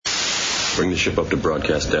Bring the ship up to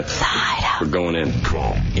broadcast deck. The Hideout. We're going in.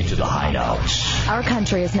 Into the Hideout. Our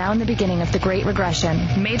country is now in the beginning of the Great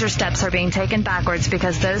Regression. Major steps are being taken backwards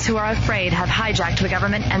because those who are afraid have hijacked the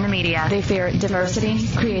government and the media. They fear diversity,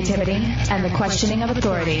 creativity, and the questioning of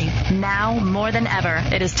authority. Now, more than ever,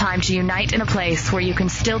 it is time to unite in a place where you can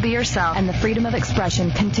still be yourself and the freedom of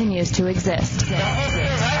expression continues to exist.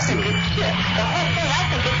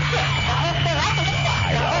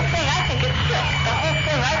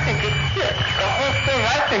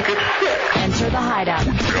 Enter the Hideout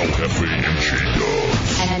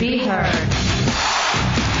and be heard.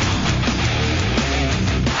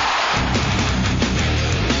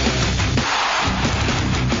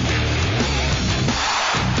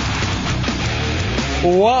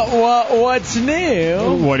 What's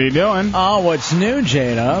new? What are you doing? Oh, what's new,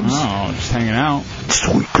 J-Dubs? Oh, just hanging out.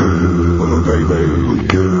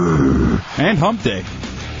 And hump day.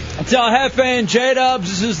 Tell Hefe and J-Dubs,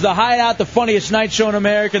 this is the Hideout, the funniest night show in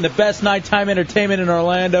America, and the best nighttime entertainment in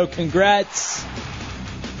Orlando. Congrats.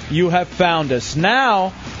 You have found us.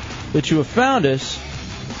 Now that you have found us,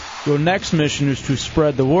 your next mission is to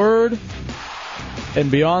spread the word,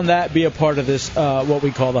 and beyond that, be a part of this, what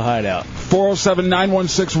we call the Hideout.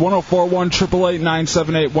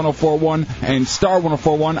 407-916-1041, 888-978-1041, and star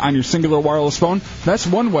 1041 on your singular wireless phone. That's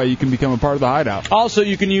one way you can become a part of the Hideout. Also,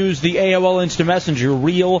 you can use the AOL Instant Messenger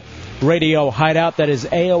Real Radio Hideout. That is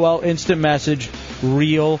AOL Instant Message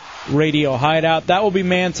Real Radio Hideout. That will be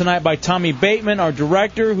manned tonight by Tommy Bateman, our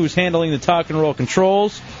director, who's handling the talk and roll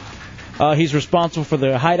controls. He's responsible for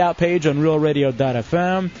the Hideout page on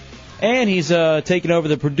realradio.fm. And he's taking over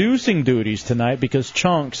the producing duties tonight because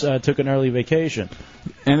Chunks took an early vacation.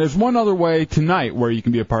 And there's one other way tonight where you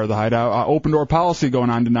can be a part of the Hideout. Open door policy going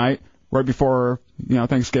on tonight, right before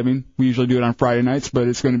Thanksgiving. We usually do it on Friday nights, but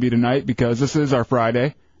it's going to be tonight because this is our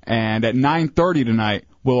Friday. And at 9:30 tonight,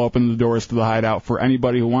 we'll open the doors to the Hideout for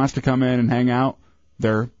anybody who wants to come in and hang out.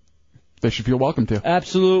 They should feel welcome to.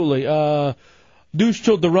 Absolutely. Deuce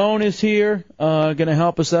Childerone is here, going to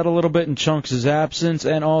help us out a little bit in Chunks' absence.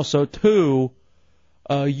 And also, too,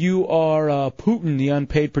 you are Putin, the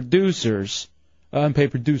unpaid producer,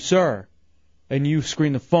 and you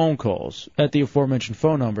screen the phone calls at the aforementioned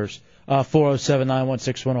phone numbers,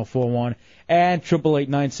 407-916-1041 and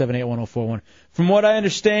 888-978-1041. From what I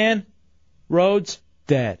understand, roads,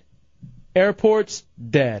 dead. Airports,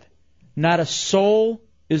 dead. Not a soul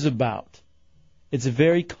is about. It's a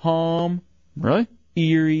very calm... Really?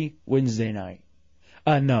 Eerie Wednesday night.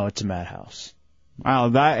 No, it's a madhouse. Wow,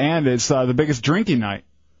 that and it's the biggest drinking night.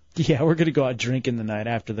 Yeah, we're going to go out drinking the night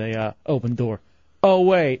after they open door. Oh,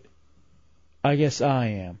 wait. I guess I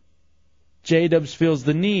am. J-Dubs feels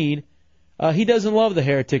the need. He doesn't love the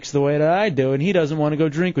Heretics the way that I do, and he doesn't want to go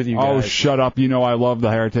drink with you guys. Oh, shut up. You know I love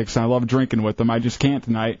the Heretics, and I love drinking with them. I just can't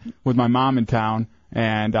tonight with my mom in town.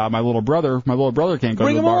 And my little brother can't go to the bar.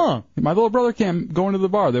 Bring him along. My little brother can't go into the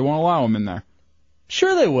bar. They won't allow him in there.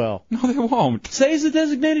 Sure they will. No, they won't. Say he's a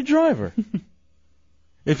designated driver.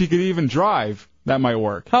 If he could even drive, that might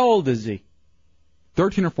work. How old is he?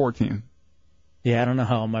 13 or 14. Yeah, I don't know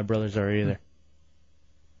how old my brothers are either.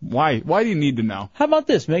 Why? Why do you need to know? How about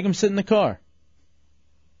this? Make him sit in the car.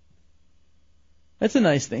 That's a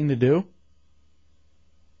nice thing to do.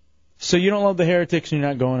 So you don't love the Heretics and you're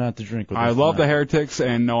not going out to drink with them? I love the Heretics,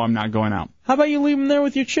 and no, I'm not going out. How about you leave them there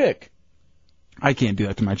with your chick? I can't do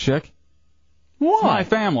that to my chick. Why? It's my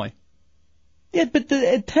family. Yeah, but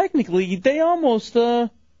technically, they almost are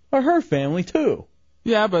her family, too.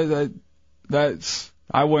 Yeah, but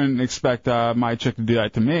I wouldn't expect my chick to do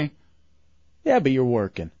that to me. Yeah, but you're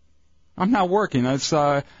working. I'm not working. That's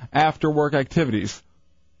after-work activities.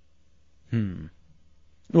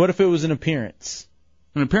 What if it was an appearance?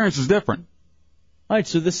 An appearance is different. All right,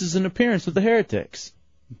 so this is an appearance with the Heretics.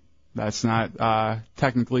 That's not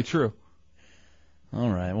technically true. All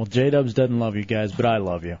right. Well, J-Dubs doesn't love you guys, but I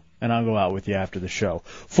love you. And I'll go out with you after the show.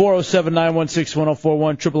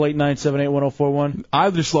 407-916-1041, 888-978-1041. I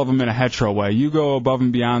just love them in a hetero way. You go above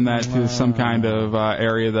and beyond that to some kind of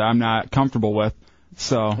area that I'm not comfortable with.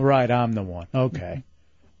 So. Right, I'm the one. Okay.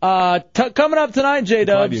 Coming up tonight,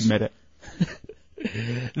 J-Dubs. Glad you admit it.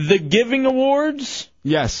 The Giving Awards.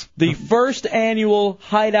 Yes. The first annual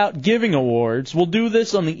Hideout Giving Awards. We'll do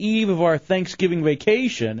this on the eve of our Thanksgiving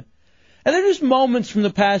vacation. And they're just moments from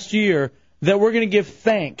the past year that we're going to give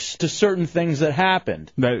thanks to certain things that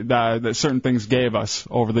happened. That certain things gave us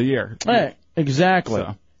over the year. Right, exactly.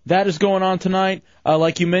 So. That is going on tonight.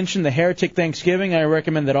 Like you mentioned, the Heretic Thanksgiving. I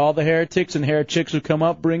recommend that all the heretics and heretics who come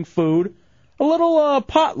up bring food. A little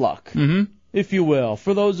potluck, if you will,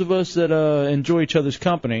 for those of us that enjoy each other's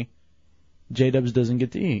company. J-Dubs doesn't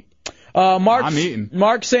get to eat. I'm eating.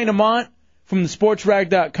 Mark St. Amant from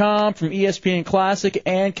thesportsrag.com, from ESPN Classic,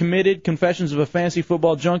 and Committed Confessions of a Fantasy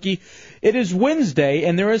Football Junkie. It is Wednesday,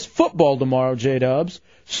 and there is football tomorrow, J-Dubs.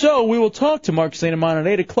 So we will talk to Mark St. Amant at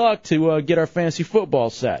 8 o'clock to get our fantasy football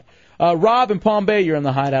set. Rob in Palm Bay, you're in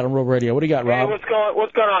the Hideout on Road Radio. What do you got, Rob? Hey,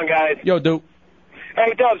 what's going on, guys? Yo, Duke.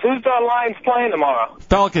 Hey, Dubs, who's the Lions playing tomorrow?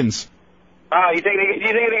 Falcons. You think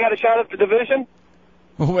they got a shot at the division?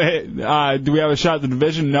 Wait, do we have a shot at the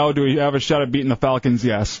division? No. Do we have a shot at beating the Falcons?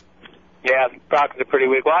 Yes. Yeah, the Falcons are pretty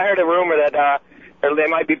weak. Well, I heard a rumor that they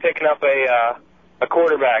might be picking up a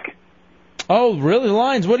quarterback. Oh, really? The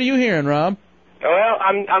Lions. What are you hearing, Rob? Well,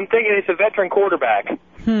 I'm thinking it's a veteran quarterback.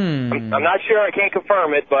 I'm not sure. I can't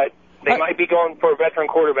confirm it, but they might be going for a veteran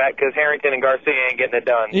quarterback because Harrington and Garcia ain't getting it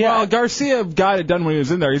done. Yeah, well, Garcia got it done when he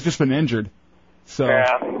was in there. He's just been injured. So.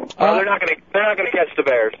 Yeah. Well, they're not gonna catch the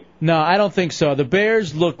Bears. No, I don't think so. The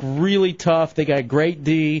Bears look really tough. They got great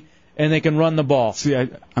D, and they can run the ball. See,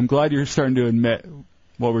 I'm glad you're starting to admit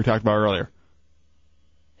what we were talking about earlier.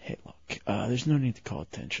 Hey, look, there's no need to call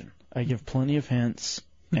attention. I give plenty of hints,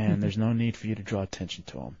 and there's no need for you to draw attention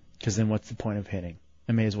to them. Because then what's the point of hitting?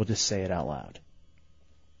 I may as well just say it out loud.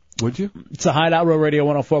 Would you? It's a Hideout Road Radio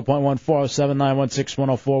 104.1,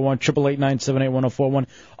 407-916-1041, 888-978-1041.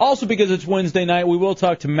 Also, because it's Wednesday night, we will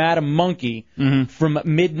talk to Madam Monkey from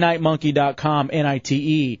MidnightMonkey.com,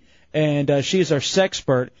 NITE. And she is our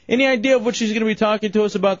sexpert. Any idea of what she's going to be talking to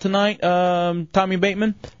us about tonight, Tommy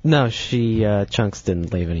Bateman? No, Chunks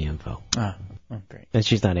didn't leave any info. Oh, great. And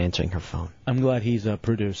she's not answering her phone. I'm glad he's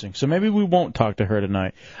producing. So maybe we won't talk to her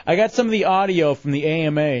tonight. I got some of the audio from the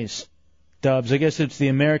AMAs, Dubs. I guess it's the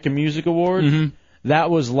American Music Awards. That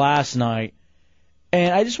was last night.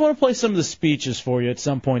 And I just want to play some of the speeches for you at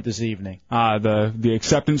some point this evening. The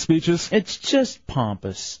acceptance speeches? It's just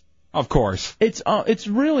pompous. Of course. It's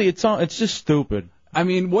just stupid. I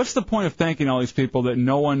mean, what's the point of thanking all these people that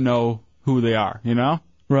no one know who they are, you know?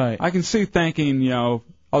 Right. I can see thanking,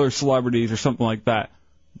 other celebrities or something like that.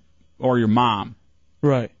 Or your mom.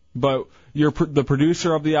 Right. But the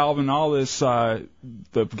producer of the album and all this, the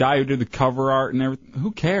guy who did the cover art and everything,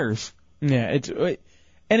 who cares? Yeah,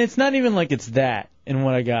 and it's not even like it's that in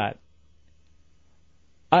what I got.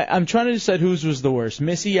 I'm trying to decide whose was the worst,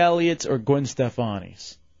 Missy Elliott's or Gwen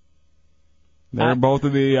Stefani's. They're both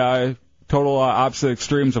of the total opposite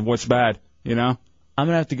extremes of what's bad, you know? I'm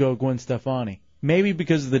going to have to go Gwen Stefani. Maybe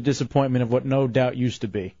because of the disappointment of what No Doubt used to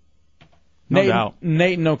be. No doubt.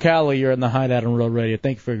 Nate and Ocala, you're in the Hideout on Road Radio.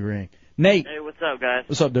 Thank you for agreeing. Nate. Hey, what's up, guys?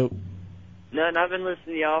 What's up, dude? None. I've been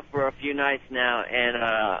listening to y'all for a few nights now, and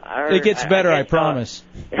I heard... It gets better, I promise.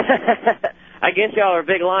 I guess y'all are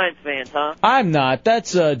big Lions fans, huh? I'm not.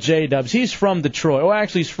 That's J-Dubs. He's from Detroit. Oh,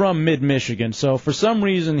 actually, he's from mid-Michigan. So for some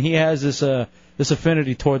reason, he has this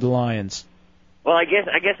affinity toward the Lions. Well, I guess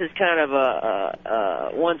it's kind of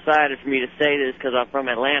one-sided for me to say this because I'm from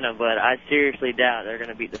Atlanta, but I seriously doubt they're going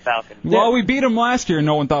to beat the Falcons. Well, we beat them last year, and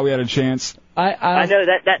no one thought we had a chance. I know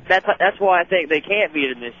that's why I think they can't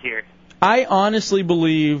beat them this year. I honestly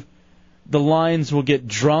believe the Lions will get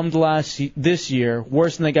drummed this year,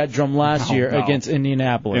 worse than they got drummed last year against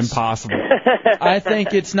Indianapolis. Impossible. I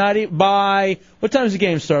think it's not by what time does the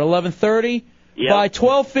game start? 11:30. Yep. By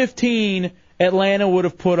 12:15. Atlanta would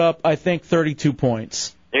have put up, I think, 32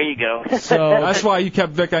 points. There you go. So that's why you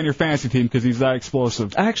kept Vic on your fantasy team, because he's that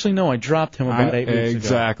explosive. Actually, no, I dropped him about 8 weeks ago.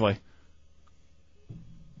 Exactly.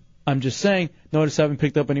 I'm just saying, notice I haven't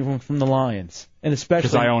picked up anyone from the Lions. And especially...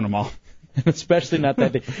 Because I own them all. Especially not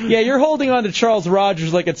that day. Yeah, you're holding on to Charles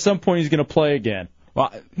Rogers like at some point he's going to play again.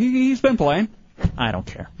 Well, he's been playing. I don't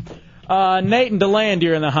care. Nate and DeLand,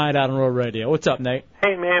 you're in the Hideout on Road Radio. What's up, Nate?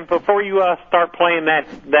 Hey, man, before you start playing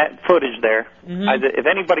that footage there, if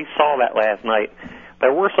anybody saw that last night,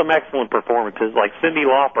 there were some excellent performances, like Cyndi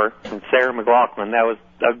Lauper and Sarah McLachlan. That was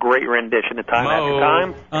a great rendition of Time After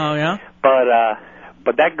Time. Oh, yeah?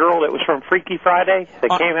 But that girl that was from Freaky Friday that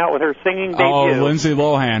came out with her singing debut. Oh, Lindsay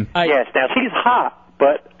Lohan. Yes, now she's hot.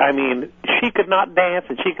 But, I mean, she could not dance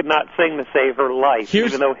and she could not sing to save her life,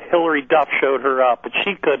 even though Hillary Duff showed her up. But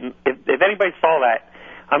she couldn't. If anybody saw that,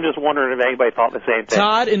 I'm just wondering if anybody thought the same thing.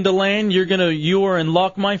 Todd and Delane, you are in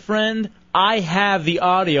luck, my friend. I have the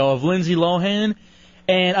audio of Lindsay Lohan,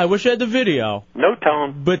 and I wish I had the video. No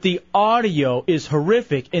tone. But the audio is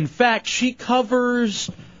horrific. In fact, she covers...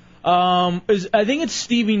 I think it's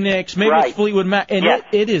Stevie Nicks, maybe it's Fleetwood Mac, and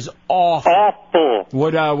it is awful. Awful.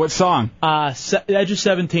 What song? Edge of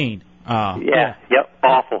 17. Yeah. Yep.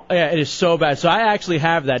 Awful. Yeah, it is so bad. So I actually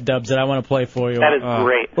have that, Dubs, that I want to play for you. That is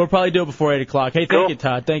great. We'll probably do it before 8 o'clock. Hey, thank you,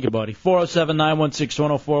 Todd. Thank you, buddy.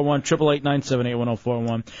 407-916-1041,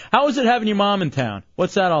 888-978-1041. How is it having your mom in town?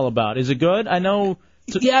 What's that all about? Is it good? I know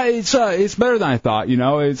Yeah, it's better than I thought. You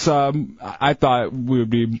know, I thought we would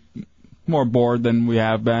be more bored than we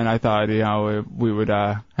have been. I thought, you know, we would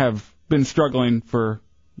have been struggling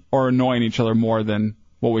or annoying each other more than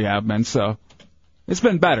what we have been. So it's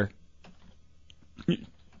been better.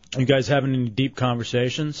 You guys having any deep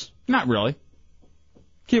conversations? Not really.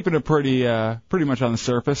 Keeping it pretty much on the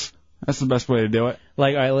surface. That's the best way to do it.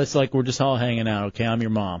 Like, all right, we're just all hanging out. Okay, I'm your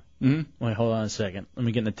mom. Mm-hmm. Wait, hold on a second. Let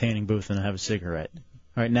me get in the tanning booth and have a cigarette.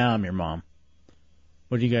 All right, now I'm your mom.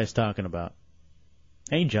 What are you guys talking about?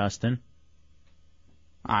 Hey, Justin.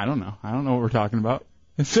 I don't know. I don't know what we're talking about.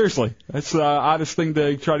 Seriously, that's the oddest thing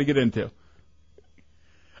to try to get into.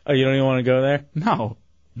 Oh, you don't even want to go there? No.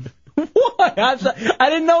 What? I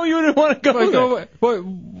didn't know you didn't want to go there. What?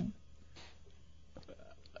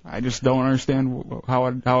 I just don't understand how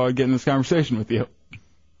I'd get in this conversation with you.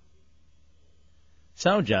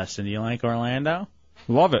 So, Justin, do you like Orlando?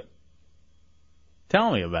 Love it.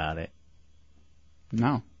 Tell me about it.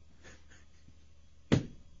 No.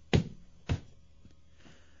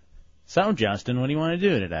 So, Justin, what do you want to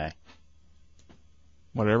do today?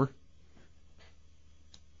 Whatever.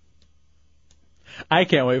 I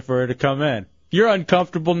can't wait for her to come in. You're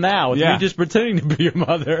uncomfortable now with me just pretending to be your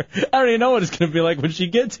mother. I don't even know what it's going to be like when she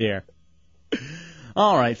gets here.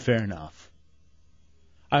 All right, fair enough.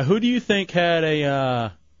 Who do you think had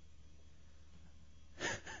a...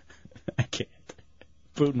 I can't.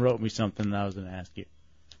 Putin wrote me something that I was going to ask you.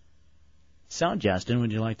 So, Justin,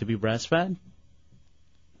 would you like to be breastfed?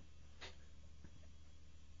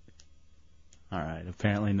 All right,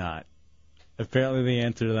 apparently not. Apparently the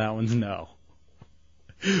answer to that one's no.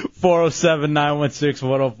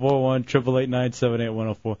 407-916-1041,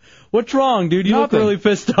 888-978-1041. What's wrong, dude? You look really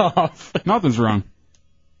pissed off. Nothing's wrong.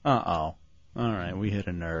 Uh-oh. All right, we hit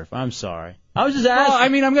a nerve. I'm sorry. I was just asking. Well, I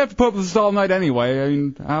mean, I'm going to have to put up with this all night anyway. I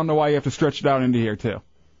mean, I don't know why you have to stretch it out into here, too.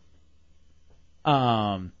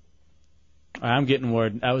 I'm getting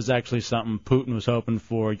word. That was actually something Putin was hoping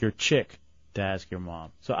for your chick to ask your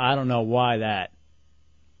mom. So I don't know why that.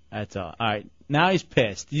 That's all. All right. Now he's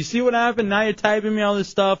pissed. Do you see what happened? Now you're typing me all this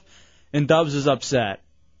stuff, and Dubs is upset.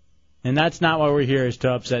 And that's not why we're here, is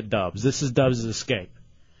to upset Dubs. This is Dubs' escape.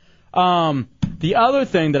 The other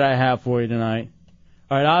thing that I have for you tonight,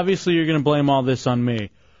 all right, obviously you're going to blame all this on me,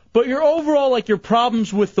 but your overall, your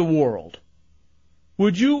problems with the world,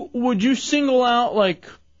 would you single out,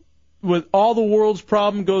 with all the world's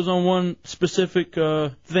problem goes on one specific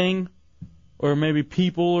thing, or maybe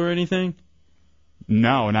people or anything?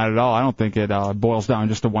 No, not at all. I don't think it boils down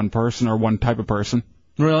just to one person or one type of person.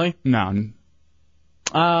 Really? No.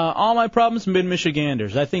 All my problems have been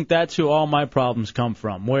Michiganders. I think that's who all my problems come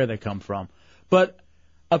from, where they come from. But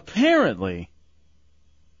apparently,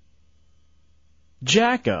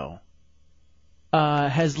 Jacko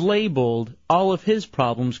has labeled all of his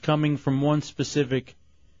problems coming from one specific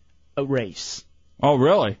race. Oh,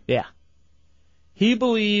 really? Yeah. He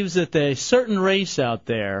believes that a certain race out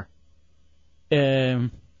there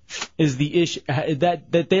is the issue,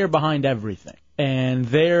 that they're behind everything, and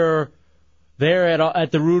they're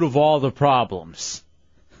at the root of all the problems.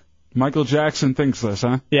 Michael Jackson thinks this,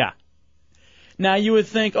 huh? Yeah. Now you would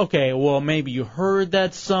think, okay, well maybe you heard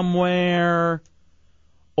that somewhere,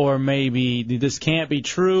 or maybe this can't be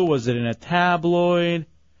true. Was it in a tabloid?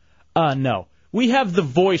 No. We have the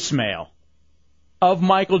voicemail of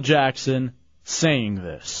Michael Jackson saying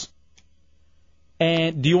this.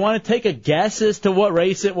 And do you want to take a guess as to what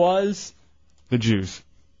race it was? The Jews.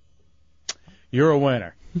 You're a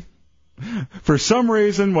winner. For some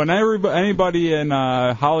reason, when anybody in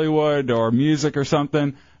Hollywood or music or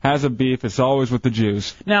something has a beef, it's always with the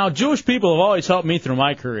Jews. Now, Jewish people have always helped me through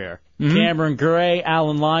my career. Mm-hmm. Cameron Gray,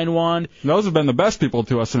 Alan Linewand. Those have been the best people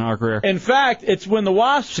to us in our career. In fact, it's when the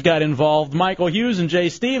Wasps got involved, Michael Hughes and Jay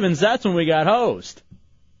Stevens, that's when we got hosed.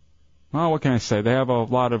 Well, what can I say? They have a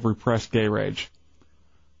lot of repressed gay rage.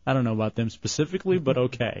 I don't know about them specifically, but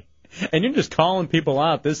okay. And you're just calling people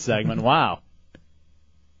out this segment. Wow.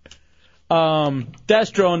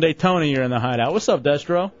 Destro and Daytona, you're in the hideout. What's up,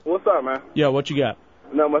 Destro? What's up, man? Yo, what you got?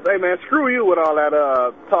 No, but hey, man, screw you with all that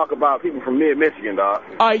talk about people from mid-Michigan, dog.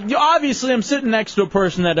 Obviously, I'm sitting next to a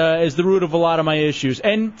person that is the root of a lot of my issues.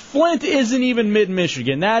 And Flint isn't even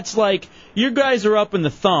mid-Michigan. That's you guys are up in the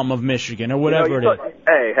thumb of Michigan or whatever it is.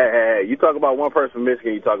 Hey, you talk about one person from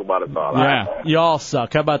Michigan, you talk about us all. Yeah, right? You all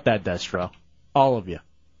suck. How about that, Destro? All of you.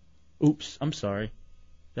 Oops, I'm sorry.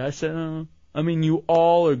 Did I say you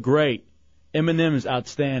all are great. Eminem is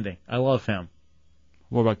outstanding. I love him.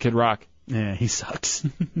 What about Kid Rock? Yeah, he sucks.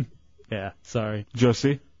 Yeah, sorry.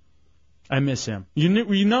 Josie? I miss him. You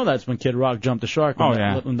know that's when Kid Rock jumped the shark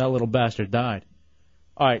when that little bastard died.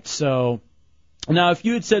 All right, so Now, if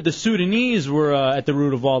you had said the Sudanese were at the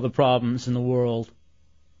root of all the problems in the world,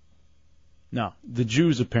 no, the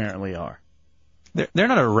Jews apparently are. They're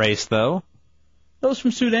not a race, though. Those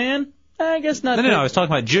from Sudan? I guess not. No, I was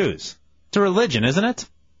talking about Jews. It's a religion, isn't it?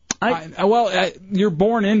 You're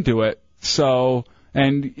born into it, so,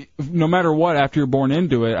 and no matter what, after you're born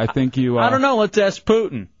into it, I think you... I don't know, let's ask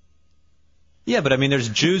Putin. Yeah, but I mean, there's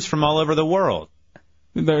Jews from all over the world.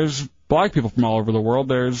 There's black people from all over the world.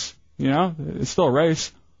 There's, it's still a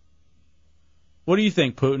race. What do you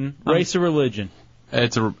think, Putin? Race or religion?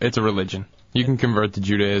 It's a religion. You can convert to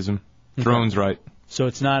Judaism. Throne's right. So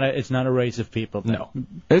it's not a race of people, then. No.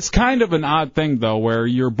 It's kind of an odd thing, though, where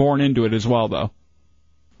you're born into it as well, though.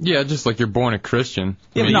 Yeah, just like you're born a Christian.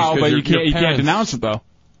 Yeah, but you can't denounce it, though.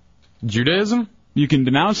 Judaism? You can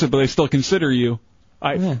denounce it, but they still consider you.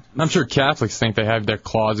 I'm sure Catholics think they have their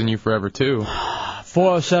claws in you forever, too.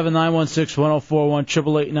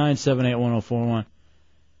 407-916-1041, 888-978-1041.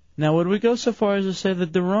 Now, would we go so far as to say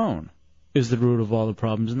that Daron is the root of all the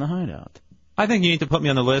problems in the Hideout? I think you need to put me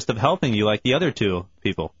on the list of helping you like the other two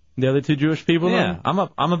people. The other two Jewish people? Yeah,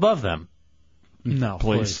 I'm above them. No,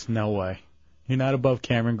 please. No way. You're not above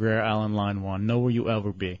Cameron Greer, Allen Line 1. Nor will you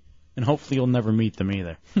ever be. And hopefully you'll never meet them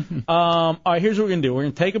either. All right, here's what we're going to do. We're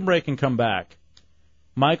going to take a break and come back.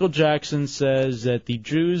 Michael Jackson says that the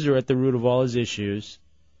Jews are at the root of all his issues.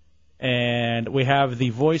 And we have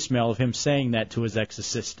the voicemail of him saying that to his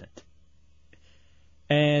ex-assistant.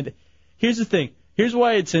 And here's the thing. Here's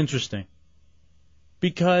why it's interesting.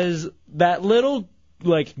 Because that little,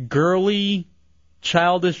 girly,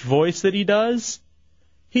 childish voice that he does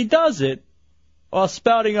it while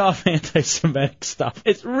spouting off anti-Semitic stuff.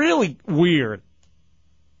 It's really weird.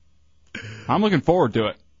 I'm looking forward to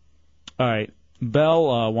it. All right.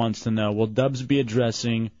 Bell wants to know, will Dubs be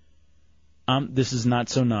addressing, this is not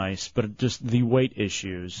so nice, but just the weight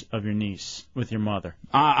issues of your niece with your mother?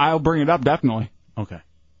 I'll bring it up, definitely. Okay.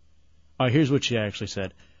 All right, here's what she actually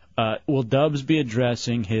said. Will Dubs be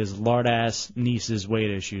addressing his lard-ass niece's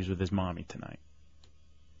weight issues with his mommy tonight?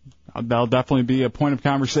 That'll definitely be a point of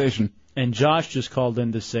conversation. And Josh just called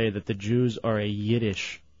in to say that the Jews are a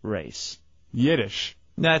Yiddish race. Yiddish?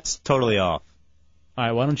 That's totally off. All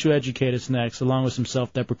right, why don't you educate us next, along with some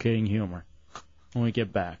self-deprecating humor, when we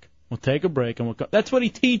get back. We'll take a break, and that's what he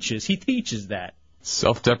teaches. He teaches that.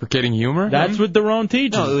 Self-deprecating humor? That's what Daron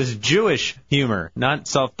teaches. No, it was Jewish humor, not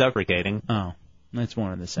self-deprecating. Oh, that's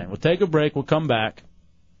one and the same. We'll take a break, we'll come back,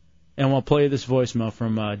 and we'll play this voicemail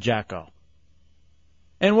from Jacko.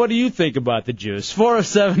 And what do you think about the Jews?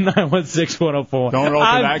 407-916-1041. Don't open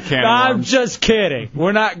that can of I'm worms. just kidding.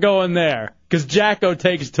 We're not going there. Because Jacko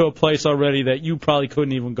takes us to a place already that you probably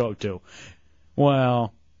couldn't even go to.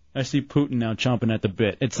 Well, I see Putin now chomping at the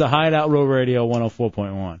bit. It's the Hideout Row Radio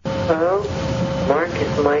 104.1. Hello? Mark,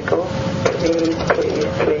 it's Michael. Please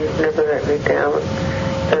never let me down.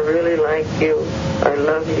 I really like you. I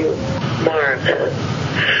love you. Mark,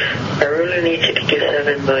 I really need you to do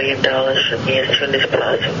 $7 million for me as soon as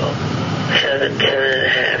possible.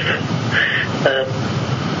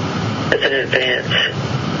 7.5. As an advance.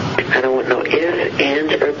 I don't want no ifs,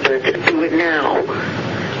 ands, or buts. Do it now.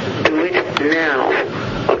 Do it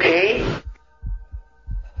now. Okay?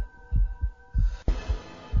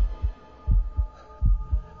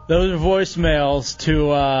 Those are voicemails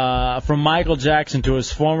from Michael Jackson to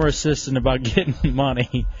his former assistant about getting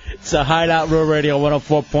money. It's a Hideout Row Radio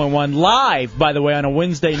 104.1 live, by the way, on a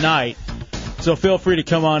Wednesday night. So feel free to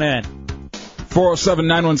come on in.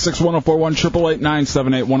 407-916-1041,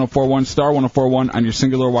 888-978-1041, star 1041 on your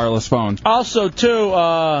singular wireless phone. Also, too,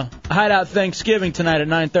 Hideout Thanksgiving tonight at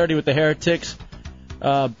 9:30 with the Heretics.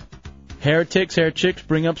 Heretics,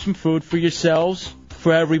 bring up some food for yourselves,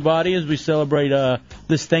 for everybody, as we celebrate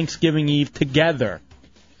this Thanksgiving Eve together.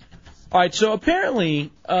 All right, so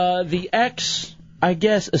apparently the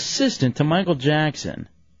assistant to Michael Jackson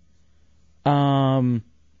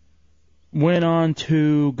went on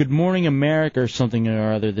to Good Morning America or something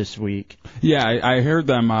or other this week. Yeah, I heard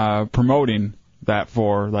them promoting that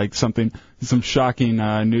for some shocking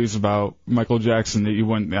news about Michael Jackson that you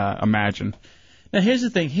wouldn't imagine. Now, here's the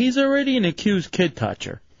thing. He's already an accused kid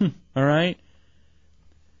toucher. All right?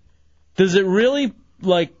 Does it really,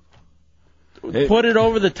 put it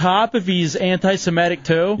over the top if he's anti-Semitic,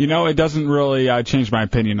 too? It doesn't really change my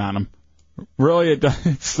opinion on him. Really,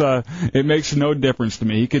 it makes no difference to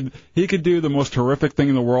me. He could do the most horrific thing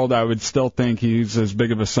in the world. I would still think he's as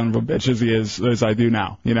big of a son of a bitch as I do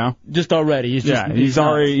now. Just already. He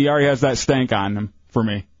already has that stank on him for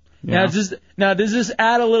me. Now, does this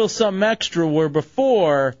add a little something extra where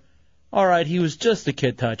before, all right, he was just a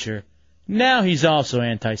kid toucher. Now he's also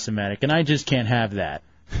anti-Semitic, and I just can't have that.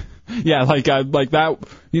 Yeah, like that.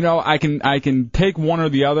 You know, I can take one or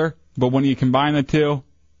the other, but when you combine the two,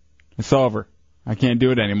 it's over. I can't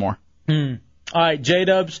do it anymore. All right,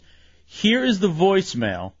 J-Dubs, here is the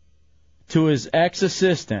voicemail to his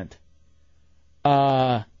ex-assistant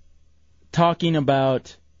talking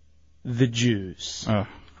about the Jews.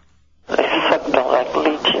 Sucked on like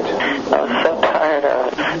leeches. I was so tired of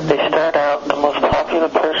it. They start out the most popular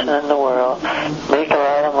person in the world, make a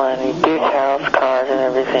lot of money, big house, cars, and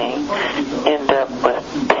everything, end up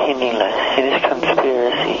with penniless. It is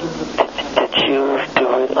conspiracy. The Jews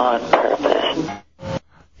do it on purpose.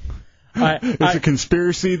 It's a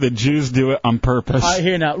conspiracy. The Jews do it on purpose. All right,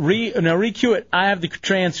 here now, re-cue it. I have the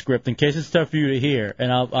transcript in case it's tough for you to hear,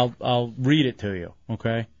 and I'll read it to you.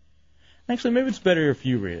 Okay. Actually, maybe it's better if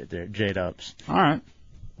you read it, there, J-Dubs. All right.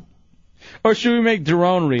 Or should we make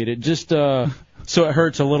Daron read it, just so it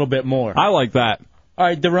hurts a little bit more? I like that. All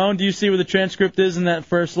right, Daron, do you see where the transcript is in that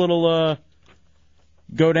first little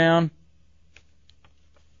go down?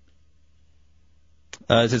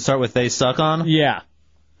 Does it start with they suck on? Yeah.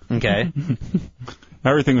 Okay.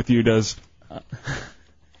 Everything with you does. All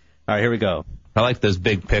right, here we go. I like those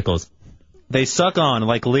big pickles. They suck on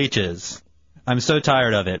like leeches. I'm so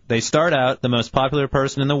tired of it. They start out the most popular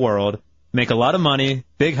person in the world, make a lot of money,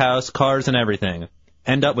 big house, cars, and everything.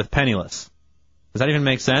 End up with penniless. Does that even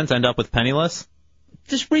make sense? End up with penniless?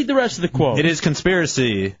 Just read the rest of the quote. It is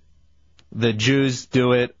conspiracy. The Jews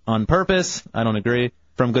do it on purpose. I don't agree.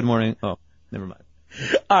 From Good Morning. Oh, never mind.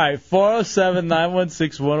 All right,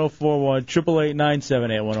 407-916-1041,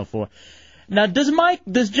 888-978-1041. Now,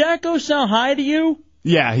 does Jacko sound high to you?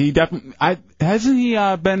 Yeah, he definitely. Hasn't he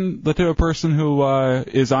been the type of person who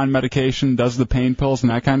is on medication, does the pain pills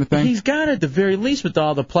and that kind of thing? He's got it at the very least with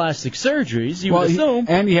all the plastic surgeries. You would assume.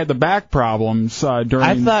 And he had the back problems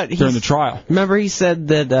during the trial. Remember he said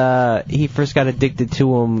that he first got addicted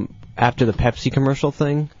to them after the Pepsi commercial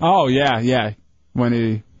thing? Oh, yeah. When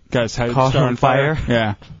he got his head Caught on fire?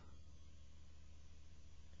 Yeah.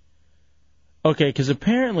 Okay, because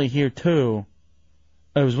apparently here, too,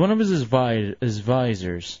 it was one of his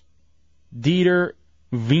advisors, Dieter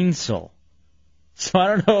Wiensel. So I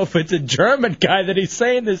don't know if it's a German guy that he's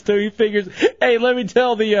saying this to. He figures, hey, let me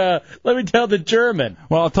tell the German.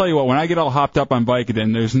 Well, I'll tell you what. When I get all hopped up on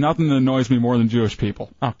Vicodin, there's nothing that annoys me more than Jewish people.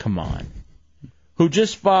 Oh, come on. Who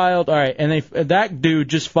just filed? All right, and that dude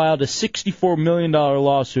just filed a $64 million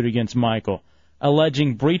lawsuit against Michael,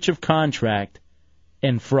 alleging breach of contract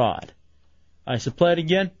and fraud. I should play it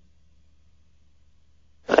again.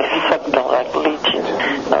 Sucked on like leeches.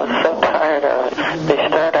 I was so tired of it. They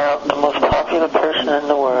start out the most popular person in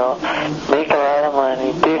the world, make a lot of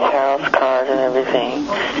money, big house, cars, and everything,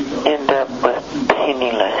 end up with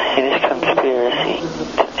penniless. It is conspiracy.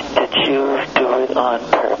 The Jews do it on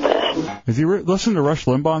purpose. Is he listening to Rush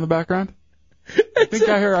Limbaugh in the background? I think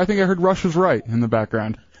I heard Rush was right in the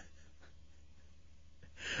background.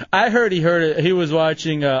 I heard he heard it. He was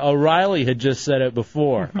watching. O'Reilly had just said it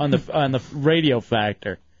before on the Radio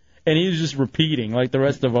Factor, and he was just repeating like the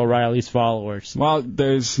rest of O'Reilly's followers. Well,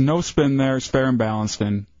 there's no spin there. It's fair and balanced,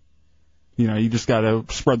 and you just got to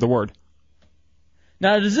spread the word.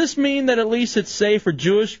 Now, does this mean that at least it's safe for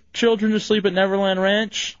Jewish children to sleep at Neverland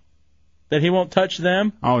Ranch? That he won't touch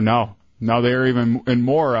them? Oh no, they're even in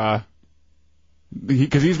more.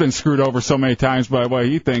 Because he's been screwed over so many times by what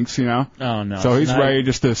he thinks, Oh, no. So he's ready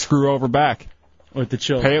just to screw over back. With the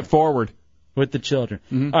children. Pay it forward. With the children.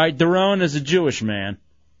 Mm-hmm. All right, Daron is a Jewish man.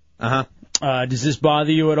 Uh-huh. Does this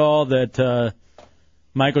bother you at all that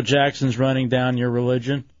Michael Jackson's running down your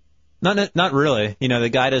religion? Not really. The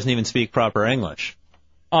guy doesn't even speak proper English.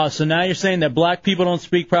 Oh, so now you're saying that black people don't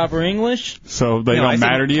speak proper English? So they don't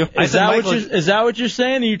matter to you? Is that what you're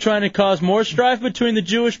saying? Are you trying to cause more strife between the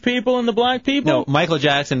Jewish people and the black people? No, Michael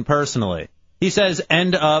Jackson personally. He says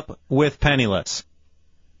end up with penniless.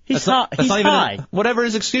 He's high. Whatever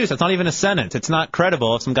his excuse, that's not even a sentence. It's not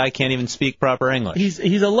credible if some guy can't even speak proper English.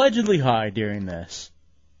 He's allegedly high during this.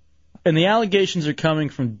 And the allegations are coming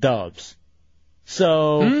from Dubs.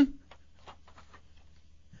 So...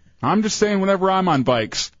 I'm just saying whenever I'm on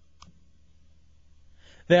bikes.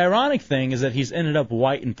 The ironic thing is that he's ended up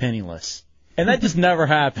white and penniless. And that just never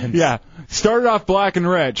happens. Yeah. Started off black and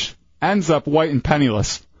rich, ends up white and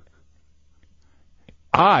penniless.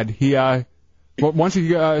 Odd. Once he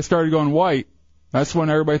started going white, that's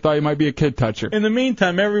when everybody thought he might be a kid toucher. In the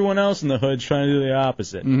meantime, everyone else in the hood's trying to do the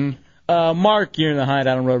opposite. Mm-hmm. Mark, you're in the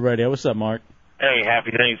Hideout on Road Radio. What's up, Mark? Hey,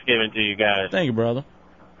 happy Thanksgiving to you guys. Thank you, brother.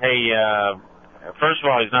 Hey, first of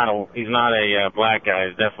all, he's not a black guy.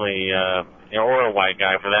 He's definitely or a white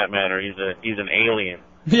guy for that matter. He's an alien.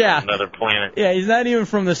 Yeah. Another planet. Yeah, he's not even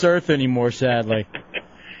from this earth anymore, sadly.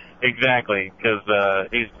 Exactly, because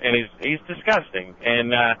he's disgusting.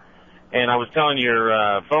 And I was telling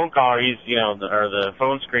your phone caller, or the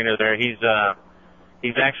phone screener there, he's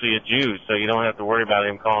actually a Jew, so you don't have to worry about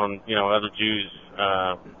him calling other Jews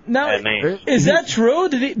bad names. Is that true?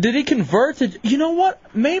 Did he convert to? You know what?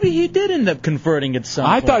 Maybe he did end up converting at some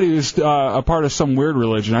point. I thought he was a part of some weird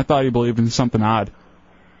religion. I thought he believed in something odd.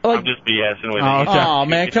 I'm just BSing with you. Oh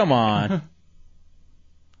man, come on.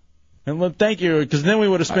 And thank you, because then we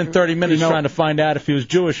would have spent 30 minutes trying to find out if he was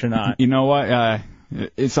Jewish or not. You know what?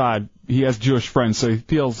 It's odd. He has Jewish friends, so he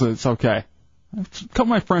feels that it's okay. A couple of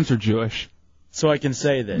my friends are Jewish. So I can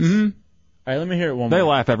say this. Mm-hmm. All right, let me hear it one more. They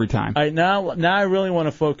laugh every time. All right, now I really want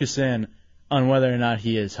to focus in on whether or not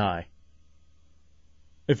he is high.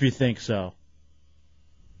 If you think so.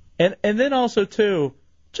 And then also, too,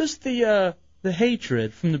 just the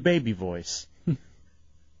hatred from the baby voice.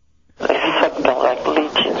 Something like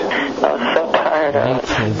leeches. I was so tired of it.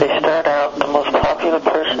 They start out the most popular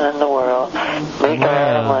person in the world, make a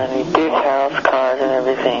lot of money, big house, cars, and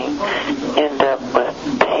everything, end up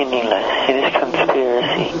with penniless. It is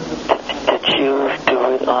conspiracy. The Jews do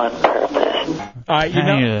it on purpose. All right,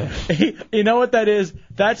 you know what that is?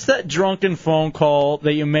 That's that drunken phone call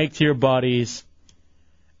that you make to your buddies,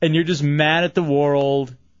 and you're just mad at the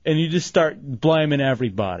world, and you just start blaming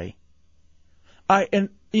everybody. And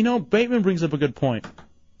Bateman brings up a good point.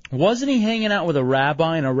 Wasn't he hanging out with a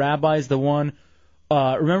rabbi, and a rabbi's the one,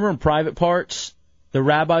 remember in Private Parts, the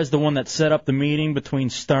rabbi's the one that set up the meeting between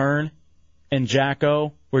Stern and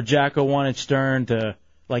Jacko, where Jacko wanted Stern to,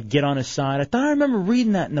 get on his side? I thought I remember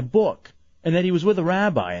reading that in the book, and that he was with a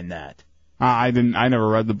rabbi in that. I never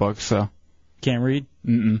read the book, so. Can't read?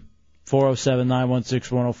 Mm-mm.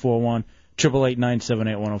 407-916-1041,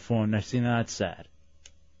 888-978-1041. I see, now that's sad.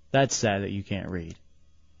 That's sad that you can't read.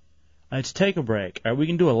 Let's take a break. All right, we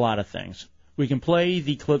can do a lot of things. We can play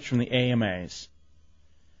the clips from the AMAs.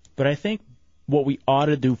 But I think what we ought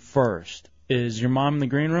to do first is your mom in the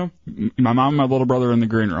green room? My mom and my little brother in the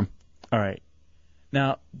green room. All right.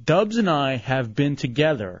 Now, Dubs and I have been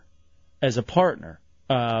together as a partner,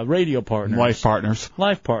 radio partners. Life partners.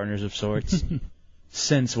 Life partners of sorts.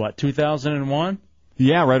 Since, 2001?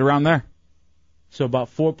 Yeah, right around there. So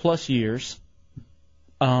about 4+ years.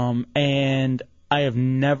 And I have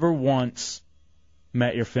never once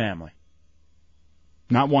met your family.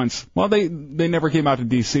 Not once. Well, they never came out to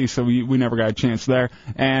D.C., so we never got a chance there.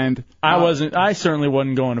 And I certainly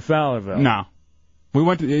wasn't going to Fowlerville. No. You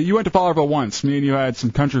went to Fowlerville once. Me and you had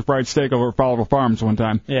some country fried steak over at Fowlerville Farms one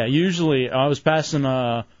time. Yeah, usually I was passing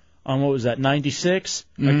on what was that, 96?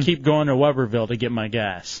 Mm-hmm. I'd keep going to Weberville to get my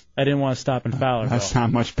gas. I didn't want to stop in Fowlerville. That's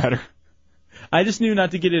not much better. I just knew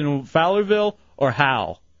not to get in Fowlerville or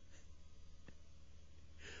Howell.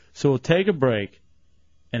 So we'll take a break,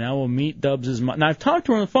 and I will meet Dubs' mom. Now, I've talked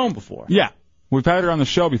to her on the phone before. Yeah. We've had her on the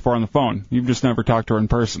show before on the phone. You've just never talked to her in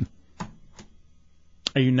person.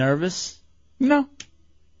 Are you nervous? No.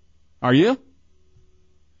 Are you?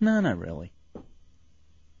 No, not really.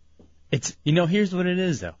 It's, here's what it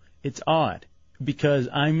is, though. It's odd, because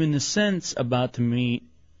I'm, in a sense, about to meet,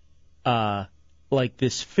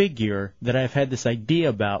 this figure that I've had this idea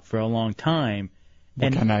about for a long time.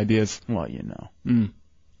 What kind of ideas? Well,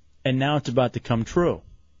 And now it's about to come true.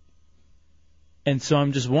 And so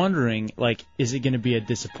I'm just wondering, is it going to be a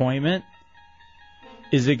disappointment?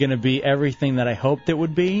 Is it going to be everything that I hoped it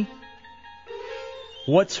would be?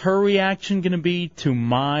 What's her reaction going to be to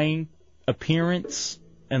my appearance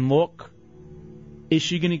and look? Is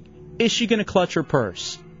she going to clutch her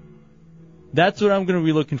purse? That's what I'm going to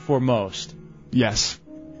be looking for most. Yes.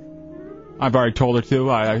 I've already told her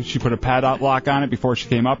to. She put a padlock on it before she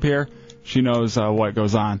came up here. She knows what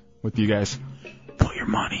goes on with you guys. Put your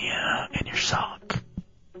money in your sock.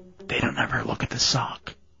 They don't ever look at the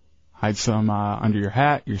sock. Hide some under your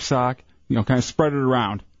hat, your sock. Kind of spread it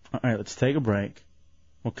around. All right, let's take a break.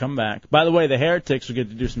 We'll come back. By the way, the Heretics will get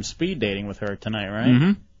to do some speed dating with her tonight, right?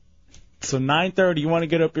 Mm-hmm. So 9:30, you want to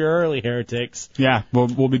get up here early, Heretics. Yeah,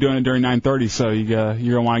 we'll be doing it during 9:30, so you're going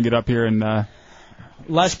to want to get up here and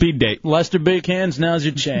speed date. Lester Big Hands, now's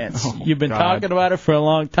your chance. You've been talking about it for a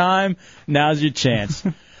long time. Now's your chance.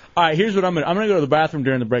 All right, here's what I'm going to go to the bathroom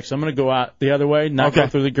during the break, so I'm going to go out the other way, not go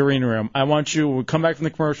through the green room. I want you, we'll come back from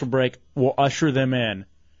the commercial break, we'll usher them in,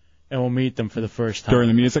 and we'll meet them for the first time. During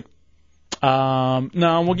the music?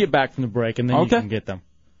 No, we'll get back from the break, and then you can get them.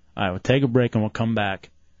 All right, we'll take a break, and we'll come back.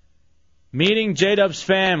 Meeting J-Dub's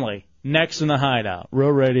family, next in the Hideout, Real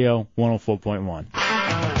Radio 104.1.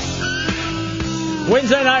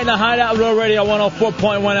 Wednesday night in the Hideout, Real Radio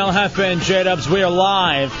 104.1 LFN, J-Dubs, we are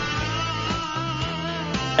live.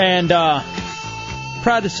 And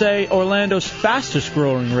proud to say Orlando's fastest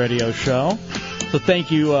growing radio show. So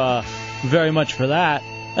thank you very much for that.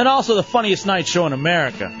 And also the funniest night show in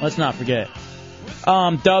America. Let's not forget.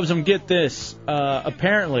 Dubs, get this.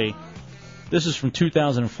 Apparently, this is from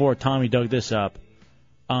 2004. Tommy dug this up.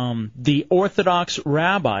 The Orthodox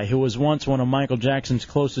rabbi, who was once one of Michael Jackson's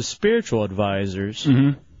closest spiritual advisors,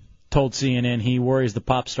 told CNN he worries the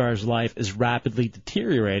pop star's life is rapidly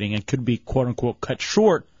deteriorating and could be, quote-unquote, cut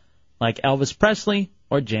short like Elvis Presley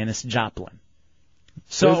or Janis Joplin.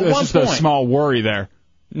 So There's just a small worry there.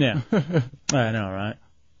 Yeah. I know, right?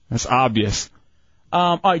 That's obvious.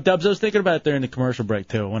 All right, Dubs, I was thinking about it during the commercial break,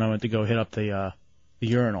 too, when I went to go hit up the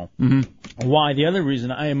urinal. Why? The other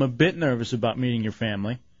reason I am a bit nervous about meeting your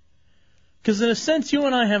family, because in a sense, you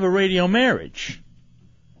and I have a radio marriage.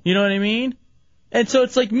 You know what I mean? And so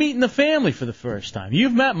it's like meeting the family for the first time.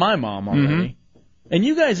 You've met my mom already, and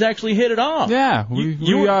you guys actually hit it off. Yeah, we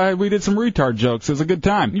did some retard jokes. It was a good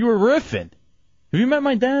time. You were riffing. Have you met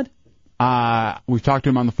my dad? We've talked to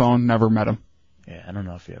him on the phone, never met him. Yeah, I don't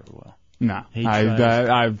know if you ever will. No,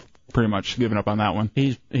 I've pretty much given up on that one.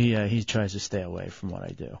 He tries to stay away from what I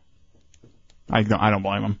do. I don't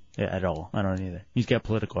blame him. Yeah, at all. I don't either. He's got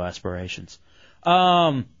political aspirations.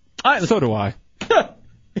 So do I.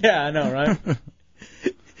 Yeah, I know, right?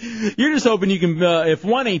 You're just hoping you can, if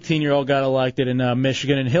one 18-year-old got elected in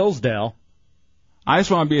Michigan and Hillsdale. I just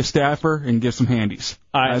want to be a staffer and give some handies.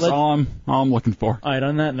 All right, that's all I'm looking for. All right,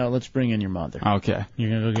 on that note, let's bring in your mother. Okay.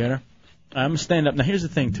 You're going to go get her? I'm going to stand up. Now, here's the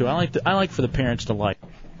thing, too. I like for the parents to like.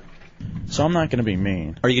 So I'm not going to be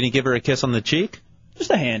mean. Are you going to give her a kiss on the cheek?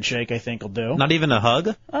 Just a handshake, I think, will do. Not even a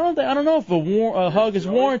hug? I don't know if a hug is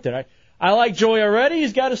warranted. I like Joey already.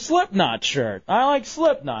 He's got a Slipknot shirt. I like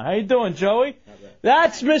Slipknot. How you doing, Joey?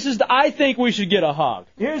 That's Mrs. I think we should get a hug.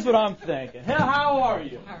 Here's what I'm thinking. How are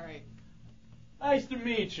you? All right. Nice to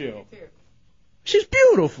meet you. You too. She's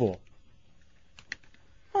beautiful.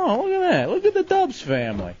 Oh, look at that. Look at the Dubs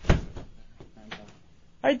family.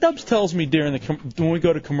 All right, Dubs tells me when we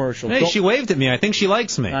go to commercial. Hey, she waved at me. I think she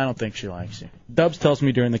likes me. I don't think she likes you. Dubs tells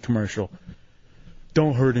me during the commercial,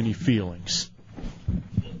 don't hurt any feelings.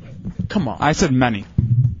 Come on. I said many.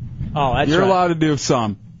 Oh, that's You're right. allowed to do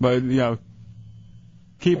some, but,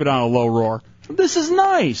 keep it on a low roar. This is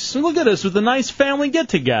nice. Look at us with a nice family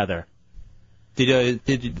get-together. Did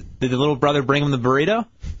the little brother bring him the burrito?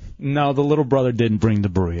 No, the little brother didn't bring the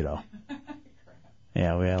burrito.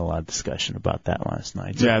 Yeah, we had a lot of discussion about that last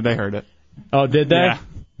night. Yeah, they heard it. Oh, did they? Yeah.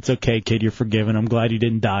 It's okay, kid. You're forgiven. I'm glad you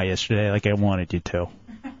didn't die yesterday like I wanted you to.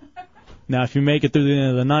 Now, if you make it through the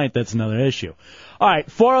end of the night, that's another issue. All right,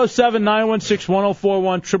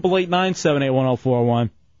 407-916-1041, 888-978-1041.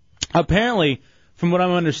 Apparently, from what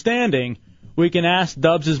I'm understanding, we can ask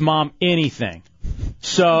Dubs' mom anything.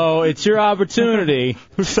 So it's your opportunity.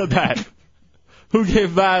 Who said that? Who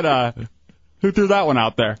gave that? Who threw that one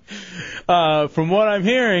out there? From what I'm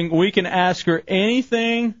hearing, we can ask her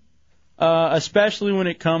anything, especially when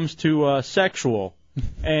it comes to sexual.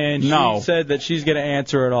 And she said that she's going to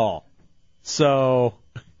answer it all. So.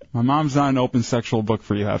 My mom's not an open sexual book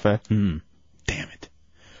for you, Hefe. Damn it.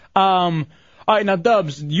 All right, now,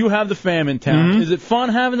 Dubs, you have the fam in town. Is it fun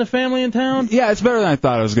having the family in town? Yeah, it's better than I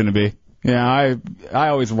thought it was going to be. Yeah, I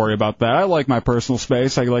always worry about that. I like my personal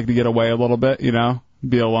space. I like to get away a little bit,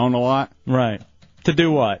 be alone a lot. Right. To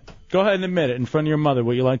do what? Go ahead and admit it in front of your mother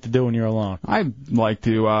what you like to do when you're alone. I like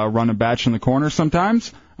to run a batch in the corner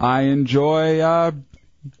sometimes. I enjoy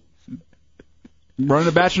running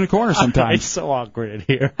a batch in the corner sometimes. It's so awkward in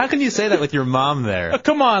here. How can you say that with your mom there?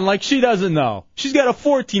 Come on, like she doesn't know. She's got a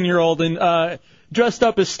 14-year-old and dressed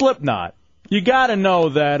up as Slipknot. You got to know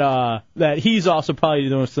that he's also probably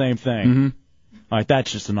doing the same thing. All right,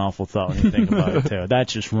 that's just an awful thought when you think about it, too.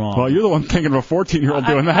 That's just wrong. Well, you're the one thinking of a 14-year-old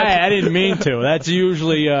doing that. I didn't mean to. That's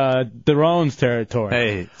usually Daron's territory.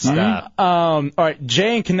 Hey, stop. All right,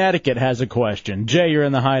 Jay in Connecticut has a question. Jay, you're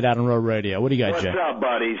in the Hideout on Road Radio. What do you got, Jay? What's up,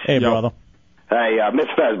 buddies? Hey, brother. Hey, Miss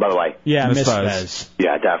Fez, by the way. Yeah, Miss Fez.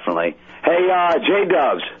 Yeah, definitely. Hey, J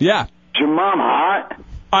Dubs. Yeah. Is your mom hot?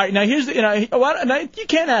 All right, now here's you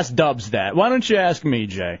can't ask Dubs that. Why don't you ask me,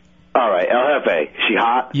 Jay? All right, El Jefe, she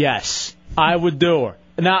hot? Yes, I would do her.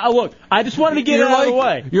 Now, look, I just wanted to get it out of the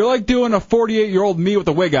way. You're like doing a 48-year-old me with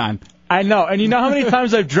a wig on. I know, and you know how many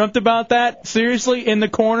times I've dreamt about that, seriously, in the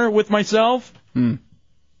corner with myself? Why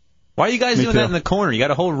are you guys doing that in the corner? You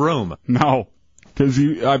got a whole room. No, because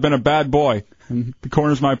I've been a bad boy. And the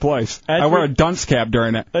corner's my place. I wear a dunce cap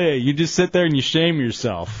during it. Hey, you just sit there and you shame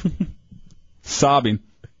yourself. Sobbing.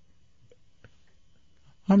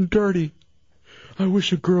 I'm dirty. I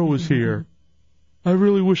wish a girl was here. I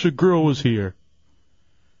really wish a girl was here.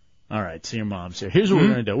 All right, so your mom's here. Here's what we're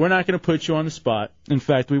going to do. We're not going to put you on the spot. In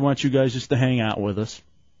fact, we want you guys just to hang out with us.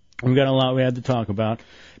 We've got a lot we had to talk about.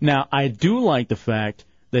 Now, I do like the fact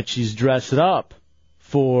that she's dressed up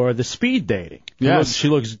for the speed dating. Yes. She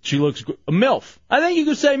looks a MILF. I think you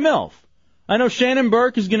could say MILF. I know Shannon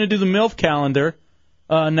Burke is going to do the MILF calendar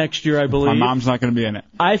next year, I believe. My mom's not going to be in it.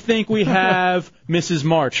 I think we have Mrs.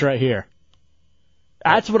 March right here.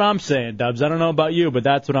 That's what I'm saying, Dubs. I don't know about you, but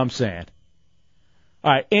that's what I'm saying.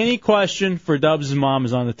 All right, any question for Dubs' mom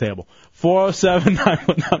is on the table.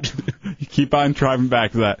 407-919. You keep on driving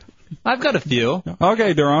back to that. I've got a few.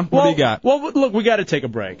 Okay, Daron, what do you got? Well, look, we got to take a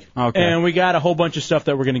break. Okay. And we got a whole bunch of stuff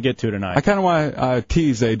that we're going to get to tonight. I kind of want to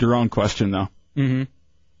tease a Daron question, though. Mm-hmm.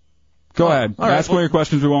 Go ahead. all right, Ask one of your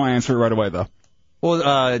questions. We won't answer it right away, though.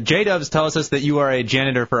 Well, J-Dubs tells us that you are a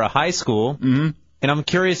janitor for a high school. Mm-hmm. And I'm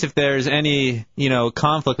curious if there's any,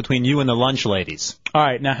 conflict between you and the lunch ladies. All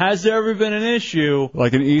right, now has there ever been an issue?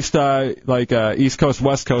 Like an East Coast,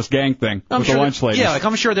 West Coast gang thing with the lunch ladies. Yeah,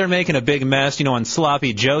 I'm sure they're making a big mess, on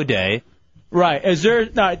Sloppy Joe Day. Right. Is there?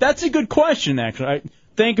 All right, that's a good question, actually. All right,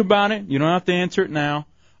 think about it. You don't have to answer it now.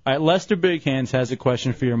 All right, Lester Big Hands has a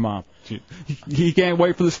question for your mom. He can't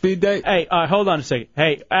wait for the speed date? Hey, hold on a second.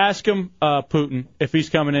 Hey, ask him, Putin, if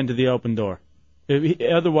he's coming into the open door.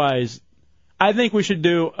 Otherwise, I think we should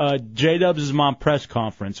do a J-Dubs' mom press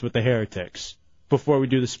conference with the heretics before we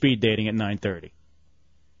do the speed dating at 9:30.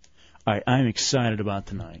 All right, I'm excited about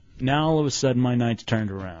tonight. Now all of a sudden my night's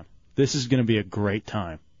turned around. This is going to be a great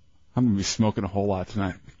time. I'm going to be smoking a whole lot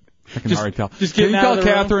tonight. I can Just- already tell. just Can getting you out tell of the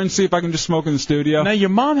room? Catherine and see if I can just smoke in the studio? Now your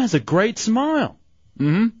mom has a great smile.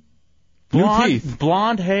 Mm-hmm. New teeth.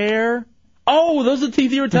 Blonde hair. Oh, those are the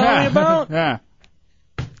teeth you were telling me about? Yeah.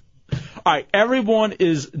 All right, everyone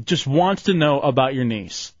just wants to know about your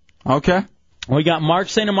niece. Okay. We got Mark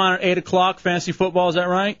St. Amant at 8 o'clock, fantasy football, is that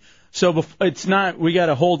right? So it's not, we got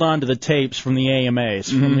to hold on to the tapes from the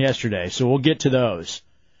AMAs from yesterday, so we'll get to those.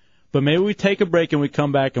 But maybe we take a break and we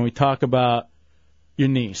come back and we talk about your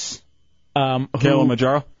niece.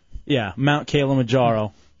 Kilimanjaro? Yeah, Mount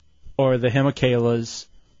Kilimanjaro, or the Himakalas,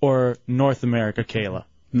 or North America Kayla.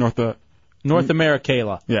 North America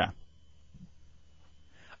Kayla. Yeah.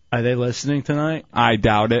 Are they listening tonight? I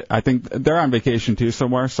doubt it. I think they're on vacation too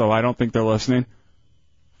somewhere, so I don't think they're listening.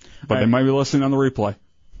 But they might be listening on the replay.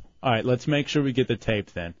 All right, let's make sure we get the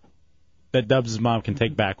tape then that Dubs' mom can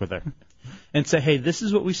take back with her and say, hey, this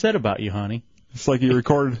is what we said about you, honey. It's like you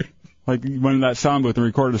recorded, like you went in that sound booth and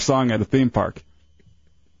recorded a song at a theme park.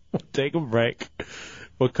 We'll take a break.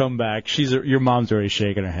 We'll come back. Your mom's already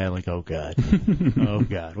shaking her head like, oh, God. Oh,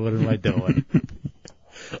 God, what am I doing?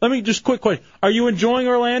 Let me just quick question. Are you enjoying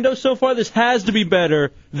Orlando so far? This has to be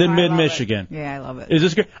better than Mid-Michigan. Yeah, I love it. Is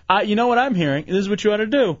this good? You know what I'm hearing? This is what you ought to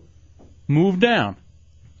do. Move down.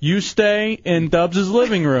 You stay in Dubs'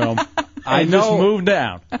 living room. I know. Just move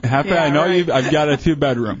down. Happy, I know I've got a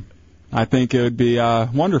 2-bedroom. I think it would be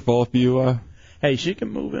wonderful if you... Hey, she can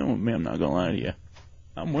move in with me. I'm not going to lie to you.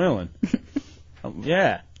 I'm willing.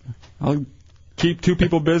 Yeah. I'll keep 2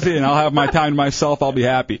 people busy, and I'll have my time to myself. I'll be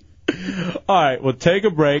happy. All right, we'll take a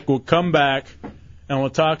break. We'll come back, and we'll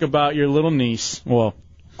talk about your little niece. Well,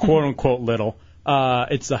 quote-unquote little.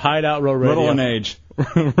 It's the Hideout Real Radio. Little in age.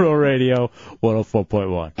 Real Radio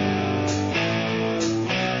 104.1.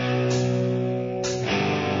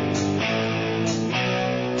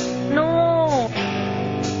 No.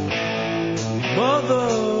 Mother,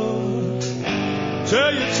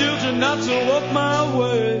 tell your children not to walk my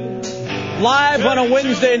way. Live on a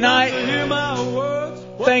Wednesday night,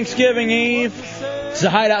 Thanksgiving Eve. It's the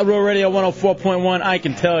Hideout Real Radio 104.1. I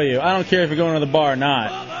can tell you, I don't care if you're going to the bar or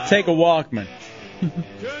not. Take a Walkman.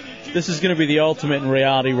 This is going to be the ultimate in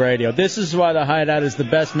reality radio. This is why the Hideout is the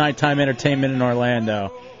best nighttime entertainment in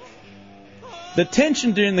Orlando. The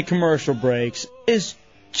tension during the commercial breaks is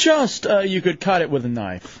just, you could cut it with a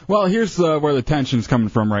knife. Well, here's where the tension's coming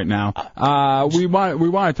from right now. We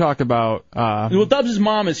want to talk about... Well, Dubs'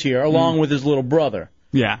 mom is here, along with his little brother.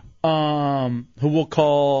 Yeah. Who we'll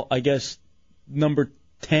call, I guess, number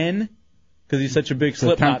 10, because he's such a big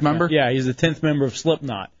Slipknot 10th member? fan. Yeah, he's the 10th member of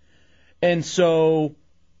Slipknot. And so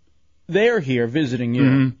they're here visiting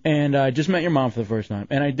you, and I just met your mom for the first time,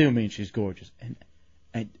 and I do mean she's gorgeous.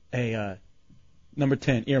 And number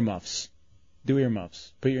 10, earmuffs. Do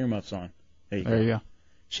earmuffs. Put your earmuffs on. There you go.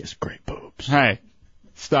 She has great boobs. Hey,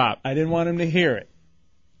 stop. I didn't want him to hear it.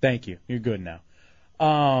 Thank you. You're good now.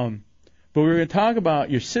 But we were going to talk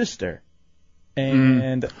about your sister.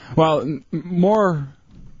 And well, more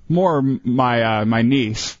my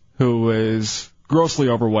niece, who is grossly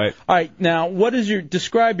overweight. All right, now what is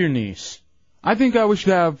describe your niece? I think we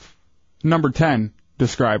should have number 10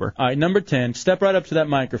 describe her. All right, number 10. Step right up to that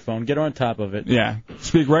microphone. Get her on top of it. Yeah,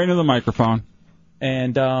 speak right into the microphone.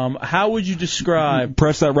 And how would you describe...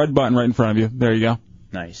 Press that red button right in front of you. There you go.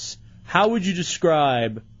 Nice. How would you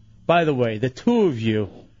describe, by the way, the two of you,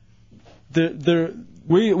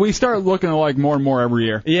 We start looking alike more and more every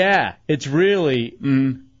year. Yeah, it's really...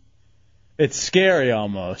 It's scary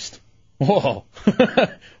almost. Whoa.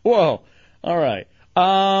 Whoa. All right.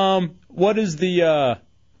 What does the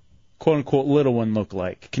quote-unquote little one look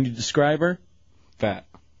like? Can you describe her? Fat.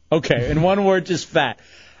 Okay, in one word, just fat.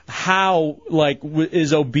 How, like,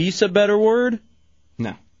 is obese a better word? No.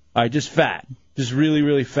 All right, just fat. Just really,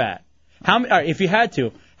 really fat. All right, if you had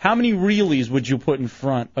to, how many reallys would you put in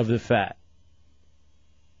front of the fat?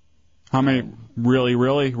 How many?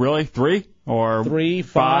 Really? 3? Or 3,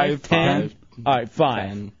 5, 10? 5? All right, 5.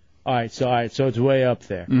 10. All right, so it's way up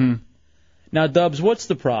there. Mm-hmm. Now, Dubs, what's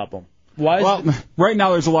the problem? Right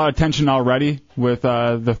now there's a lot of tension already with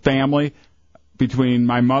the family between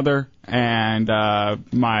my mother and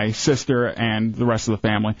my sister and the rest of the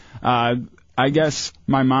family. I guess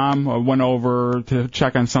my mom went over to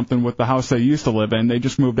check on something with the house they used to live in. They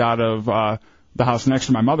just moved out of the house next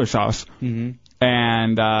to my mother's house, and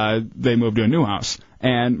they moved to a new house.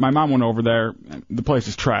 And my mom went over there. The place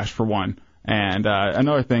is trashed, for one. And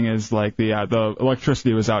another thing is, like, the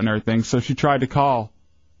electricity was out and everything, so she tried to call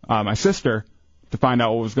my sister to find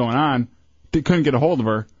out what was going on. Couldn't get a hold of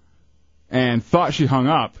her, and thought she hung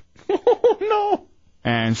up. Oh, no.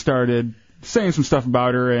 And started saying some stuff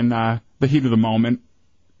about her in the heat of the moment.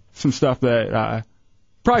 Some stuff that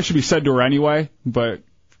probably should be said to her anyway, but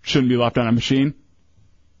shouldn't be left on a machine.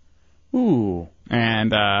 Ooh.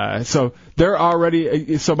 And so they're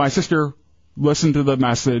already... So my sister listened to the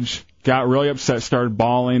message, got really upset, started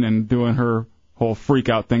bawling and doing her whole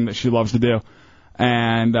freak-out thing that she loves to do,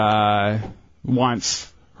 and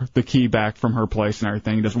wants the key back from her place and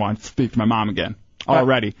everything. Doesn't want to speak to my mom again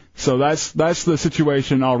already. So that's the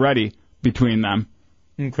situation already between them.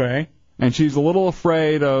 Okay. And she's a little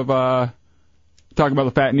afraid of talking about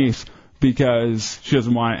the fat niece because she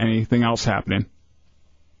doesn't want anything else happening.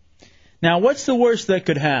 Now, what's the worst that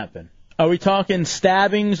could happen? Are we talking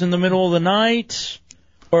stabbings in the middle of the night?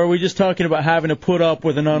 Or are we just talking about having to put up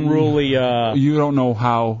with an unruly... You don't know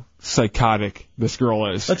how psychotic this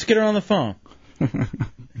girl is. Let's get her on the phone.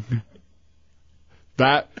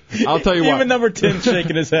 I'll tell you what. Even number 10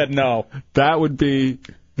 shaking his head no. That would be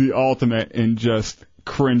the ultimate in just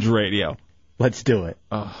cringe radio. Let's do it.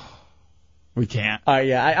 We can't.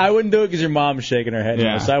 Yeah, I wouldn't do it because your mom's shaking her head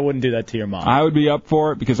no, so I wouldn't do that to your mom. I would be up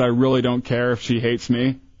for it because I really don't care if she hates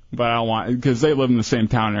me, but I don't want... Because they live in the same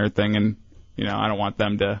town and everything, and... You know, I don't want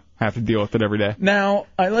them to have to deal with it every day. Now,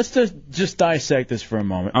 let's just dissect this for a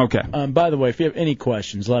moment. Okay. By the way, if you have any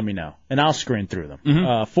questions, let me know, and I'll screen through them.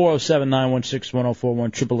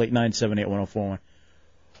 407-916-1041, 888-978-1041.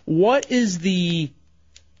 What is the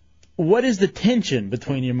tension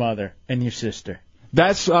between your mother and your sister?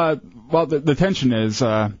 That's, the tension is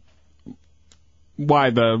why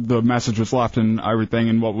the message was left and everything,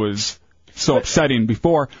 and what was so upsetting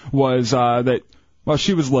before was that... Well,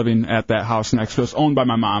 she was living at that house next to us, owned by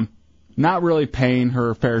my mom, not really paying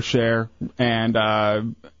her fair share, and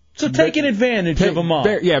so taking advantage of a mom.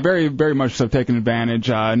 Very, very much so taking advantage,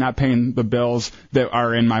 not paying the bills that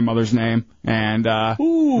are in my mother's name, and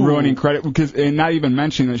ruining credit and not even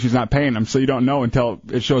mentioning that she's not paying them, so you don't know until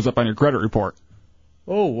it shows up on your credit report.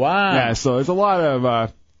 Oh wow! Yeah, so there's a lot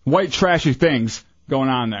of white trashy things going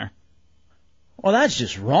on there. Well, that's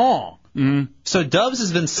just wrong. Mm-hmm. So Dubs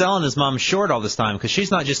has been selling his mom short all this time because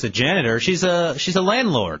she's not just a janitor; she's a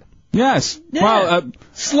landlord. Yes. Yeah. Well,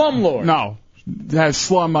 slumlord. No, it has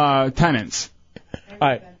slum tenants. All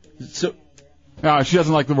right. So, she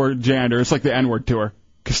doesn't like the word janitor. It's like the N-word to her.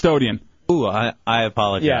 Custodian. Ooh, I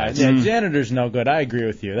apologize. Yeah, janitor's no good. I agree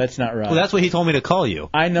with you. That's not right. Well, that's what he told me to call you.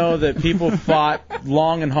 I know that people fought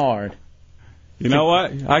long and hard. You know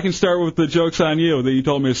what? I can start with the jokes on you that you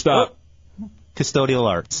told me to stop. Custodial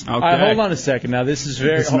arts. Okay. All right, hold on a second. Now, this is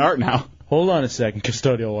very... It's an art now. Hold on a second,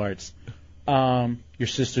 custodial arts. Your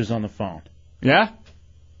sister's on the phone. Yeah?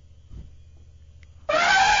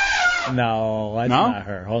 No, that's not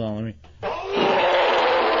her. Hold on, let me...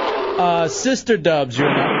 Sister Dubs, you're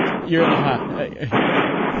in the...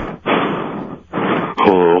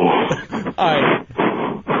 Hello. All right.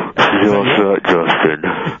 You're fat, Justin.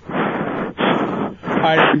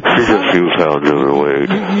 She's a few pounds overweight.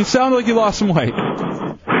 You sound like you lost some weight.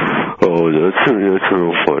 Oh, that's real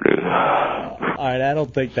funny. All right, I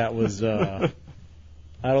don't think that was her.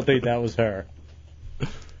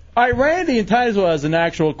 All right, Randy in Titusville has an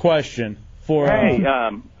actual question for. Hey,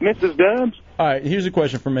 Mrs. Dubs. All right, here's a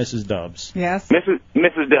question for Mrs. Dubs. Yes.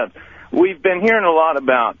 Mrs. Dubs, we've been hearing a lot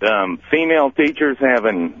about female teachers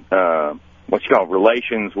having what you call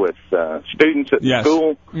relations with students at Yes.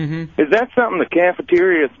 school. Mm-hmm. Is that something the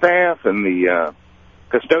cafeteria staff and the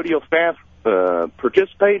custodial staff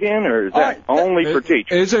participate in, or is that only for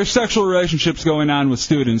teachers? Is there sexual relationships going on with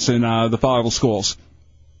students in the Fowlerville schools?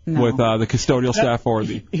 No. With the custodial staff or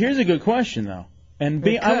the... Here's a good question, though. And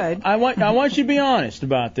I want you to be honest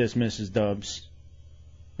about this, Mrs. Dubs.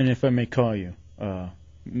 And if I may call you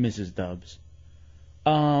Mrs. Dubs.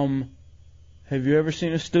 Have you ever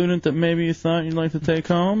seen a student that maybe you thought you'd like to take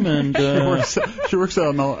home? And She works at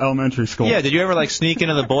an elementary school. Yeah, did you ever sneak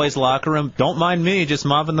into the boys' locker room? Don't mind me, just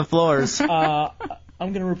mopping the floors. I'm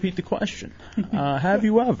going to repeat the question. Have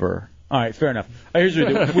you ever? All right, fair enough. Here's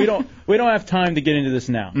what we do. We don't have time to get into this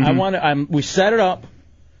now. Mm-hmm. We set it up.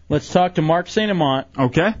 Let's talk to Mark St. Amant.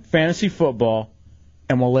 Okay. Fantasy football,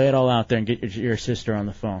 and we'll lay it all out there and get your sister on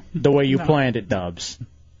the phone the way you planned it, Dubs.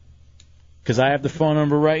 Because I have the phone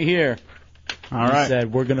number right here. All right. He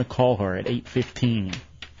said we're going to call her at 8:15.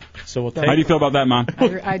 So we'll take. How do you feel about that, Mom?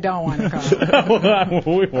 I don't want to call.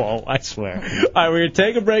 We won't, I swear. All right, we're going to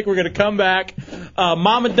take a break. We're going to come back.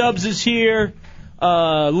 Mama Dubs is here.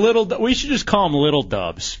 We should just call him Little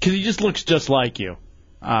Dubs because he just looks just like you.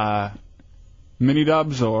 Mini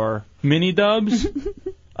Dubs or Mini Dubs?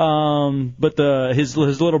 But his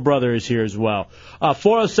little brother is here as well.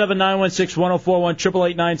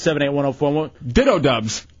 407-916-1041, 888-978-1041. Ditto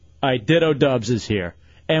Dubs. All right, Ditto Dubs is here.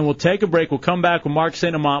 And we'll take a break. We'll come back with Mark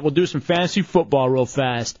St. Amant. We'll do some fantasy football real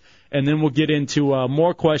fast. And then we'll get into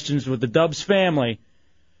more questions with the Dubs family.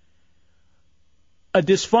 A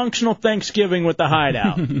dysfunctional Thanksgiving with the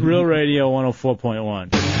Hideout. Real Radio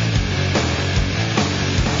 104.1.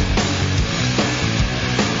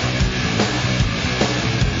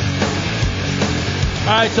 All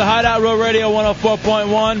right, so Hideout Real Radio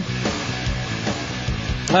 104.1.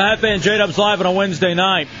 Happy and J-Dubs live on a Wednesday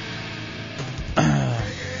night.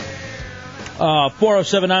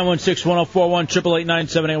 407-916-1041,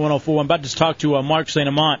 888-978-1041. About to talk to Mark St.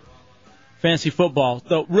 Amant. Fantasy football.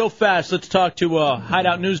 So real fast, let's talk to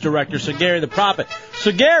Hideout News Director, Sir Gary the Prophet.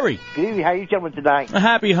 Sir Gary. Good evening. How are you gentlemen tonight?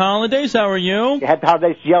 Happy holidays. How are you? Happy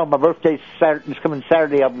holidays to y'all. My birthday's this coming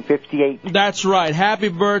Saturday. I'll be 58. That's right. Happy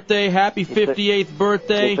birthday. Happy 58th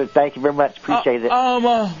birthday. Yes, sir. Thank you very much. Appreciate it.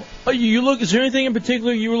 Is there anything in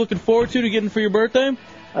particular you were looking forward to getting for your birthday?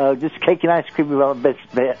 Just cake and ice cream is my best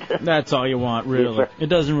bet. That's all you want, really. Yes, it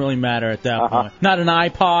doesn't really matter at that point. Not an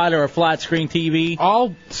iPod or a flat screen TV.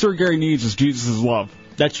 All Sir Gary needs is Jesus' love.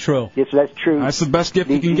 That's true. Yes, that's true. That's the best gift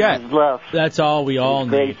you can get. Love. That's all we all need.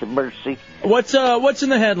 Grace and mercy. What's in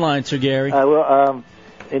the headlines, Sir Gary?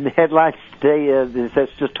 In the headlines today, it says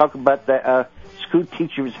just talk about that school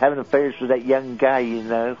teacher was having affairs with that young guy, you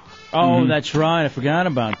know. Oh, that's right. I forgot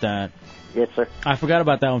about that. Yes, sir. I forgot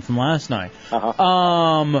about that one from last night.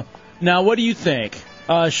 Now, what do you think?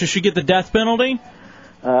 Should she get the death penalty?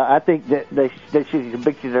 I think that they should have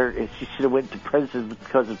convicted her, and she should have went to prison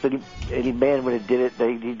because if any man would have did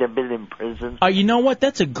it, he'd have been in prison. You know what?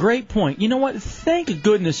 That's a great point. You know what? Thank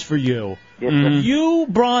goodness for you. Yes, sir. You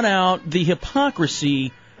brought out the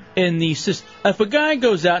hypocrisy in the system. If a guy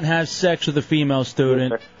goes out and has sex with a female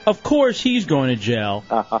student, yes, of course he's going to jail.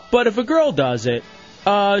 But if a girl does it,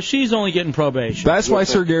 she's only getting probation. That's why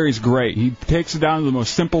Sir Gary's great. He takes it down to the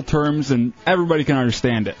most simple terms, and everybody can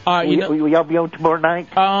understand it. Will y'all be on tomorrow night?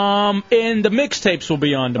 And the mixtapes will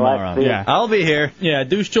be on tomorrow. Yeah, I'll be here. Yeah,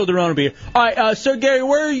 Deuce Childerone will be here. All right, Sir Gary,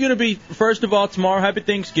 where are you going to be? First of all, tomorrow, Happy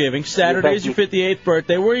Thanksgiving. Saturday is your 58th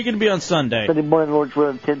birthday. Where are you going to be on Sunday? Sunday morning, Lord's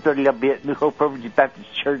willing, 10:30. I'll be at New Hope Overview Baptist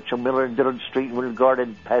Church on Miller and Dillon Street in Winter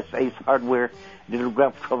Garden, past Ace Hardware.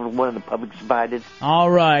 Ground floor one of the public's invited.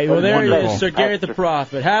 All right. Well, there he is, Sir Gary the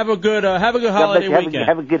Prophet. Have a good holiday weekend.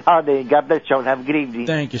 Have a good holiday, and God bless y'all, and have a good evening.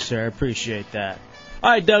 Thank you, sir. I appreciate that.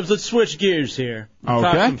 All right, Dubs, let's switch gears here. Okay.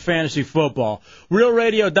 Talk some fantasy football.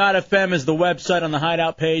 RealRadio.fm is the website on the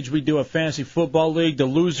Hideout page. We do a fantasy football league. The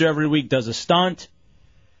loser every week does a stunt.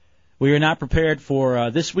 We are not prepared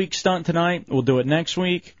for this week's stunt tonight. We'll do it next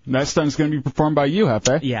week. That stunt's going to be performed by you,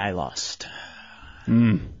 Hefe. Yeah, I lost.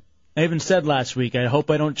 I even said last week, I hope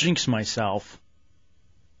I don't jinx myself.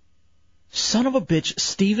 Son of a bitch,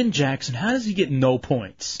 Steven Jackson, how does he get no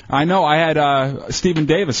points? I know, I had Stephen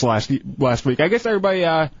Davis last week. I guess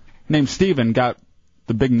everybody named Steven got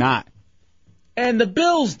the big knot. And the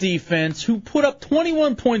Bills defense, who put up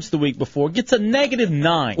 21 points the week before, gets a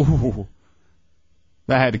 -9. Ooh.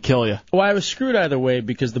 That had to kill you. Well, I was screwed either way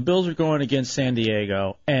because the Bills are going against San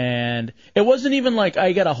Diego, and it wasn't even like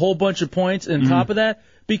I got a whole bunch of points on top of that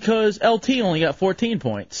because LT only got 14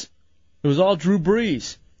 points. It was all Drew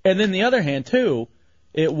Brees. And then the other hand, too,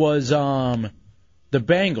 it was the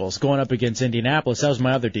Bengals going up against Indianapolis. That was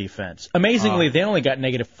my other defense. Amazingly, they only got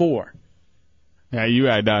 -4. Yeah, you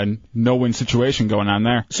had no-win situation going on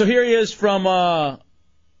there. So here he is from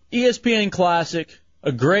ESPN Classic,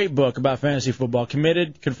 a great book about fantasy football,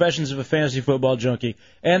 Committed, Confessions of a Fantasy Football Junkie,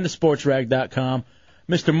 and thesportsrag.com,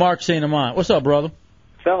 Mr. Mark St. Amant. What's up, brother?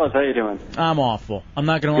 Fellas, how you doing? I'm awful. I'm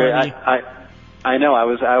not going to Good. lie to you. I know. I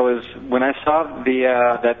was when I saw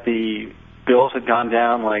that the Bills had gone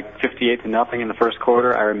down like 58-0 in the first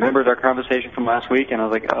quarter. I remembered our conversation from last week, and I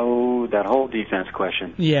was like, oh, that whole defense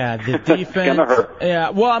question. Yeah, the defense. Gonna hurt. Yeah,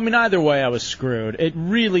 well, I mean, either way, I was screwed. It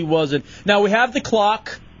really wasn't. Now we have the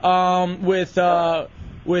clock with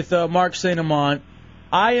Mark St. Amant.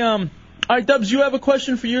 All right, Dubs, you have a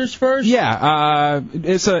question for yours first? Yeah,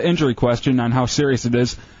 it's an injury question on how serious it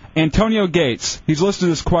is. Antonio Gates, he's listed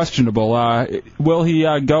as questionable. Will he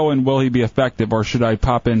go and will he be effective, or should I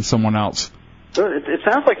pop in someone else? It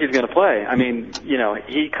sounds like he's going to play. I mean,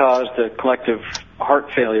 he caused a collective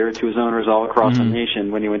heart failure to his owners all across the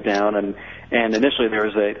nation when he went down, and initially there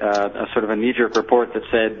was a sort of a knee-jerk report that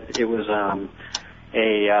said it was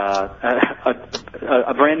a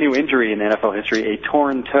brand new injury in NFL history, a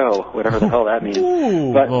torn toe, whatever the hell that means.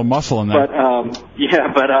 Ooh, but, a little muscle in there. But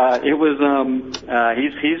it was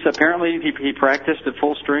he's apparently he practiced at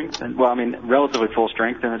full strength, and relatively full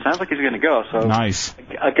strength, and it sounds like he's going to go. So nice.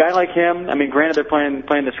 A guy like him, I mean, granted they're playing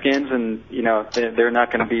the Skins, and they're not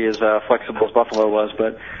going to be as flexible as Buffalo was,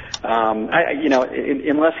 but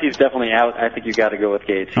unless he's definitely out, I think you got to go with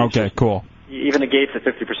Gates. Okay, cool. Even the Gates at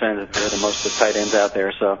 50%, they're the most of the tight ends out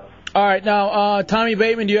there. So. All right, now, Tommy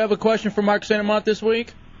Bateman, do you have a question for Mark St. Amant this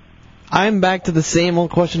week? I'm back to the same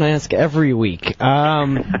old question I ask every week.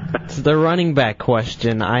 It's the running back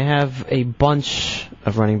question. I have a bunch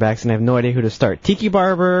of running backs, and I have no idea who to start. Tiki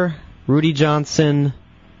Barber, Rudy Johnson,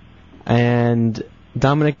 and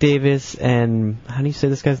Dominic Davis, and how do you say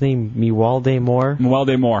this guy's name? Mewalde Moore?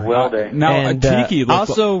 Mewalde Moore. Mewalde. Now, and Tiki looked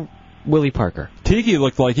also Willie Parker. Tiki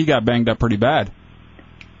looked like he got banged up pretty bad.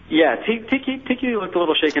 Yeah, Tiki looked a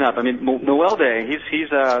little shaken up. I mean, Mewalde, he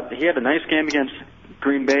had a nice game against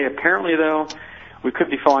Green Bay. Apparently, though, we could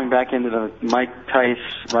be falling back into the Mike Tice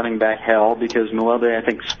running back hell because Mewalde, I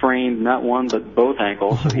think, sprained not one but both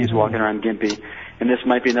ankles, so he's walking around gimpy. And this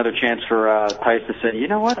might be another chance for Tice to say, you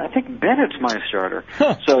know what, I think Bennett's my starter.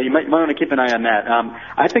 So you might want to keep an eye on that.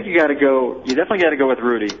 I think you definitely got to go with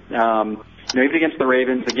Rudy. Even against the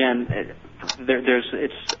Ravens, again,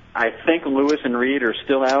 I think Lewis and Reed are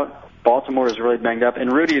still out. Baltimore is really banged up,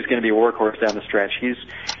 and Rudy is going to be a workhorse down the stretch. He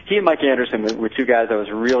and Mike Anderson were two guys I was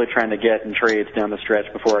really trying to get in trades down the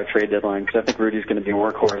stretch before our trade deadline, because I think Rudy's going to be a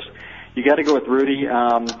workhorse. You got to go with Rudy,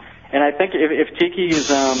 and I think if Tiki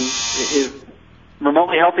is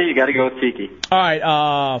remotely healthy, you got to go with Tiki. All right,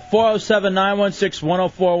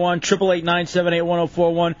 407-916-1041,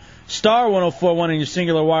 888-978-1041, star 1041 on your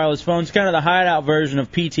singular wireless phone. It's kind of the hideout version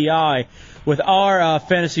of PTI with our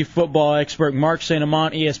fantasy football expert, Mark St.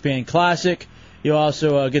 Amant, ESPN Classic. You'll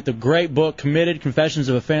also get the great book, Committed, Confessions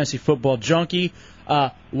of a Fantasy Football Junkie.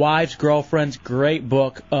 Wives, girlfriends, great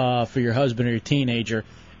book for your husband or your teenager.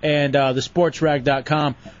 And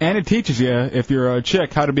thesportsrag.com. And it teaches you, if you're a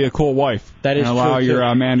chick, how to be a cool wife. That is and allow true,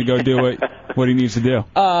 your man to go do what he needs to do.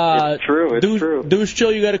 It's true. It's true. Deuce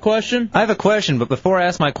Chill, you got a question? I have a question, but before I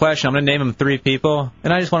ask my question, I'm going to name him 3 people,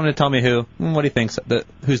 and I just want him to tell me what he thinks,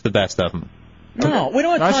 who's the best of them. No, we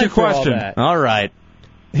don't have That's time your for question. all that. All right.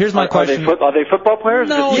 Here's my question. Are they football players?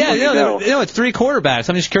 No, it's 3 quarterbacks.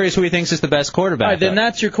 I'm just curious who he thinks is the best quarterback. All right, then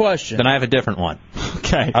that's your question. Then I have a different one.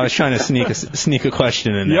 Okay. I was trying to sneak a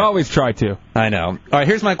question in there. You always try to. I know. All right,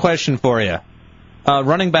 here's my question for you.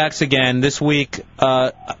 Running backs again this week.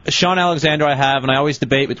 Sean Alexander I have, and I always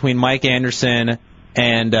debate between Mike Anderson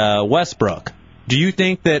and Westbrook. Do you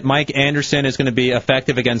think that Mike Anderson is going to be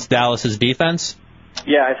effective against Dallas's defense?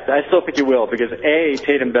 Yeah, I still think he will because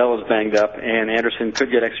Tatum Bell is banged up and Anderson could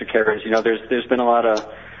get extra carries. There's been a lot of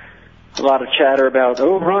chatter about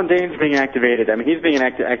Ron Dane's being activated. I mean, he's being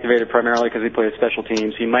activated primarily because he plays special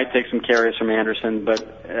teams. He might take some carries from Anderson, but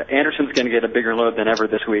Anderson's going to get a bigger load than ever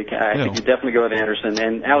this week. I think you definitely go with Anderson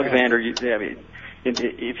and Alexander.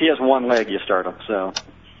 If he has one leg, you start him. So.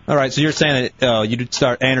 All right, so you're saying that you'd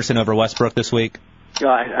start Anderson over Westbrook this week? No,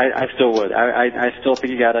 I still would. I still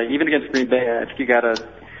think you got to, even against Green Bay, I think you got to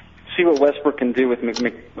see what Westbrook can do with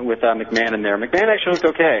McMahon in there. McMahon actually looked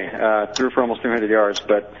okay, threw for almost 300 yards,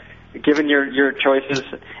 but given your choices,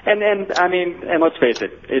 and let's face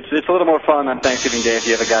it, it's a little more fun on Thanksgiving Day if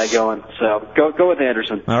you have a guy going. So go with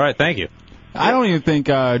Anderson. All right, thank you. I don't even think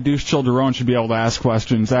Deuce Childerone should be able to ask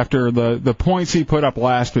questions after the points he put up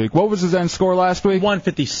last week. What was his end score last week?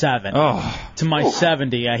 157. Oh. To my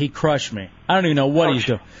 70. Yeah, he crushed me. I don't even know what he's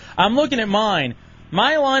doing. I'm looking at mine.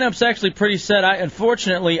 My lineup's actually pretty set.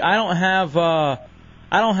 Unfortunately, I don't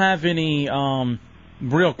have any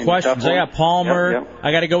real questions. I got Palmer. Yep.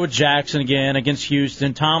 I got to go with Jackson again against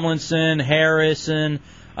Houston. Tomlinson, Harrison,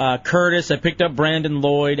 Curtis. I picked up Brandon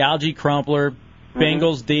Lloyd, Algie Crumpler,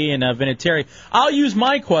 Bengals D, and Vinatieri. I'll use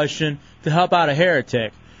my question to help out a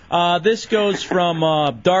heretic. This goes from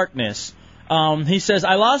Darkness. He says,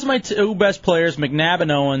 I lost my two best players, McNabb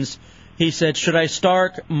and Owens. He said, should I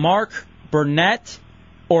start Mark Burnett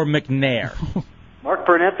or McNair? Mark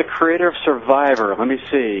Burnett, the creator of Survivor. Let me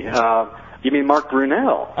see. You mean Mark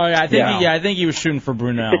Brunell? Oh, yeah, I think he was shooting for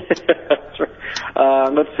Brunell. That's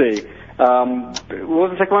right. Let's see. What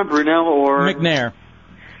was the second one, Brunell or? McNair.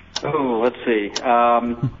 Oh, let's see.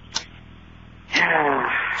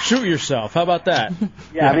 Shoot yourself. How about that?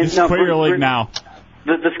 Yeah, I mean, no, clear your league now.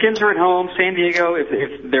 The Skins are at home. San Diego,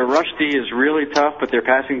 if their rush D is really tough, but their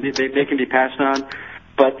passing, they can be passed on.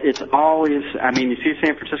 But it's always, I mean, you see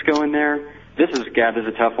San Francisco in there. This is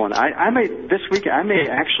a tough one. I may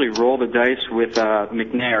actually roll the dice with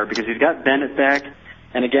McNair because he's got Bennett back.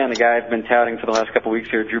 And again, the guy I've been touting for the last couple of weeks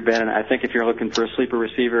here, Drew Bennett. I think if you're looking for a sleeper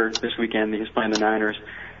receiver this weekend, he's playing the Niners.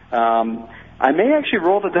 I may actually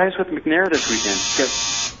roll the dice with McNair this weekend.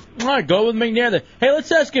 All right, go with McNair then. Hey,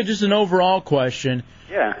 let's ask you just an overall question.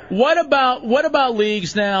 Yeah. What about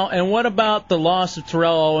leagues now, and what about the loss of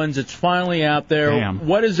Terrell Owens? It's finally out there. Damn.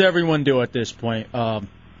 What does everyone do at this point,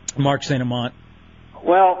 Mark St. Amant?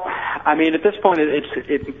 Well, I mean, at this point,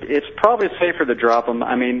 it's probably safer to drop him.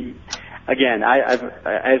 I mean, again, I've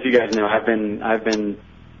as you guys know, I've been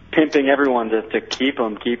pimping everyone to keep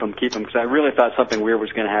him because I really thought something weird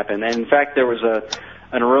was going to happen. And in fact, there was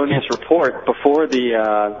an erroneous report before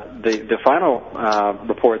the final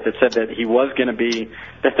report that said that he was going to be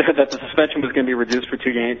that the suspension was going to be reduced for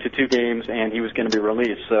 2 games and he was going to be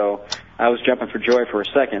released. So I was jumping for joy for a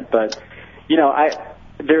second, but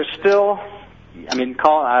there's still, I mean,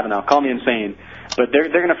 call me insane, but they're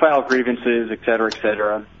going to file grievances, et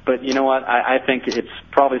cetera. But you know what? I think it's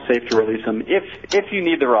probably safe to release him if you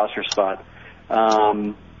need the roster spot.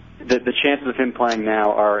 The chances of him playing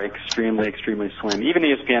now are extremely, extremely slim. Even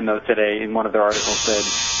ESPN, though, today in one of their articles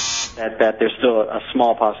said that there's still a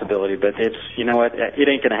small possibility, but it ain't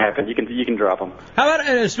going to happen. You can drop him. How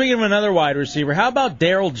about, speaking of another wide receiver, how about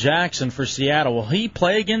Darrell Jackson for Seattle? Will he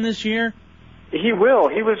play again this year? He will.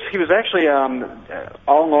 He was actually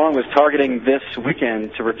all along was targeting this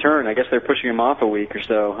weekend to return. I guess they're pushing him off a week or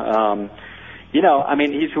so. I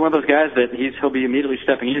mean, he's one of those guys that he'll be immediately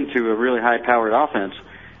stepping into a really high-powered offense.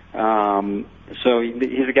 So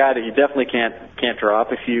he's a guy that you definitely can't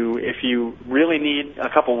drop. If you really need a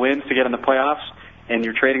couple wins to get in the playoffs and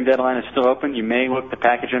your trading deadline is still open, you may look to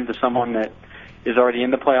package him to someone that is already in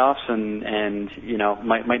the playoffs and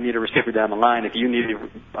might need a receiver down the line if you need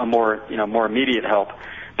a more immediate help.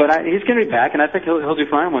 But he's going to be back, and I think he'll do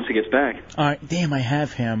fine once he gets back. All right, damn, I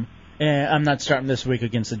have him. I'm not starting this week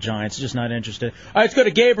against the Giants. Just not interested. All right, let's go to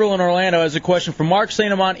Gabriel in Orlando. Has a question for Mark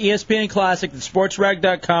St. Amant, ESPN Classic,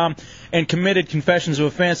 thesportsrag.com, and Committed Confessions of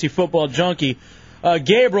a Fantasy Football Junkie.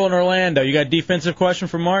 Gabriel in Orlando, you got a defensive question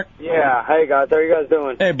for Mark? Yeah. Hey, guys. How are you guys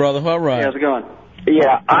doing? Hey, brother. All right. Hey, how's it going?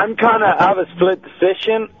 Yeah, I have a split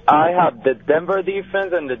decision. I have the Denver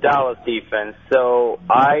defense and the Dallas defense, so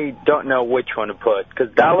I don't know which one to put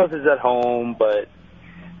because Dallas is at home, but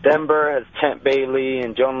Denver has Champ Bailey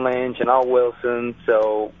and John Lynch and Al Wilson.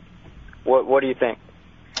 So, what do you think?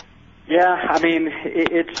 Yeah, I mean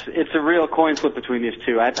it's a real coin flip between these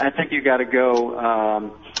two. I think you got to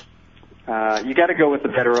go. You got to go with the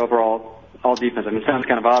better overall defense. I mean, it sounds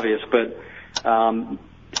kind of obvious, but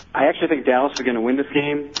I actually think Dallas is going to win this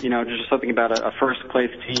game. Just something about a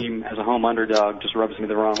first-place team as a home underdog just rubs me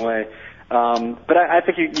the wrong way. But I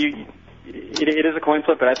think it is a coin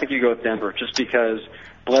flip, but I think you go with Denver just because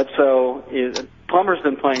Plummer's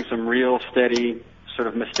been playing some real steady, sort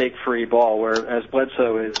of mistake-free ball, whereas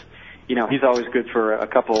Bledsoe is, he's always good for a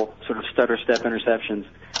couple sort of stutter step interceptions.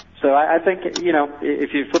 So I think,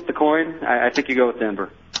 if you flip the coin, I think you go with Denver.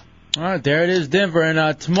 All right, there it is, Denver.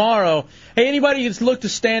 And tomorrow, hey, anybody just look to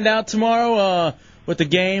stand out tomorrow with the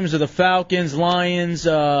games of the Falcons, Lions,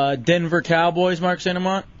 Denver Cowboys, Mark St.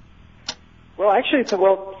 Amant? Well, actually,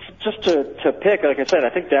 just to pick, like I said,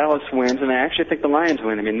 I think Dallas wins, and I actually think the Lions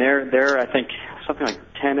win. I mean, they're I think something like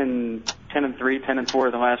 10-3,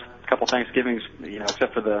 10-4 the last couple Thanksgivings,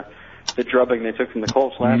 except for the drubbing they took from the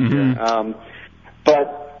Colts last year.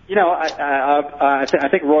 But I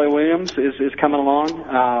think Roy Williams is coming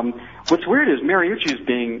along. What's weird is Mariucci's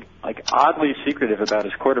being like oddly secretive about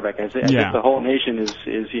his quarterback. I think the whole nation is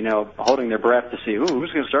holding their breath to see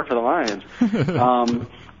who's going to start for the Lions.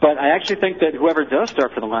 But I actually think that whoever does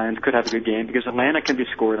start for the Lions could have a good game because Atlanta can be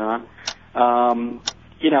scored on.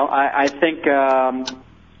 I think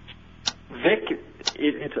Vic.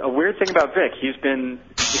 It's a weird thing about Vic. He's been.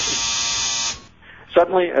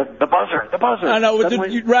 Suddenly, the buzzer. I know.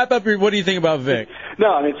 You wrap up what do you think about Vic?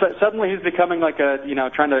 No, I mean, suddenly he's becoming like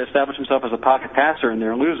trying to establish himself as a pocket passer, and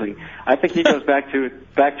they're losing. I think he goes back to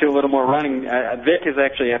a little more running. Vic is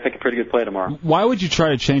actually, I think, a pretty good play tomorrow. Why would you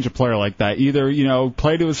try to change a player like that? Either,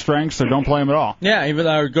 play to his strengths or don't play him at all. Yeah,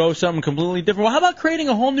 or go something completely different. Well, how about creating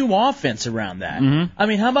a whole new offense around that? Mm-hmm. I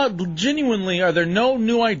mean, how about genuinely, are there no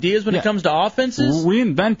new ideas when it comes to offenses?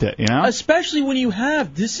 Reinvent it, Especially when you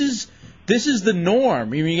have, this is the norm.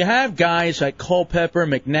 I mean, you have guys like Culpepper,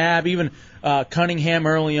 McNabb, even Cunningham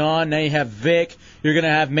early on. Now you have Vic. You're going to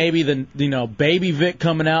have maybe the baby Vic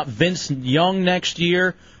coming out, Vince Young next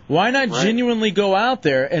year. Why not genuinely go out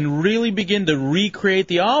there and really begin to recreate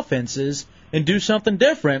the offenses and do something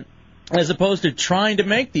different as opposed to trying to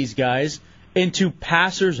make these guys into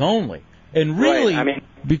passers only? And really,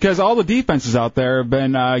 because all the defenses out there have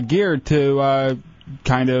been geared to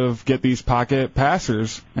kind of get these pocket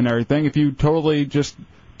passers and everything. If you totally just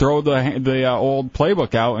throw the old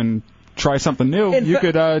playbook out and try something new, you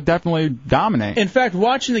could definitely dominate. In fact,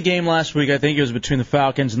 watching the game last week, I think it was between the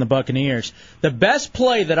Falcons and the Buccaneers, the best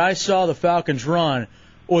play that I saw the Falcons run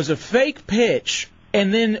was a fake pitch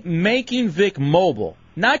and then making Vic mobile.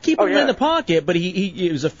 Not keeping him in the pocket, but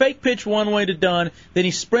it was a fake pitch one way to done, then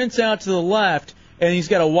he sprints out to the left, and he's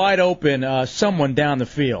got a wide open someone down the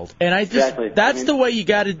field. And that's the way you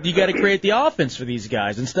got to create the offense for these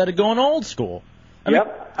guys instead of going old school. They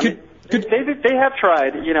have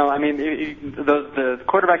tried. The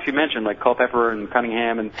quarterbacks you mentioned, like Culpepper and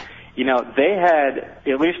Cunningham, and they had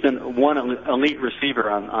at least one elite receiver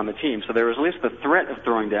on the team, so there was at least the threat of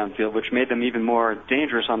throwing downfield, which made them even more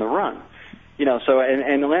dangerous on the run.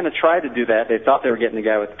 And Atlanta tried to do that. They thought they were getting the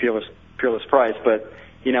guy with Peerless Price, but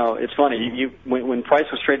it's funny. When Price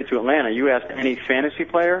was traded to Atlanta, you asked any fantasy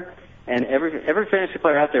player, and every fantasy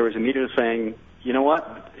player out there was immediately saying, you know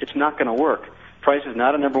what, it's not going to work. Price is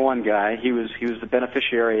not a number one guy. He was the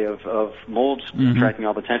beneficiary of Molds attracting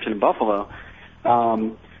all the attention in Buffalo.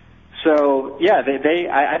 I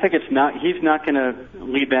think he's not going to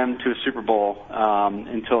lead them to a Super Bowl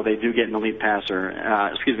until they do get an elite passer.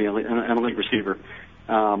 An elite receiver.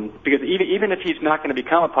 Because even if he's not going to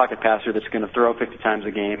become a pocket passer that's going to throw 50 times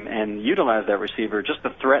a game and utilize that receiver, just the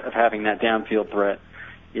threat of having that downfield threat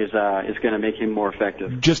is going to make him more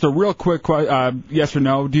effective. Just a real quick yes or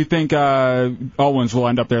no. Do you think Owens will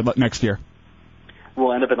end up there next year?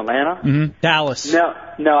 Will end up in Atlanta? Mm-hmm. Dallas. No,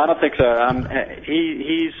 I don't think so.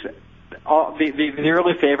 He's the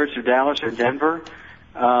early favorites are Dallas or Denver.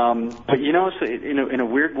 But in a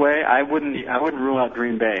weird way, I wouldn't rule out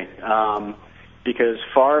Green Bay. Because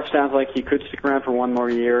Favre sounds like he could stick around for one more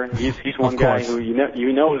year. He's one guy who is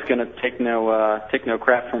going to take no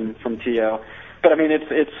crap from T.O. But I mean,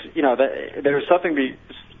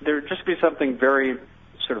 there'd just be something very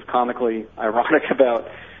sort of comically ironic about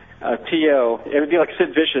T.O. It would be like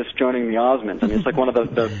Sid Vicious joining the Osmonds. I mean, it's like one of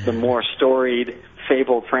the more storied,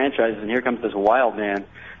 fabled franchises, and here comes this wild man.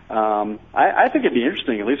 I think it'd be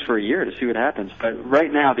interesting, at least for a year, to see what happens. But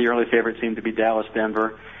right now, the early favorites seem to be Dallas,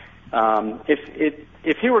 Denver.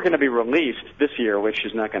 If he were going to be released this year, which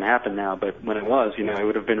is not going to happen now, but when it was, it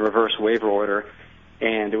would have been reverse waiver order,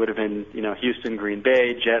 and it would have been, Houston, Green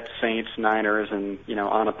Bay, Jets, Saints, Niners, and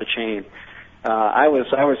on up the chain. I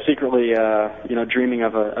was secretly, dreaming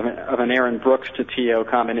of an Aaron Brooks to T.O.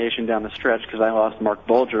 combination down the stretch because I lost Mark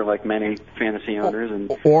Bulger like many fantasy owners,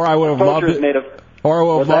 and or I would have loved it. Or I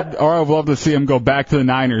would have loved to see him go back to the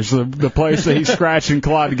Niners, the place that he scratched and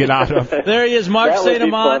clawed to get out of. There he is, Mark St.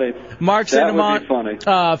 Amant. Mark St. Amant,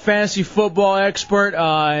 fantasy football expert,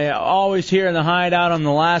 always here in the Hideout on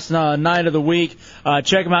the last night of the week.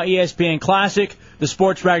 Check him out, ESPN Classic,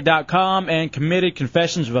 thesportsrag.com, and Committed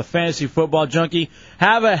Confessions of a Fantasy Football Junkie.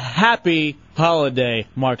 Have a happy holiday,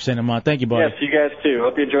 Mark St. Amant. Thank you, buddy. Yes, you guys too.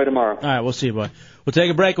 Hope you enjoy tomorrow. All right, we'll see you, bud. We'll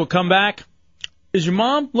take a break. We'll come back. Is your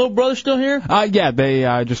mom, little brother, still here? Yeah, they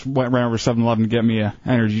just ran over to 7-Eleven to get me an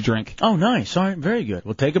energy drink. Oh, nice. All right, very good.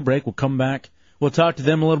 We'll take a break. We'll come back. We'll talk to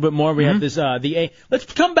them a little bit more. We have this let's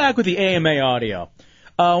come back with the AMA audio.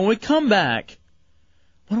 When we come back,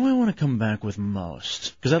 what do I want to come back with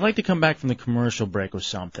most? Because I'd like to come back from the commercial break with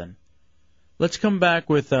something. Let's come back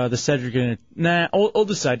with the Cedric. We'll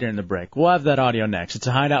decide during the break. We'll have that audio next. It's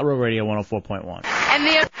a Hideout Row Radio 104.1. And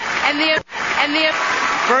the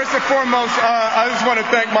First and foremost, I just want to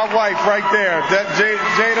thank my wife right there. That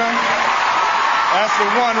Jada, that's the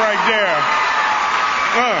one right there.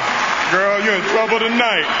 Girl, you're in trouble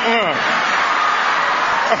tonight.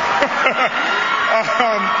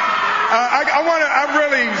 I'm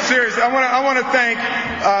really serious. I want to thank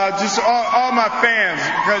just all my fans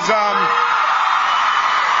because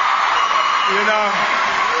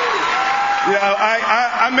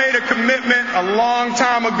I made a commitment a long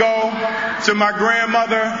time ago to my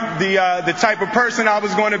grandmother, the type of person I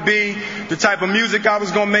was going to be, the type of music I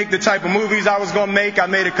was going to make, the type of movies I was going to make. I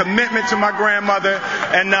made a commitment to my grandmother,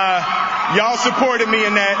 and y'all supported me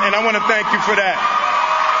in that, and I want to thank you for that.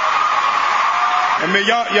 I mean,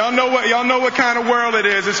 y'all know what kind of world it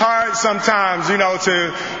is. It's hard sometimes,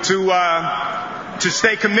 to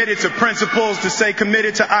stay committed to principles, to stay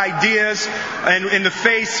committed to ideas, and in the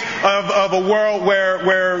face of a world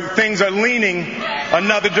where things are leaning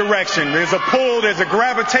another direction. There's a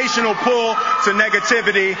gravitational pull to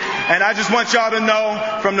negativity, and I just want y'all to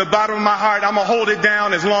know from the bottom of my heart, I'm going to hold it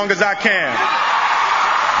down as long as I can.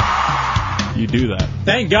 You do that.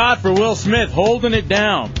 Thank God for Will Smith holding it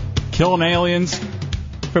down. Killing aliens.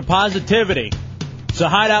 For positivity. So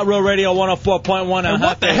Hideout Real Radio 104.1. And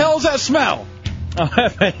what the hell's that smell?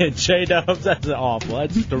 J-Dubs, that's awful.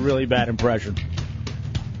 That's just a really bad impression.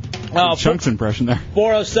 Chunk's impression there.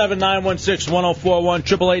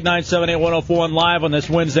 407-916-1041, 888-978-1041, live on this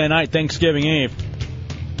Wednesday night, Thanksgiving Eve.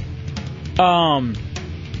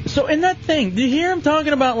 So in that thing, did you hear him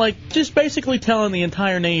talking about, just basically telling the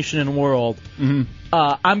entire nation and world,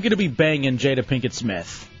 I'm going to be banging Jada Pinkett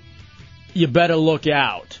Smith. You better look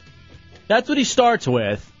out. That's what he starts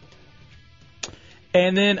with.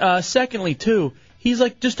 And then, secondly, too, he's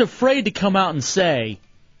just afraid to come out and say,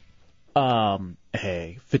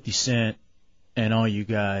 hey, 50 Cent and all you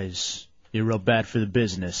guys, you're real bad for the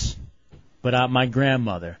business. But my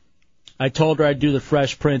grandmother, I told her I'd do the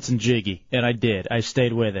Fresh Prince and Jiggy, and I did. I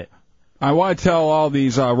stayed with it. I want to tell all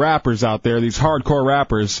these rappers out there, these hardcore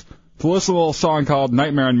rappers, to listen to a little song called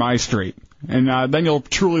Nightmare on My Street. And then you'll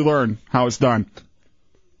truly learn how it's done.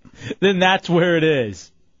 Then that's where it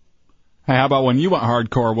is. Hey, how about when you went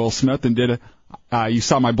hardcore, Will Smith, and did You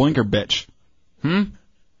Saw My Blinker, Bitch?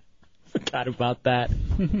 Forgot about that.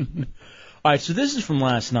 All right, so this is from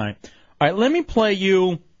last night. All right, let me play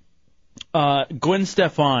you Gwen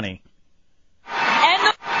Stefani.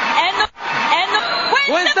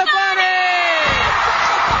 Gwen Stefani!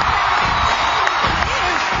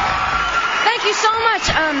 Thank you so much.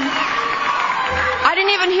 I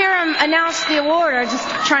didn't even hear him announce the award. I was just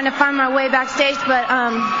trying to find my way backstage. But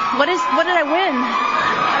what did I win?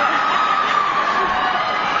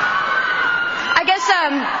 I guess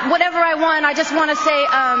whatever I won, I just want to say.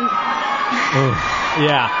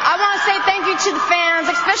 Yeah. I want to say thank you to the fans,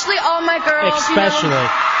 especially all my girls. Especially.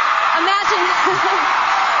 Imagine.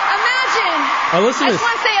 Oh, listen I to just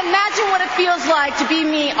want to say, imagine what it feels like to be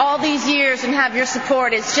me all these years and have your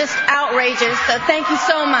support. It's just outrageous. So thank you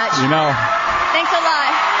so much. Thanks a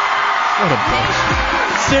lot. What a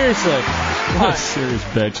bitch. Seriously. What a serious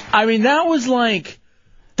bitch. I mean, that was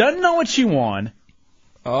doesn't know what she won.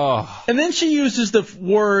 Oh. And then she uses the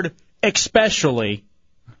word especially,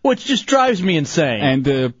 which just drives me insane. And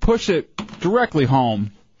to push it directly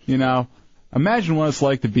home, imagine what it's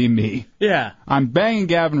like to be me. Yeah. I'm banging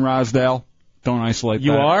Gavin Rosdale. Don't isolate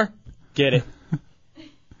you that. You are? Get it.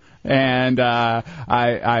 And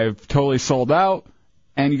I've totally sold out,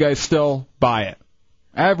 and you guys still buy it.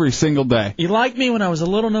 Every single day. You liked me when I was a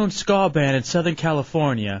little-known ska band in Southern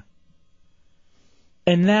California.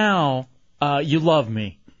 And now you love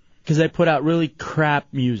me because I put out really crap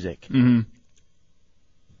music. Mm-hmm.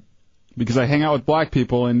 Because I hang out with black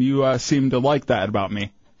people, and you seem to like that about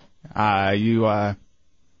me.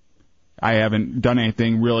 I haven't done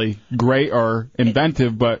anything really great or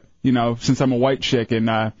inventive, but, since I'm a white chick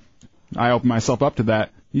and I open myself up to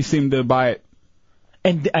that, you seem to buy it.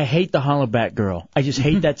 And I hate the Hollaback Girl. I just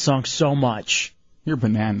hate that song so much. You're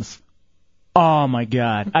bananas. Oh, my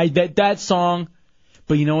God. That song,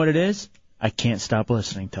 but you know what it is? I can't stop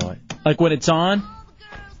listening to it. When it's on.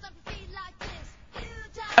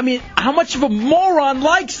 I mean, how much of a moron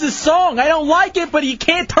likes this song? I don't like it, but you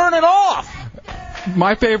can't turn it off.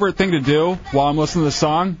 My favorite thing to do while I'm listening to the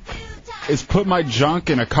song is put my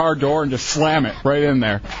junk in a car door and just slam it right in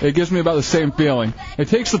there. It gives me about the same feeling. It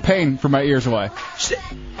takes the pain from my ears away.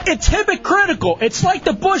 It's hypocritical. It's like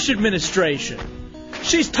the Bush administration.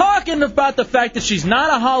 She's talking about the fact that she's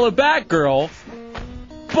not a Hollaback Girl,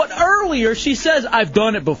 but earlier she says, I've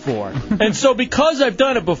done it before. And so because I've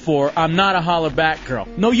done it before, I'm not a Hollaback Girl.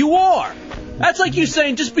 No, you are. That's like you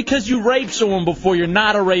saying just because you raped someone before, you're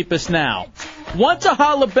not a rapist now. Once a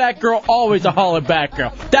holler back girl, always a holler back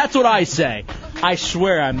girl. That's what I say. I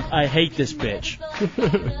swear I hate this bitch.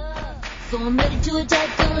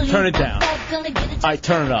 Turn it down. I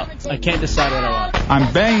turn it up. I can't decide what I want.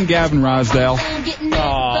 I'm banging Gavin Rosdale.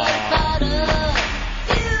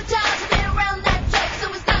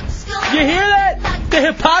 You hear that? The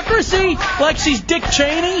hypocrisy? Like she's Dick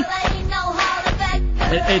Cheney?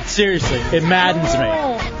 It seriously, it maddens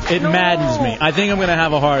me. It maddens me. I think I'm going to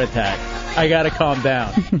have a heart attack. I got to calm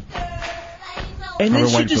down. And then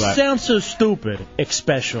she just sounds so stupid,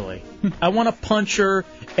 especially. I want to punch her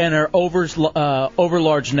in her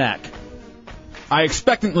overlarge neck. I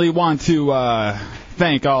expectantly want to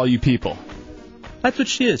thank all you people. That's what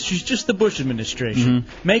she is. She's just the Bush administration.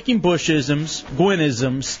 Making Bushisms,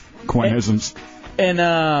 Gwinisms.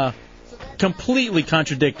 And completely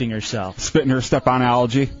contradicting herself. Spitting her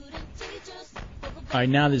Stepanology. All right,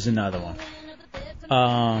 now there's another one.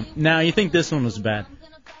 Now, you think this one was bad.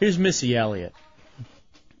 Here's Missy Elliott.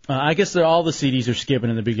 I guess all the CDs are skipping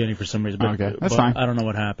in the beginning for some reason. But, okay, that's fine. I don't know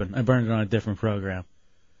what happened. I burned it on a different program.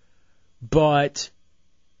 But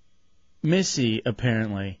Missy,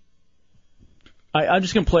 apparently... I'm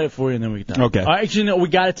just going to play it for you and then we can talk. Okay. Actually, no, we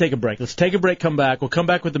got to take a break. Let's take a break, come back. We'll come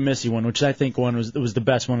back with the Missy one, which I think was the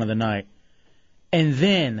best one of the night. And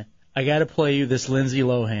then I got to play you this Lindsay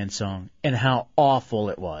Lohan song and how awful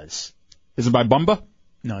it was. Is it by Bumba?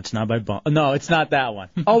 No, it's not by Bumba. No, it's not that one.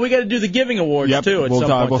 Oh, we got to do the giving awards, too, at some point we'll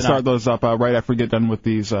tonight. start those up right after we get done with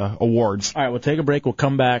these awards. All right, we'll take a break. We'll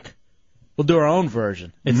come back. We'll do our own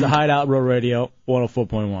version. It's the Hideout Road Radio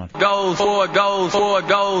 104.1.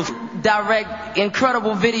 Goals. Direct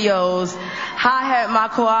incredible videos. Hi-hat my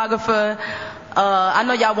choreographer. I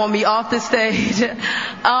know y'all want me off the stage.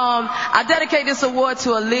 I dedicate this award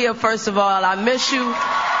to Aaliyah, first of all. I miss you.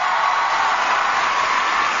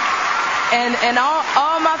 And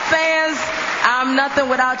all my fans, I'm nothing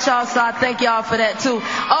without y'all, so I thank y'all for that, too.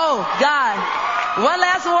 Oh, God. One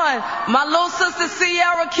last one. My little sister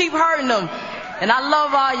Sierra, keep hurting them. And I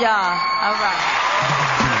love all y'all. All right.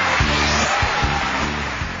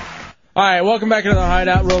 All right, welcome back to the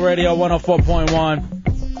Hideout Real Radio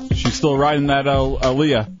 104.1. She's still riding that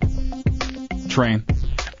Aaliyah train.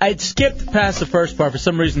 I skipped past the first part. For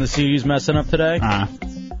some reason, the CD's messing up today.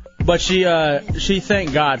 But she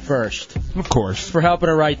thanked God first. Of course. For helping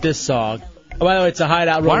her write this song. Oh, by the way, it's a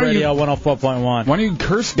Hideout Road Radio 104.1. Why don't you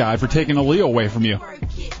curse God for taking Aaliyah away from you?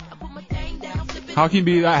 How can you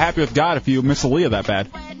be that happy with God if you miss Aaliyah that bad?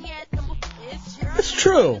 That's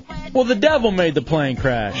true. Well, the devil made the plane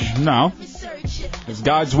crash. No. It's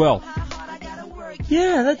God's will.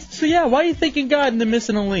 Yeah, why are you thinking God into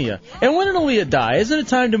missing Aaliyah? And when did Aaliyah die? Isn't it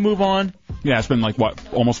time to move on? Yeah, it's been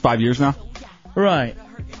almost 5 years now? Right.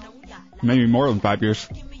 Maybe more than 5 years.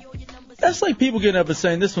 That's like people getting up and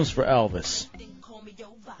saying, this one's for Elvis.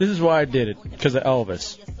 This is why I did it, because of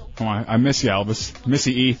Elvis. Oh, I miss you, Elvis.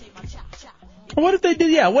 Missy E. What if they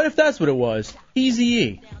did, what if that's what it was?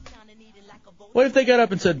 Easy-E. What if they got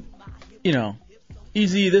up and said,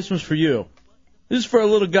 Easy-E, this one's for you. This is for a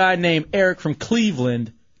little guy named Eric from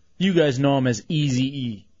Cleveland. You guys know him as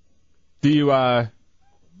Easy-E. Would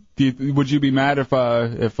you be mad if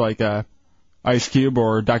Ice Cube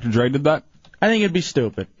or Dr. Dre did that? I think it'd be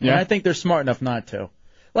stupid. Yeah. And I think they're smart enough not to.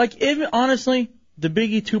 Honestly, the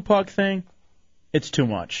Biggie Tupac thing, it's too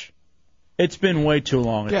much. It's been way too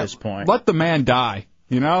long at this point. Let the man die.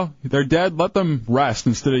 They're dead. Let them rest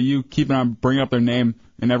instead of you keeping on bringing up their name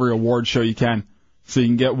in every award show you can, so you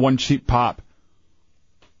can get one cheap pop.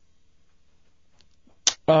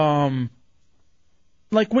 Like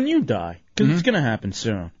when you die, because it's going to happen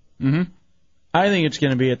soon. Mm-hmm. I think it's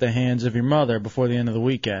going to be at the hands of your mother before the end of the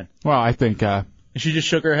weekend. Well, I think... she just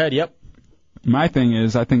shook her head, yep. My thing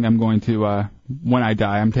is, I think I'm going to, when I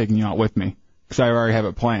die, I'm taking you out with me. Because I already have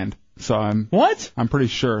it planned. So What? I'm pretty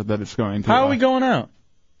sure that it's going to... How are we going out?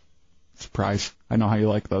 Surprise. I know how you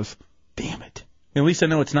like those. Damn it. At least I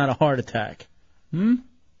know it's not a heart attack.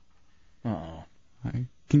 Uh-oh. I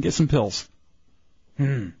can get some pills.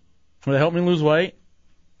 Will they help me lose weight?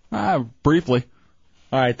 Briefly.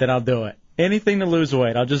 All right, then I'll do it. Anything to lose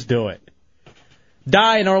weight, I'll just do it.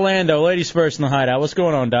 Di in Orlando, ladies first in the Hideout. What's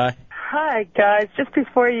going on, Di? Hi, guys. Just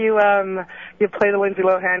before you play the Lindsay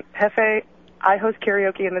Lohan, Hefe, I host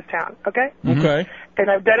karaoke in this town, okay? Okay. And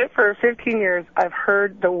I've done it for 15 years. I've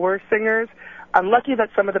heard the worst singers. I'm lucky that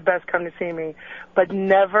some of the best come to see me, but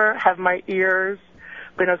never have my ears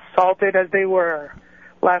been assaulted as they were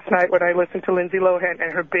last night when I listened to Lindsay Lohan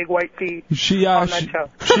and her big white feet She on that show.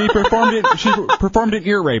 she performed it. She performed an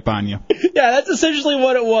ear rape on you. Yeah, that's essentially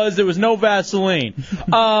what it was. There was no Vaseline.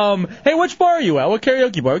 Hey, which bar are you at? What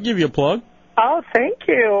karaoke bar? I'll give you a plug. Oh, thank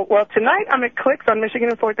you. Well, tonight I'm at Clicks on Michigan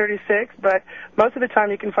and 436, but most of the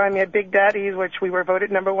time you can find me at Big Daddy's, which we were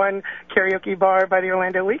voted #1 karaoke bar by the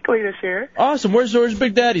Orlando Weekly this year. Awesome. Where's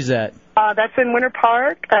Big Daddy's at? That's in Winter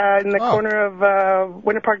Park, in the corner of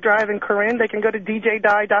Winter Park Drive in Corinne. They can go to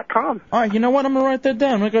djdie.com. All right, you know what? I'm going to write that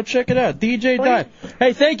down. I'm going to go check it out. DJ Die.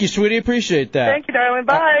 Hey, thank you, sweetie. Appreciate that. Thank you, darling.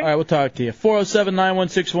 Bye. All right, we'll talk to you.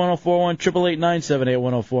 407-916-1041,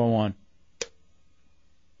 888-978-1041.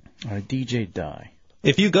 All right, DJ Die.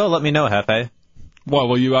 If you go, let me know, Hefe. What,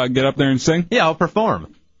 will you get up there and sing? Yeah, I'll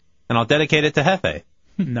perform. And I'll dedicate it to Hefe.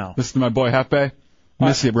 No. This is my boy Hefe.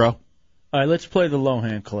 Miss you, bro. All right, let's play the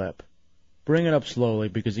Lohan clip. Bring it up slowly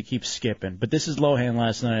because he keeps skipping. But this is Lohan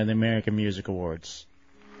last night at the American Music Awards.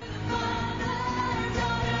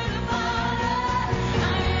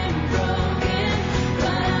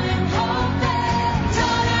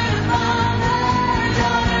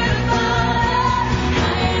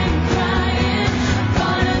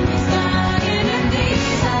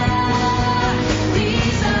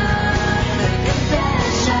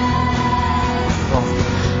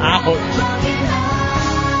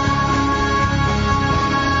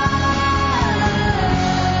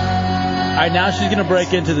 All right, now she's going to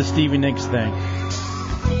break into the Stevie Nicks thing.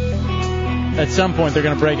 At some point, they're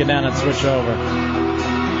going to break it down and switch over.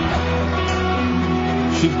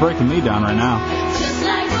 She's breaking me down right now. Just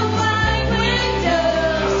like a wide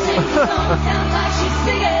window, sings a song, sounds like she's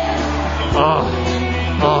singing.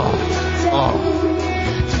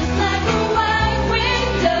 Just like a wide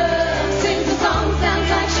window, sings a song, sounds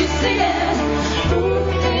like she's singing. Ooh,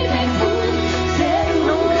 baby, ooh, say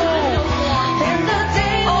no more. In the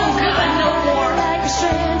day, no more. Like a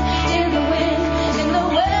strand in the wind, in the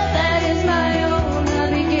well that is my own. I'll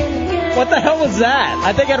begin again. What the hell was that?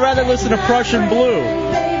 I think I'd rather listen to Prussian Blue.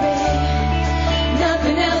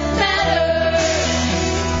 Nothing else matters.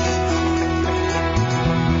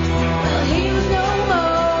 Well, he was no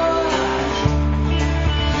more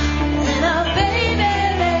than a baby.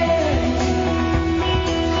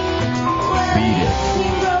 Beat it. He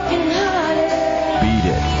broken hearted. Beat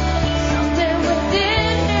it. Something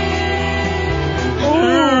within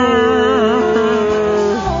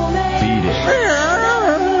Beat it.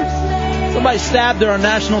 Somebody stabbed her on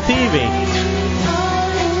national TV.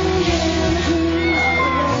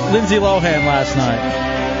 Lindsay Lohan last night.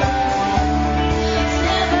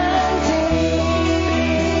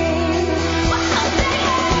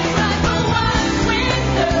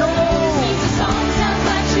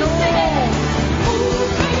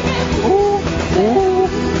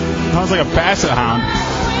 Sounds like a basset hound.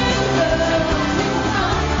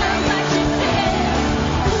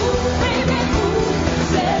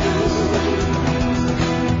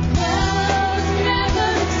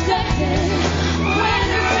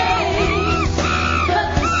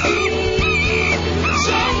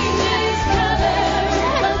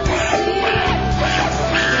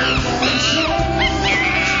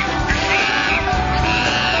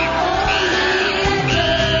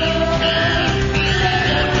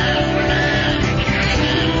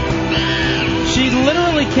 She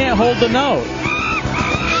literally can't hold the note.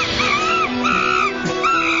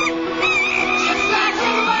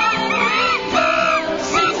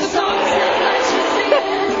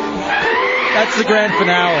 That's the grand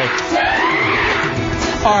finale.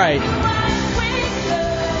 All right.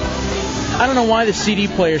 I don't know why the CD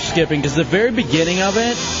player's skipping, because the very beginning of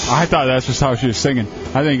it... I thought that's just how she was singing.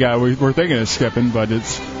 I think we're thinking of skipping, but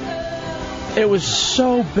it's... It was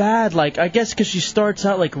so bad. Like, I guess because she starts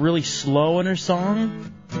out, like, really slow in her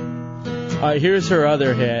song. All right, here's her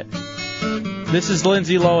other hit. This is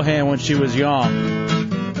Lindsay Lohan when she was young.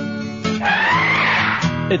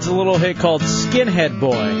 It's a little hit called Skinhead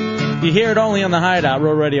Boy. You hear it only on the Hideout,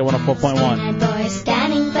 Real Radio 104.1. Boy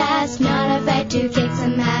standing fast, not afraid to kick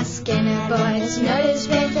some ass. Skinhead boy, there's no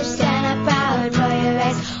disgrace, just stand up proud for your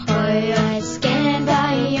race. Oi, oi, skinhead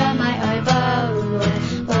boy, you're my oi boy.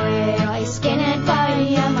 Oi, oi, skinhead boy,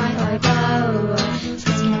 you're my oi boy.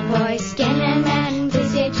 Skinhead boy, skinhead man, please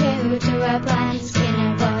stay true to our plan.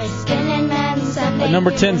 Skinhead boy, skinhead man, someday.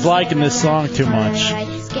 Number 10's liking this song too much.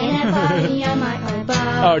 Skinhead boy, you're my oi boy.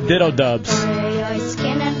 Oh, ditto dubs.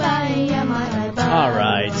 Skinhead boy, you're my oi boy. All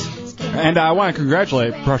right. And I want to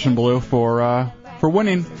congratulate Prussian Blue for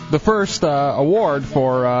winning the first award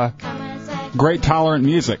for Great Tolerant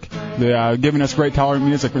Music. Giving us Great Tolerant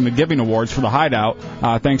Music in the Giving Awards for the Hideout.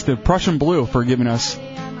 Thanks to Prussian Blue for giving us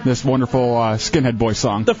this wonderful Skinhead Boy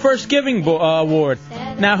song. The first Giving Award.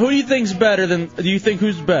 Now, who do you think's better than? Do you think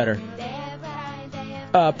who's better?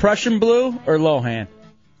 Prussian Blue or Lohan?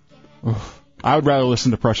 I would rather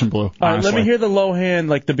listen to Prussian Blue. All right, honestly. let me hear the Lohan,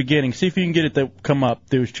 like the beginning. See if you can get it to come up,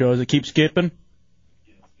 douche Joe. Does it keep skipping?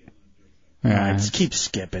 Yeah. All right, just keep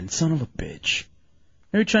skipping. Son of a bitch.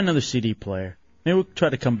 Maybe try another CD player. Maybe we'll try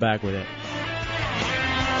to come back with it.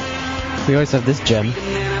 We always have this gem.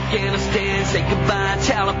 Afghanistan, say goodbye,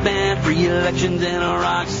 Taliban, free elections and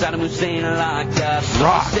Iraq, Saddam Hussein locked us.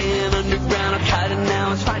 Rock. Staying underground, Al-Qaeda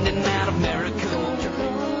now is finding out America.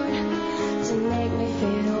 To make me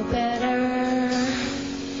feel better.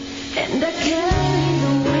 And I carry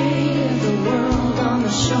the weight of the world on my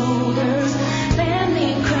shoulders.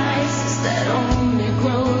 Family crisis that only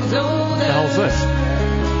grows older. What the hell's this?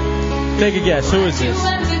 Take a guess. Who is this?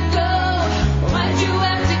 Why'd you have to go? Why'd you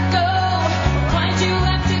have to go? Why'd you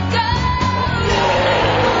have to go?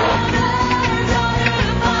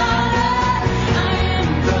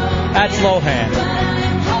 That's Lohan.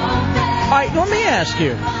 All right, let me ask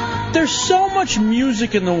you. There's so much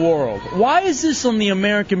music in the world. Why is this on the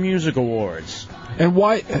American Music Awards? And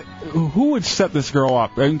why? Who would set this girl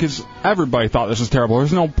up? Because everybody thought this was terrible.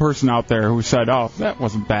 There's no person out there who said, "Oh, that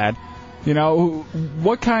wasn't bad." You know,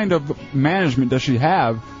 what kind of management does she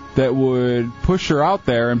have that would push her out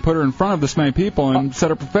there and put her in front of this many people and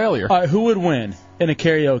set her up for failure? All right, who would win in a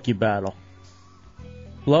karaoke battle?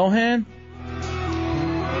 Lohan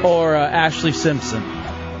or Ashley Simpson?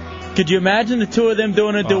 Could you imagine the two of them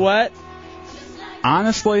doing a duet?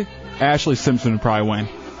 Honestly, Ashley Simpson would probably win.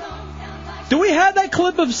 Do we have that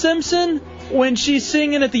clip of Simpson when she's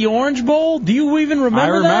singing at the Orange Bowl? Do you even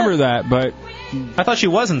remember that? I remember that, but I thought she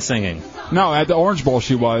wasn't singing. No, at the Orange Bowl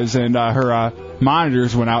she was, and her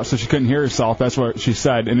monitors went out so she couldn't hear herself. That's what she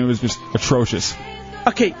said, and it was just atrocious.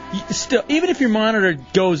 Okay, still, even if your monitor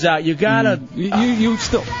goes out, you gotta... You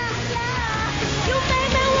still...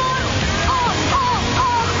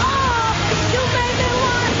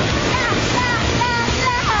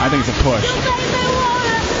 I think it's a push.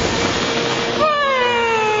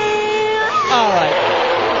 All right.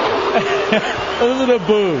 Those are the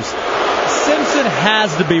boos. Simpson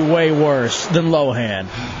has to be way worse than Lohan.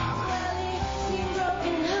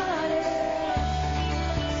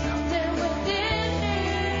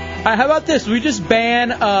 How about this? We just ban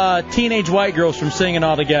teenage white girls from singing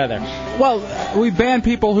all together. Well, we ban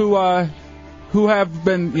people who have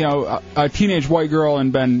been, a teenage white girl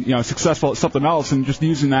and been, successful at something else, and just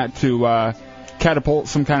using that to catapult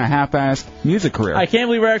some kind of half-assed music career. I can't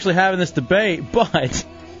believe we're actually having this debate, but...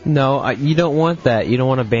 No, you don't want that. You don't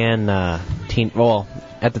want to ban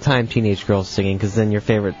at the time, teenage girls singing, because then your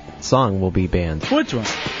favorite song will be banned. Which one?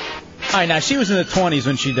 All right, now, she was in the 20s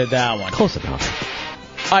when she did that one. Close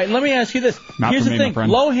enough. All right, let me ask you this. Not Here's for the me, thing. my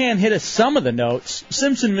friend. Lohan hit us some of the notes.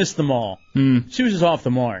 Simpson missed them all. She was just off the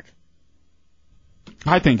mark.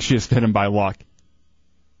 I think she just hit him by luck.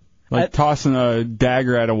 Like tossing a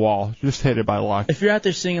dagger at a wall. Just hit it by luck. If you're out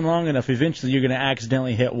there singing long enough, eventually you're going to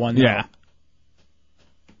accidentally hit one note. Yeah.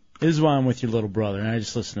 This is why I'm with your little brother, and I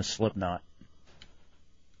just listen to Slipknot.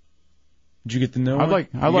 Did you get the new one? I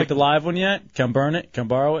you get the live one yet? Come burn it? Come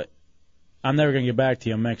borrow it? I'm never going to get back to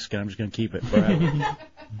you. I'm Mexican. I'm just going to keep it forever.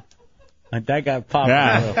 Like that got popped.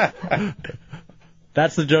 Yeah.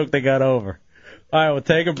 That's the joke they got over. All right, we'll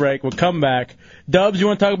take a break. We'll come back. Dubs, you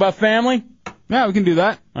want to talk about family? Yeah, we can do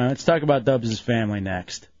that. All right, let's talk about Dubs' family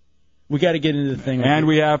next. We got to get into the thing. And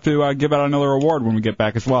we have to give out another award when we get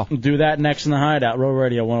back as well. We'll do that next in the Hideout, Row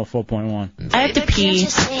Radio 104.1. I have to pee.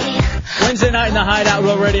 Wednesday night in the Hideout,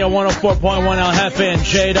 Row Radio 104.1 LFN.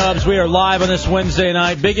 J-Dubs, we are live on this Wednesday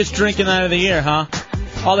night. Biggest drinking night of the year, huh?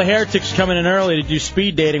 All the heretics coming in early to do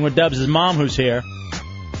speed dating with Dubs' mom who's here.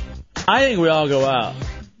 I think we all go out.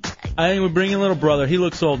 I think we bring in little brother. He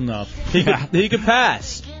looks old enough. He could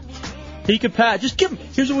pass. He could pass. Just give him.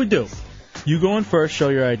 Here's what we do. You go in first, show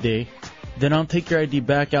your ID. Then I'll take your ID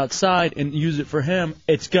back outside and use it for him.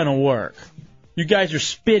 It's going to work. You guys are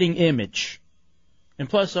spitting image. And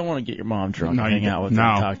plus, I want to get your mom drunk and hang out with her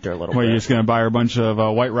and talk to her a little bit. You're just going to buy her a bunch of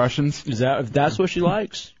White Russians? If that's what she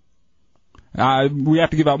likes? We have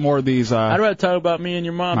to give out more of these. I'd rather talk about me and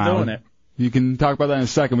your mom doing it. You can talk about that in a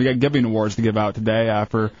second. We got giving awards to give out today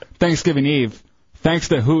for Thanksgiving Eve. Thanks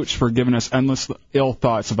to Hooch for giving us endless ill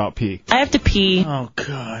thoughts about pee. I have to pee. Oh,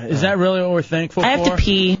 God. Is that really what we're thankful for? I have to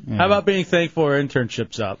pee. Yeah. How about being thankful our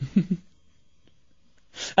internship's up?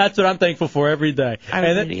 That's what I'm thankful for every day. I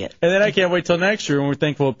was an idiot. And then I can't wait till next year when we're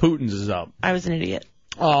thankful Putin's is up. I was an idiot.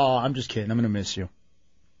 Oh, I'm just kidding. I'm going to miss you.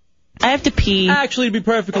 I have to pee. Actually, to be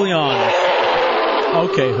perfectly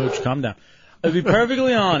honest. Okay, Hooch, calm down. To be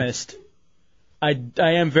perfectly honest, I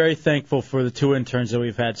am very thankful for the 2 interns that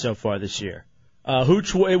we've had so far this year.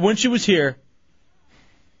 Hooch, when she was here,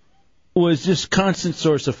 was just constant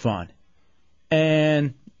source of fun.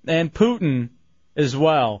 And Putin, as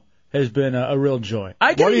well, has been a real joy.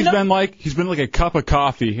 What he's been like? He's been like a cup of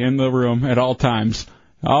coffee in the room at all times.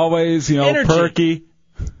 Always, Energy. perky,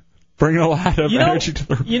 bringing a lot of energy to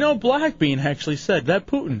the room. You know, Blackbean actually said, that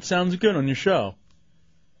Putin sounds good on your show.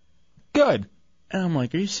 Good. And I'm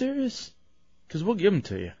like, are you serious? Because we'll give them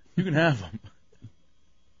to you. You can have them.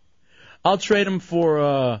 I'll trade them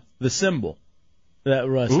for the symbol that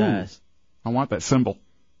Russ has. I want that symbol.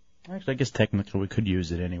 Actually, I guess technically we could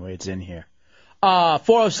use it anyway. It's in here.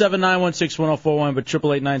 407-916-1041, but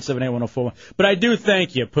 888-978-1041. But I do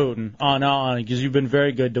thank you, Putin, on because you've been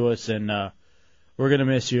very good to us, and we're going to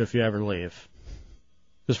miss you if you ever leave.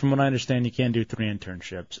 Because from what I understand, you can't do 3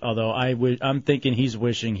 internships. Although I'm thinking he's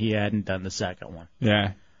wishing he hadn't done the second one.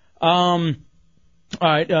 Yeah. All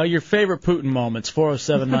right, your favorite Putin moments,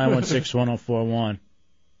 407-916-1041.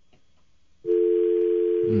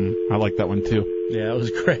 I like that one, too. Yeah, it was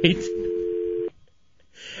great.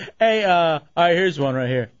 Hey, all right, here's one right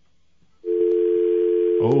here.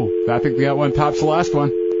 Oh, I think we got one tops the last one.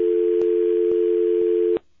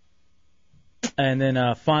 And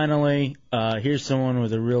then finally, here's someone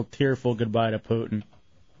with a real tearful goodbye to Putin.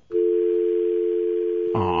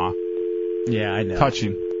 Aw. Yeah, I know.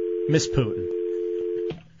 Touching. Miss Putin.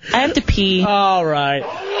 I have to pee. All right.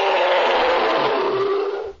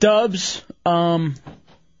 Dubs, all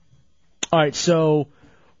right, so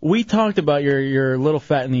we talked about your little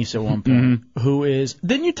fat niece at one point, who is,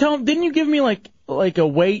 didn't you give me like a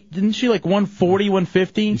weight? Didn't she like 140,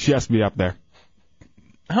 150? She has to be up there.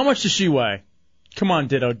 How much does she weigh? Come on,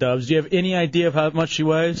 Ditto Dubs. Do you have any idea of how much she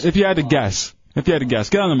weighs? If you had to guess,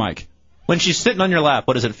 get on the mic. When she's sitting on your lap,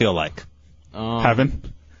 what does it feel like?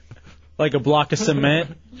 Heaven. Like a block of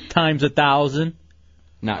cement times 1,000.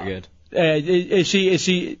 Not good. Is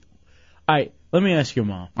she? All right, let me ask your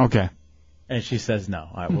mom. Okay. And she says no.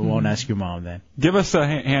 All right, we won't ask your mom then. Give us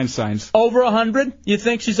hand signs. Over 100? You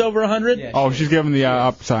think she's over 100? Yeah, she's giving the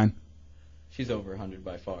up sign. She's over 100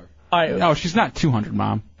 by far. No, she's not 200,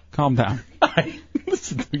 Mom. Calm down.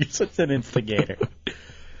 Listen, you're such an instigator.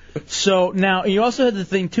 So now you also had the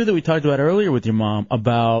thing too that we talked about earlier with your mom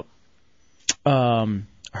about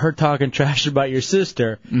her talking trash about your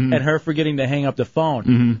sister and her forgetting to hang up the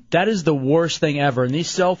phone. That is the worst thing ever. And these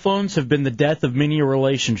cell phones have been the death of many a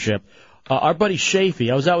relationship. Our buddy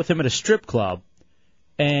Shafee, I was out with him at a strip club,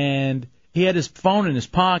 and he had his phone in his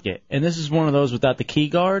pocket, and this is one of those without the key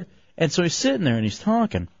guard, and so he's sitting there and he's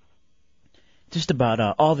talking just about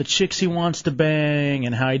all the chicks he wants to bang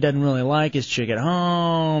and how he doesn't really like his chick at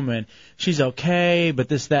home and she's okay, but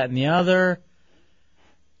this, that, and the other.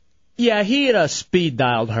 Yeah, he had speed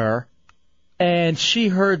dialed her, and she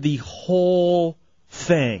heard the whole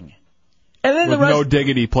thing. And then with the rest, no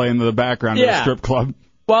diggity playing in the background of the strip club.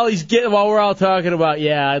 While we're all talking about,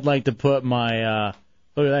 I'd like to put my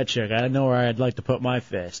look at that chick. I know where I'd like to put my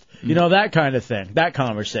fist. You know, that kind of thing. That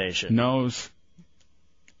conversation. Nose.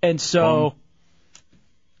 And so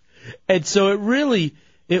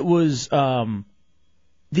it was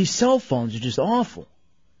these cell phones are just awful.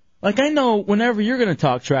 Like, I know whenever you're going to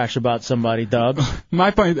talk trash about somebody, Dub.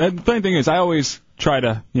 The funny thing is, I always try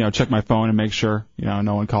to, check my phone and make sure,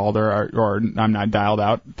 no one called or I'm not dialed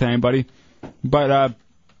out to anybody. But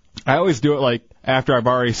I always do it like after I've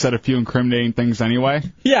already said a few incriminating things anyway.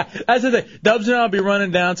 Yeah, that's the thing. Dubs and I'll be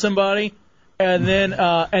running down somebody, and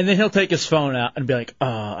then he'll take his phone out and be like, "Oh,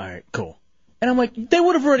 all right, cool." And I'm like, they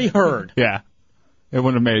would have already heard. Yeah, it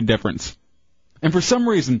wouldn't have made a difference. And for some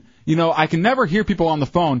reason, I can never hear people on the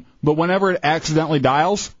phone, but whenever it accidentally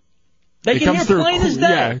dials, they can hear plain as day.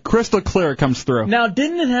 Yeah, crystal clear it comes through. Now,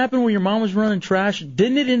 didn't it happen when your mom was running trash?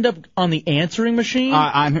 Didn't it end up on the answering machine?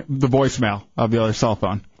 On the voicemail of the other cell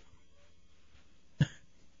phone.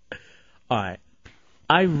 All right.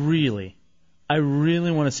 I really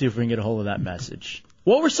want to see if we can get a hold of that message.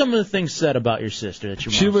 What were some of the things said about your sister that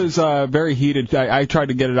your mom She was very heated. I tried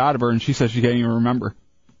to get it out of her, and she said she can't even remember.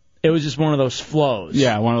 It was just one of those flows.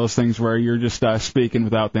 Yeah, one of those things where you're just speaking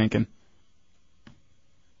without thinking.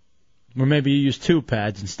 Or maybe you use 2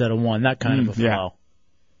 pads instead of 1, that kind of a flow. Yeah.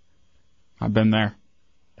 I've been there.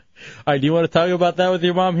 All right, do you want to talk about that with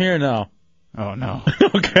your mom here or no? Oh, no.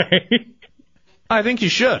 Okay. I think you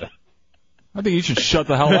should. I think you should shut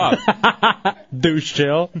the hell up. Douche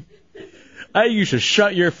chill. I think you should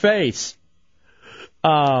shut your face.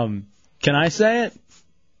 Can I say it?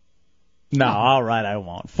 No, all right, I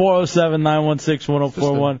won't.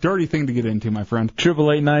 407-916-1041. Dirty thing to get into, my friend.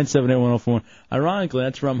 888-978-1041. Ironically,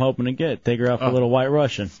 that's where I'm hoping to get. Take her out for a little White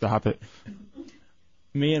Russian. Stop it.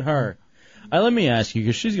 Me and her. Let me ask you,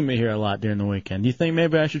 because she's going to be here a lot during the weekend. Do you think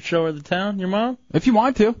maybe I should show her the town, your mom? If you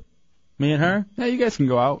want to. Me and her? Yeah, you guys can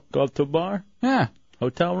go out. Go up to a bar? Yeah.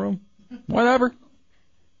 Hotel room? Whatever.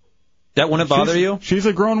 That wouldn't bother you? She's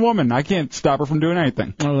a grown woman. I can't stop her from doing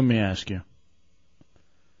anything. Well, let me ask you.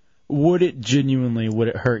 Would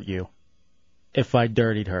it hurt you if I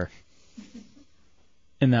dirtied her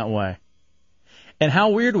in that way? And how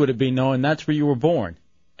weird would it be knowing that's where you were born,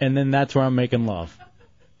 and then that's where I'm making love?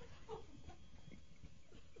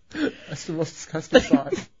 That's the most disgusting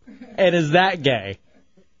thought. And is that gay?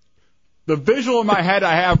 The visual in my head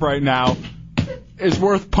I have right now is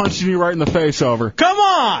worth punching you right in the face over. Come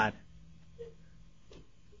on!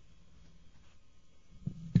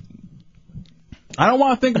 I don't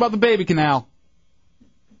want to think about the baby canal.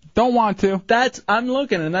 Don't want to. I'm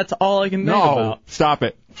looking, and that's all I can think No, about. stop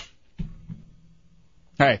it.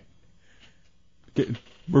 Hey.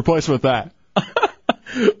 Replace it with that.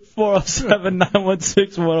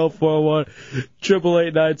 407-916-1041,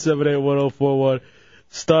 888-978-1041,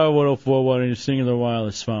 star 1041 on your singular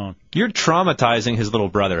wireless phone. You're traumatizing his little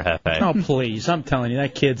brother, Hefe. Oh, please. I'm telling you,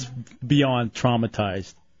 that kid's beyond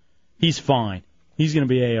traumatized. He's fine. He's going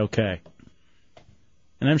to be A-okay.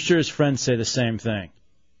 And I'm sure his friends say the same thing.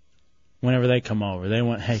 Whenever they come over, they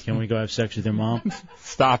want, hey, can we go have sex with your mom?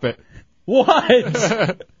 Stop it.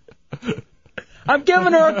 What? I'm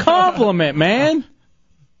giving her a compliment, man.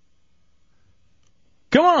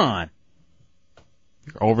 Come on.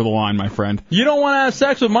 You're over the line, my friend. You don't want to have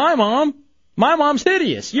sex with my mom. My mom's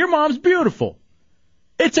hideous. Your mom's beautiful.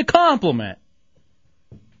 It's a compliment.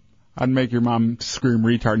 I'd make your mom scream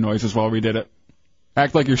retard noises while we did it.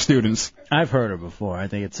 Act like you're students. I've heard her before. I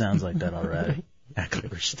think it sounds like that already. Act like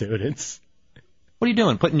we're students. What are you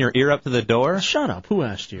doing, putting your ear up to the door? Shut up. Who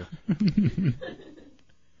asked you? All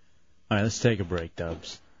right, let's take a break,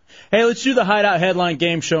 Dubs. Hey, let's do the Hideout Headline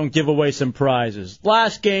Game Show and give away some prizes.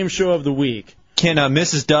 Last game show of the week. Can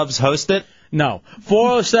Mrs. Dubs host it? No.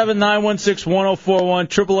 407-916-1041,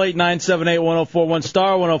 888-978-1041,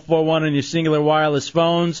 star 1041 on your singular wireless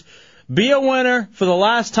phones. Be a winner for the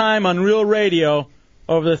last time on Real Radio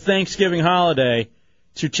over the Thanksgiving holiday.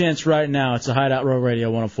 It's your chance right now. It's the Hideout Row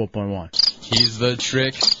Radio 104.1. Here's the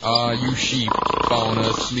trick. Are you sheep falling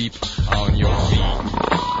asleep on your feet?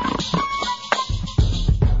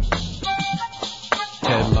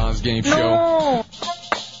 Headlines Game Show. No.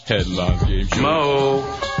 Headlines Game Show. Mo.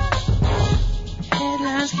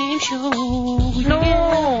 Headlines Game Show.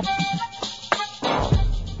 No.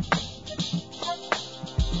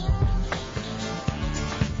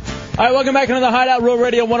 All right, welcome back into the Hideout Real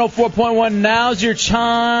Radio 104.1. Now's your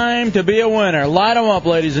time to be a winner. Light them up,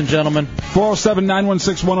 ladies and gentlemen.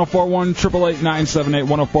 407-916-1041,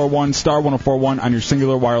 888-978-1041, star 1041 on your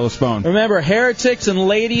singular wireless phone. Remember, heretics and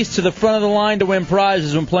ladies to the front of the line to win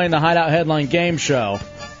prizes when playing the Hideout Headline Game Show.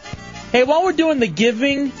 Hey, while we're doing the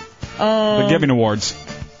giving... the giving awards.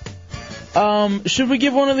 Should we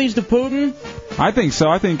give one of these to Putin? I think so.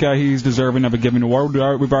 I think he's deserving of a giving award.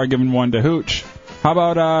 We've already given one to Hooch. How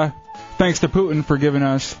about thanks to Putin for giving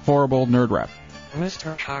us horrible nerd rap?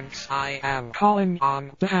 Mr. Hanks, I am calling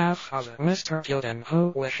on behalf of Mr. Putin, who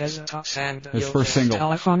wishes to send His you first this single.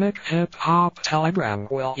 telephonic hip-hop telegram.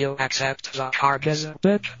 Will you accept the charges,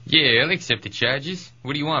 bitch? Yeah, I'll accept the charges.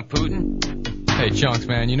 What do you want, Putin? Hey, Chunks,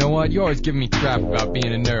 man, you know what? You always give me crap about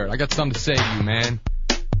being a nerd. I got something to say to you, man.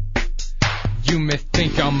 You may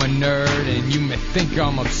think I'm a nerd and you may think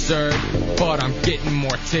I'm absurd, but I'm getting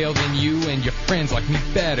more tail than you and your friends like me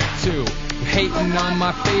better too. You're hating on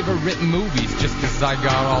my favorite movies just 'cause I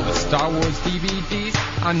got all the Star Wars DVDs.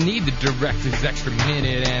 I need the director's extra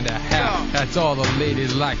minute and a half. That's all the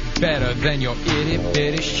ladies like better than your itty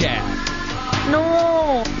bitty shaft.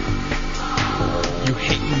 No. You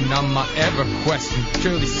hating on my EverQuest.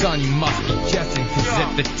 Surely, son, you must be jesting. 'Cause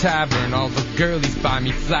at the tavern, all the girlies buy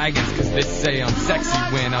me flagons. 'Cause they say I'm sexy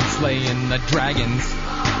when I'm slaying the dragons.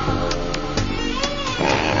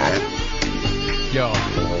 Yo,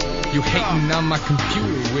 you hating on my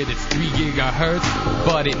computer with its 3 gigahertz.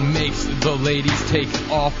 But it makes the ladies take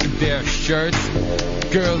off their shirts.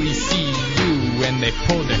 Girlies see you and they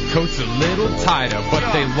pull their coats a little tighter.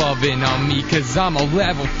 But they loving on me 'cause I'm a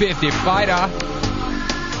level 50 fighter.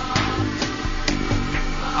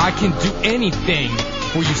 I can do anything.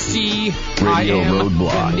 Well, you see, Radio I am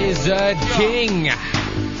Roadblock. the Lizard King.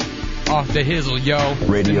 Off the hizzle, yo.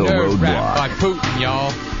 Radio the nerd Roadblock. rap by Putin,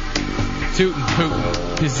 y'all. Tootin'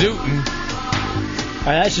 Putin. Pizootin'.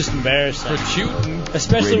 That's just embarrassing. For shooting.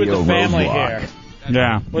 Especially with the family here.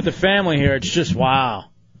 Yeah. With the family here, it's just wow.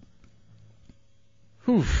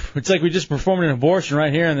 Whew. It's like we just performed an abortion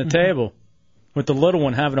right here on the table. with the little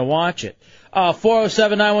one having to watch it.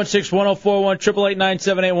 407-916-1041,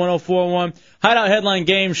 888-978-1041. Hideout Headline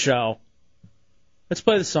Game Show. Let's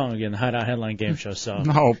play the song again, the Hideout Headline Game Show song.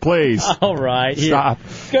 No, please. All right. Here. Stop.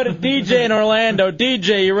 Let's go to DJ in Orlando.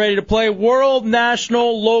 DJ, you ready to play world,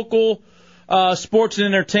 national, local, sports and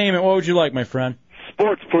entertainment? What would you like, my friend?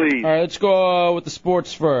 Sports, please. All right, let's go with the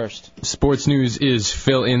sports first. Sports news is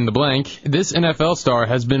fill in the blank. This NFL star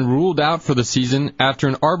has been ruled out for the season after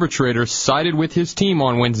an arbitrator sided with his team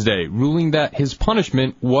on Wednesday, ruling that his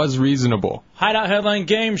punishment was reasonable. Hideout Headline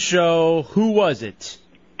Game Show. Who was it?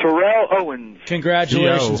 Terrell Owens.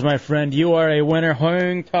 Congratulations, my friend. You are a winner.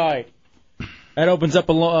 Hang tight. That opens up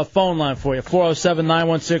a phone line for you.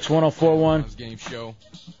 407-916-1041. Game show.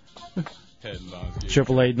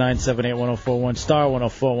 888-978-1041, star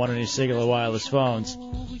 1041 on your singular wireless phones.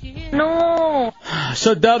 No.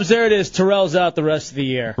 So, Dubs, there it is. Terrell's out the rest of the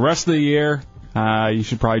year. The rest of the year, you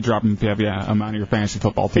should probably drop him if you have him on your fantasy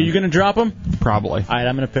football team. Are you going to drop him? Probably. All right,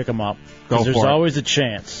 I'm going to pick him up. Go for There's it. always a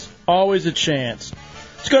chance. Always a chance.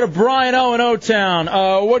 Let's go to Brian O in O-Town.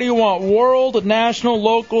 What do you want, world, national,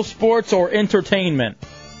 local, sports, or entertainment?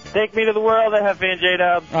 Take me to the world, FB and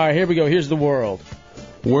J-Dub. All right, here we go. Here's the world.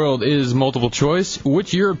 World is multiple choice.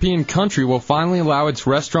 Which European country will finally allow its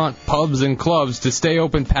restaurant, pubs, and clubs to stay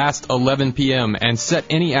open past 11 p.m. and set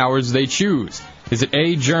any hours they choose? Is it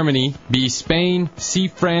A, Germany, B, Spain, C,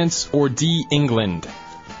 France, or D, England?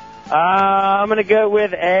 I'm going to go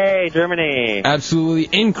with A, Germany. Absolutely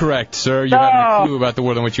incorrect, sir. You have no clue about the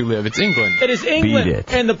world in which you live. It's England. It is England,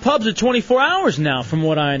 and the pubs are 24 hours now, from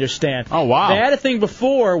what I understand. Oh, wow. They had a thing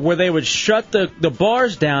before where they would shut the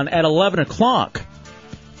bars down at 11 o'clock.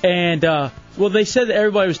 And, well, they said that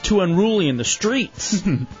everybody was too unruly in the streets.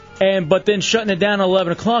 But then shutting it down at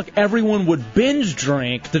 11 o'clock, everyone would binge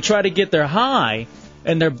drink to try to get their high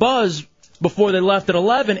and their buzz before they left at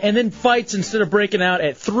 11. And then fights, instead of breaking out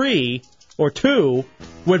at 3 or 2,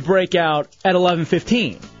 would break out at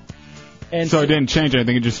 11:15. And so it didn't change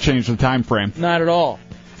anything. It just changed the time frame. Not at all.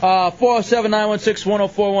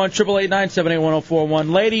 407-916-1041,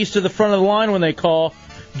 888-978-1041. Ladies to the front of the line when they call.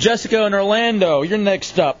 Jessica in Orlando, you're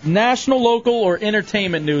next up. National, local, or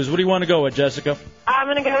entertainment news? What do you want to go with, Jessica? I'm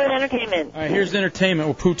going to go with entertainment. All right, here's entertainment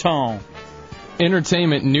with Pouton.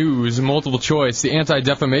 Entertainment news, multiple choice. The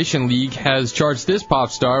Anti-Defamation League has charged this pop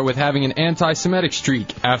star with having an anti-Semitic streak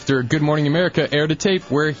after Good Morning America aired a tape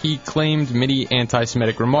where he claimed many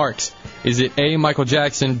anti-Semitic remarks. Is it A, Michael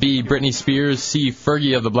Jackson, B, Britney Spears, C,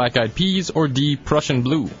 Fergie of the Black Eyed Peas, or D, Prussian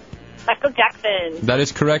Blue? Michael Jackson. That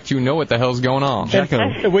is correct. You know what the hell's going on.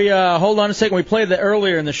 We hold on a second. We played that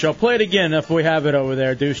earlier in the show. Play it again if we have it over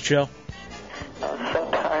there. Deuce, chill. I'm so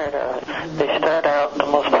tired of it. They start out the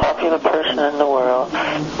most popular person in the world,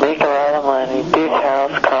 make a lot of money, big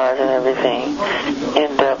house, cars, and everything,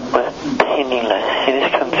 end up with penniless. It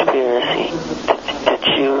is conspiracy. The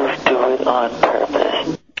Jews do it on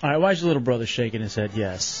purpose. All right, why is your little brother shaking his head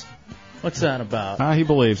yes? What's that about? He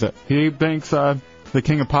believes it. He thinks the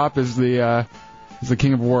king of pop is the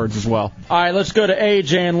king of words as well. All right, let's go to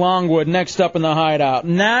AJ in Longwood. Next up in the Hideout.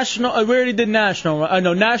 National. We already did national.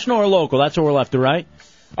 No, national or local. That's what we're left to, right?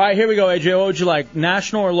 All right, here we go, AJ. What would you like,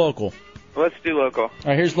 national or local? Let's do local. All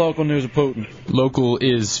right, here's local news of Putin. Local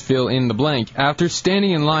is fill in the blank. After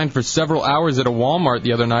standing in line for several hours at a Walmart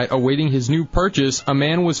the other night awaiting his new purchase, a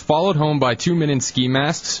man was followed home by 2 men in ski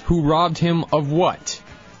masks who robbed him of what?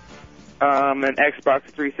 An Xbox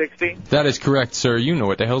 360. That is correct, sir. You know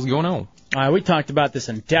what the hell's going on. All right, we talked about this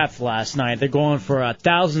in depth last night. They're going for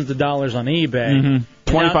thousands of dollars on eBay. Mm-hmm.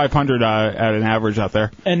 $2,500 at an average out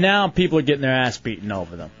there. And now people are getting their ass beaten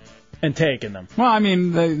over them and taking them. Well, I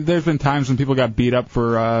mean, there's been times when people got beat up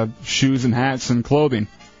for shoes and hats and clothing.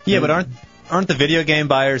 Yeah, but aren't the video game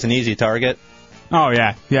buyers an easy target? Oh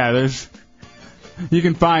yeah. You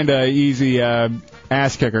can find a easy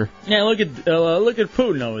ass kicker. Yeah, look at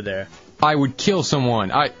Putin over there. I would kill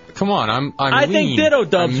someone. Come on, I'm I lean. think Ditto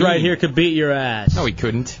Dubs right here could beat your ass. No, he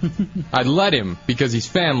couldn't. I'd let him because he's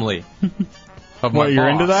family. Of my What, you're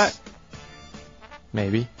boss. into that?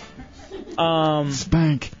 Maybe.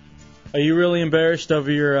 Spank. Are you really embarrassed over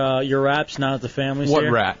your raps now that the family's What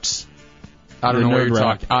here? raps? I don't know what you're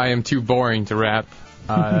talking. I am too boring to rap.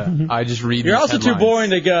 I just read. You're these also headlines. too boring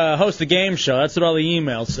to host a game show. That's what all the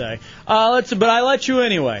emails say. But I let you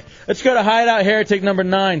anyway. Let's go to Hideout Heretic number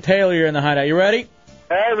 9. Taylor, you're in the Hideout. You ready?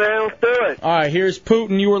 Hey, man, let's do it. All right, here's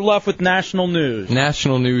Putin. You were left with national news.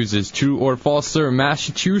 National news is true or false, sir.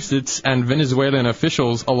 Massachusetts and Venezuelan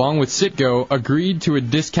officials, along with Citgo, agreed to a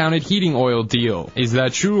discounted heating oil deal. Is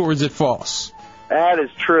that true or is it false? That is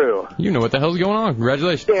true. You know what the hell's going on.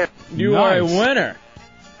 Congratulations. Yeah. You are a winner.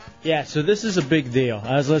 Yeah, so this is a big deal.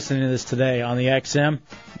 I was listening to this today on the XM.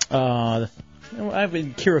 I have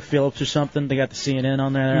Kira Phillips or something. They got the CNN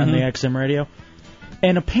on there on the XM radio.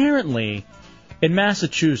 And apparently, in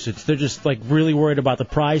Massachusetts, they're just like really worried about the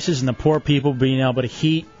prices and the poor people being able to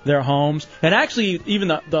heat their homes. And actually, even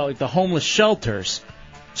the homeless shelters.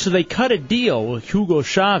 So they cut a deal with Hugo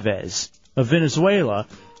Chavez of Venezuela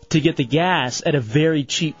to get the gas at a very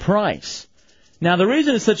cheap price. Now, the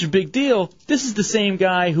reason it's such a big deal, this is the same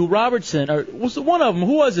guy who Robertson, or was it one of them,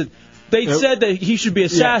 who was it? They said that he should be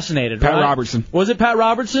assassinated, Pat right? Robertson. Was it Pat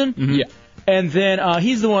Robertson? Mm-hmm. Yeah. And then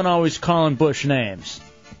he's the one always calling Bush names.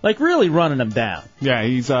 Like, really running him down. Yeah,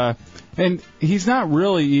 and he's not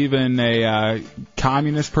really even a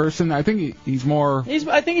communist person. I think he's more...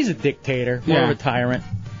 I think he's a dictator, more of a tyrant,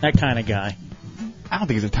 that kind of guy. I don't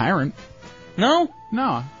think he's a tyrant. No?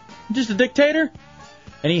 No. Just a dictator?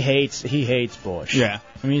 And he hates Bush. Yeah.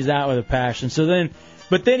 I mean, he's out with a passion.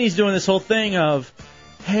 But then he's doing this whole thing of,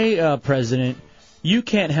 hey, President, you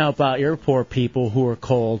can't help out your poor people who are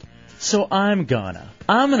cold, so I'm gonna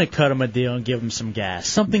cut them a deal and give them some gas.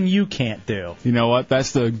 Something you can't do. You know what?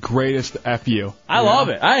 That's the greatest FU. I love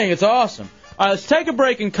it. I think it's awesome. All right, let's take a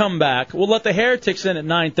break and come back. We'll let the heretics in at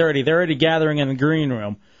 9:30. They're already gathering in the green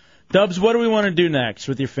room. Dubs, what do we want to do next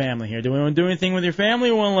with your family here? Do we want to do anything with your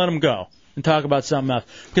family, or want to let them go and talk about something else?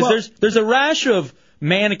 Because there's a rash of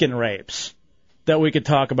mannequin rapes that we could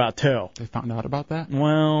talk about, too. They found out about that?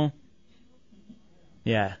 Well,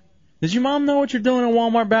 yeah. Does your mom know what you're doing in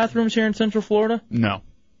Walmart bathrooms here in Central Florida? No.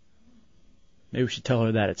 Maybe we should tell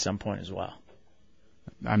her that at some point as well.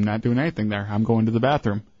 I'm not doing anything there. I'm going to the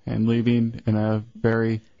bathroom and leaving in a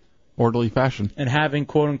very orderly fashion. And having,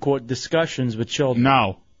 quote-unquote, discussions with children.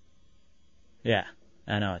 No. Yeah,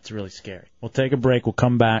 I know. It's really scary. We'll take a break. We'll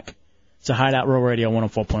come back. It's a Hideout Row Radio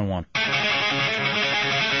 104.1.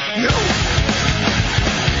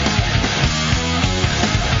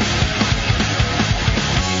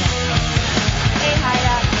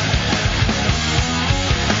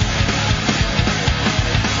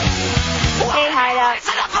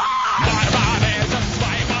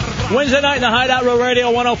 Wednesday night in the Hideout Row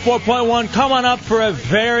Radio 104.1. Come on up for a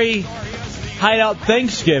very Hideout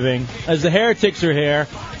Thanksgiving as the heretics are here.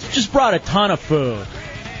 Just brought a ton of food.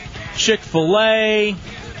 Chick-fil-A,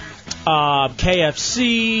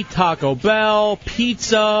 KFC, Taco Bell,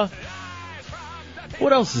 pizza.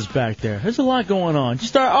 What else is back there? There's a lot going on.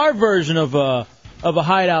 Just our version of a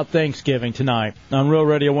Hideout Thanksgiving tonight on Real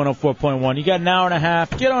Radio 104.1. You got an hour and a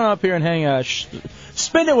half. Get on up here and hang out.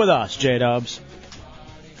 Spend it with us, J-Dubs.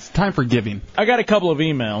 It's time for giving. I got a couple of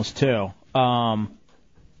emails, too.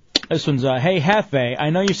 This one's, hey, Hefe,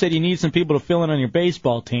 I know you said you need some people to fill in on your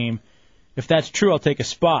baseball team. If that's true, I'll take a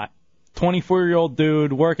spot. 24-year-old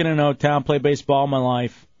dude, working in O-Town, play baseball all my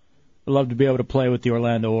life. I'd love to be able to play with the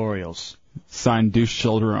Orlando Orioles. Signed Deuce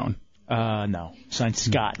Childerone. No. Signed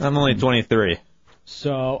Scott. I'm only 23.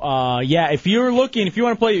 So, yeah, if you're looking, if you've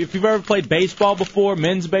ever played baseball before,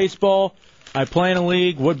 men's baseball, I play in a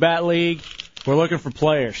league, wood bat league. We're looking for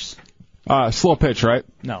players. Slow pitch, right?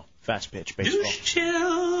 No, fast pitch,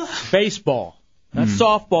 baseball. Baseball. Not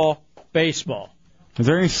softball, baseball. Is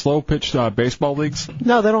there any slow pitch baseball leagues?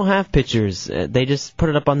 No, they don't have pitchers. They just put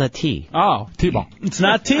it up on the tee. Oh, T-ball. It's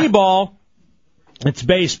not T-ball. It's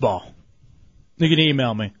baseball. You can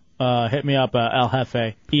email me. Hit me up,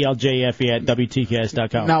 Eljefe, ELJFE at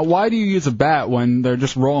WTKS.com. Now, why do you use a bat when they're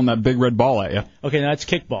just rolling that big red ball at you? Okay, now that's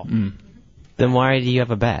kickball. Then why do you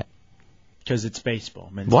have a bat? Because it's baseball.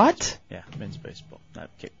 Men's What? Baseball. Yeah, men's baseball, not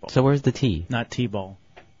kickball. So where's the tee? Not T-ball.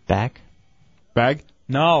 Back? Bag?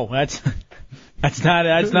 No, that's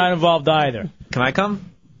not involved either. Can I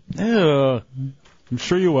come? Ew. I'm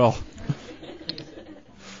sure you will.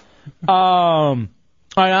 All right,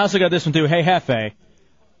 I also got this one too. Hey, Hefe.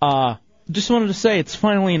 Just wanted to say it's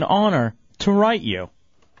finally an honor to write you.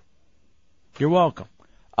 You're welcome.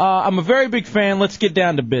 I'm a very big fan. Let's get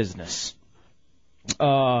down to business.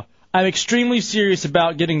 I'm extremely serious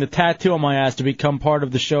about getting the tattoo on my ass to become part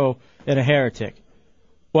of the show and a heretic.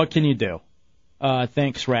 What can you do?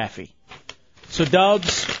 Thanks, Raffy. So,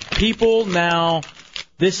 Dubs, people now,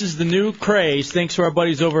 this is the new craze. Thanks to our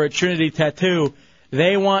buddies over at Trinity Tattoo.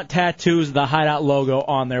 They want tattoos of the Hideout logo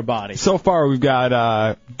on their body. So far, we've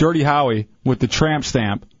got Dirty Howie with the tramp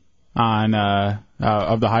stamp on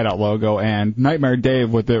of the Hideout logo, and Nightmare Dave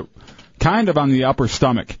with it kind of on the upper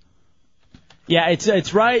stomach. Yeah,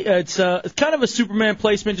 it's right. It's kind of a Superman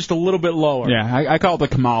placement, just a little bit lower. Yeah, I call it the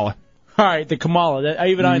Kamala. All right, the Kamala.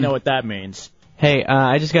 I know what that means. Hey,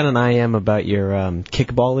 I just got an IM about your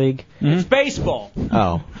kickball league. It's baseball.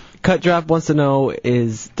 Oh. Cut Drop wants to know,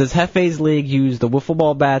 does Hefe's league use the wiffle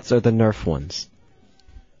ball bats or the Nerf ones?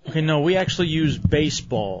 Okay, no, we actually use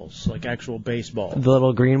baseballs, like actual baseballs. The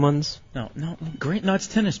little green ones? No, green. No, it's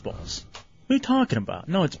tennis balls. What are you talking about?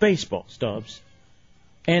 No, it's baseballs, Dubs.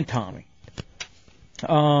 And Tommy.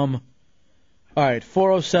 All right,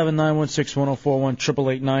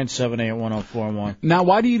 407-916-1041, 888-978-1041. Now,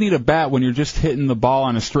 why do you need a bat when you're just hitting the ball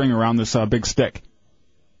on a string around this big stick?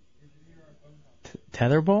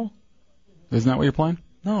 Tetherball? Isn't that what you're playing?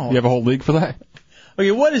 No. You have a whole league for that?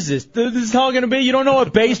 Okay, what is this? This is how going to be? You don't know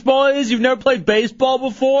what baseball is? You've never played baseball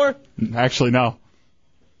before? Actually, no.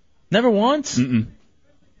 Never once? Mm-mm.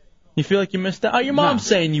 You feel like you missed out? Oh, your mom's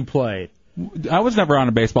saying you played. I was never on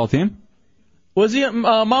a baseball team. Was he,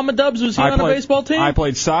 Mama Dubs, was he on a baseball team? I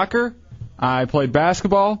played soccer, I played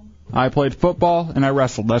basketball, I played football, and I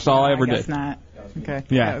wrestled. That's all I ever guess did. not. Okay.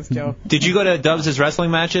 Yeah. That was Joe. Did you go to Dubs' wrestling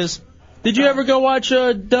matches? Did you ever go watch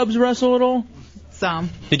Dubs wrestle at all? Some.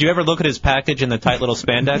 Did you ever look at his package in the tight little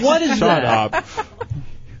spandex? What is that? Shut up.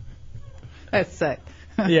 That's sick.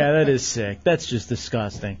 Yeah, that is sick. That's just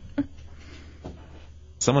disgusting.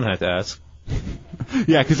 Someone had to ask.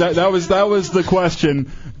 Yeah, because that was the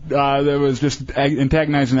question that was just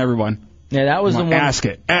antagonizing everyone. Yeah, that was the one. Ask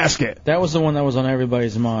it. That was the one that was on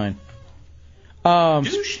everybody's mind.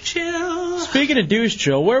 Douche chill. Speaking of douche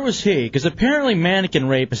chill, where was he? Because apparently mannequin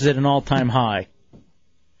rape is at an all-time high.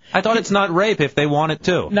 I thought it's not rape if they want it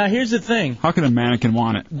too. Now, here's the thing. How can a mannequin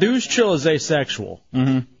want it? Douche chill is asexual.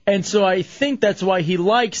 Mm-hmm. And so I think that's why he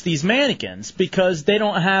likes these mannequins, because they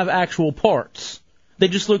don't have actual parts. They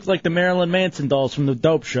just look like the Marilyn Manson dolls from the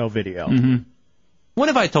Dope Show video. Mm-hmm. When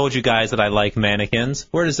have I told you guys that I like mannequins?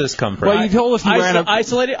 Where does this come from? Well, you told us you ran a...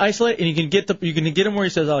 Isolate it, and you can get him where he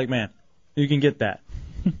says, "I like man." You can get that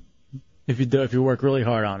if you work really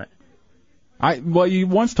hard on it. Well, you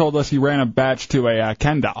once told us you ran a batch to a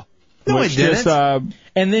Ken doll. No, I didn't.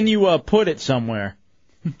 And then you put it somewhere.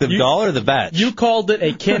 The doll or the batch? You called it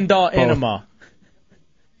a Ken doll enema.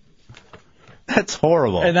 That's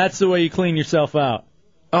horrible. And that's the way you clean yourself out.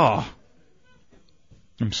 Oh.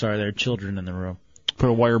 I'm sorry, there are children in the room. Put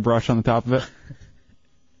a wire brush on the top of it.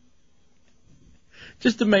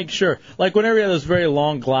 Just to make sure. Like whenever you have those very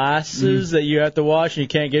long glasses that you have to wash and you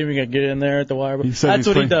can't get them, you got to get in there at the wire brush. That's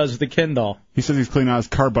what he does with the Ken doll. He says he's cleaning out his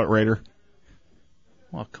car butt raider.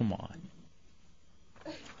 Oh, come on.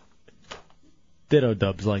 Ditto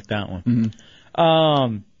Dubs like that one. Mm-hmm.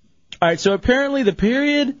 All right, so apparently the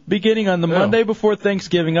period beginning on the Monday before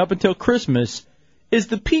Thanksgiving up until Christmas is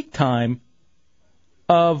the peak time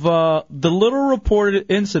of the little reported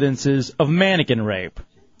incidences of mannequin rape.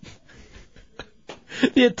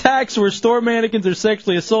 The attacks where store mannequins are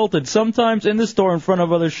sexually assaulted, sometimes in the store in front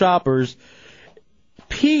of other shoppers,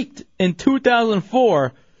 peaked in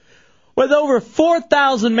 2004 with over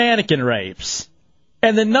 4,000 mannequin rapes.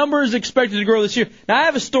 And the number is expected to grow this year. Now, I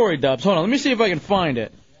have a story, Dubs. Hold on. Let me see if I can find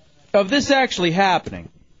it. Of this actually happening.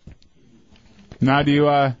 Now, do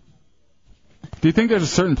you think there's a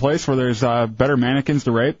certain place where there's better mannequins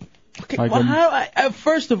to rape? Okay, well,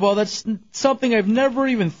 first of all, that's something I've never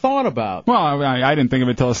even thought about. Well, I didn't think of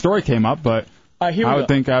it until the story came up, but I would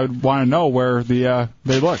think I would want to know where they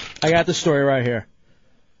look. I got the story right here.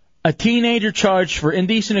 A teenager charged for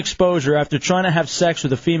indecent exposure after trying to have sex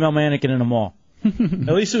with a female mannequin in a mall.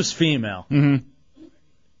 At least it was female. Mm-hmm.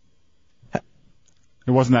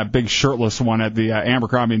 It wasn't that big shirtless one at the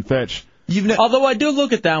Abercrombie and Fitch. Although I do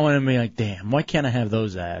look at that one and be like, damn, why can't I have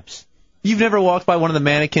those abs? You've never walked by one of the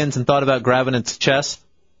mannequins and thought about grabbing its chest?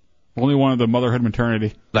 Only one of the motherhood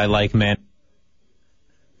maternity. I like, man.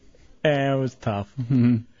 It was tough.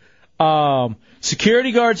 Mm-hmm.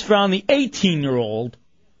 Security guards found the 18-year-old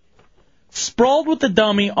sprawled with the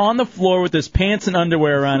dummy on the floor with his pants and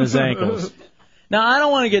underwear around his ankles. Now, I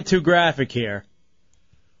don't want to get too graphic here.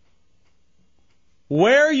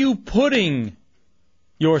 Where are you putting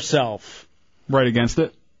yourself? Right against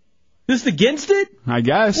it. Just against it? I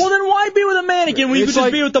guess. Well, then why be with a mannequin when you could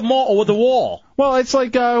just be with the wall? Well, it's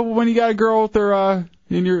like when you got a girl with her,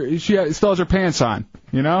 she still has her pants on,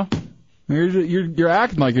 you know? You're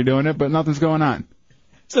acting like you're doing it, but nothing's going on.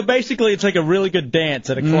 So basically, it's like a really good dance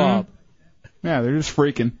at a club. Yeah, they're just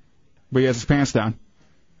freaking. But he has his pants down.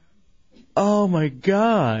 Oh, my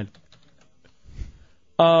God.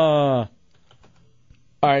 All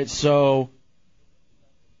right, so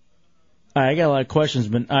I got a lot of questions,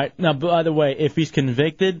 but now, by the way, if he's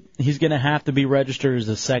convicted, he's going to have to be registered as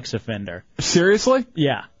a sex offender. Seriously?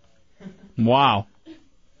 Yeah. Wow.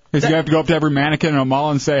 He's going to have to go up to every mannequin in a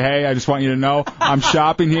mall and say, hey, I just want you to know I'm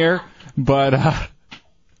shopping here, but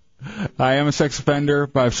I am a sex offender,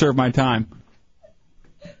 but I've served my time.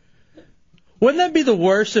 Wouldn't that be the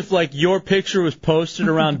worst if, like, your picture was posted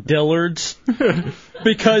around Dillard's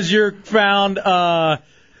because you're found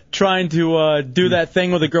trying to do that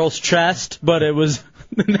thing with a girl's chest, but it was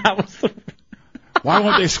that was. Why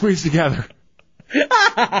won't they squeeze together?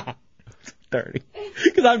 Dirty.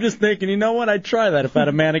 Because I'm just thinking, you know what? I'd try that if I had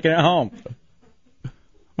a mannequin at home.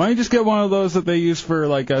 Why don't you just get one of those that they use for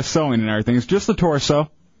like sewing and everything? It's just the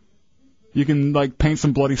torso. You can like paint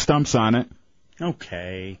some bloody stumps on it.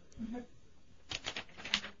 Okay.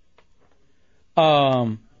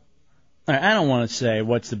 I don't want to say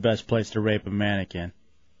what's the best place to rape a mannequin.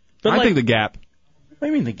 But I think the Gap. What do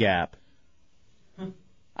you mean the Gap?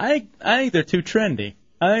 I think they're too trendy.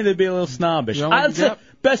 I think they'd be a little snobbish. You don't like I'd the say Gap?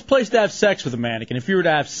 best place to have sex with a mannequin. If you were to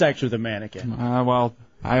have sex with a mannequin. Well,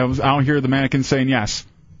 I don't hear the mannequin saying yes.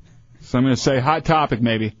 So I'm going to say Hot Topic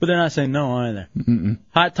maybe. But they're not saying no either. Mm-mm.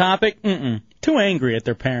 Hot Topic? Mm-mm. Too angry at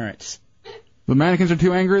their parents. The mannequins are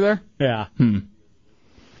too angry there? Yeah.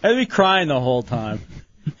 They'd be crying the whole time.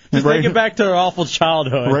 Just Right- thinking back to their awful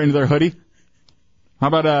childhood. Right into their hoodie? How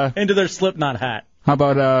about into their Slipknot hat. How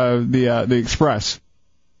about the Express?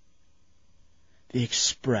 The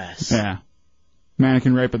Express. Yeah.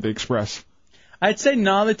 Mannequin rape at the Express. I'd say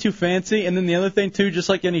no, they're too fancy. And then the other thing, too, just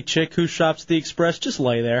like any chick who shops at the Express, just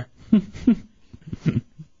lay there. You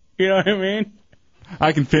know what I mean?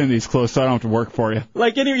 I can fit in these clothes so I don't have to work for you.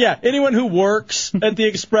 Like anyone who works at the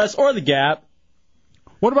Express or the Gap.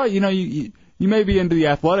 What about, you may be into the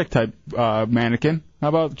athletic type mannequin. How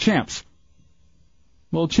about Champs?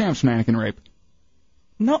 Little Champs mannequin rape.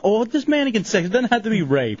 No, this mannequin sex. It doesn't have to be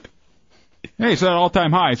rape. Hey, it's at an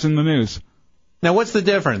all-time high. It's in the news. Now, what's the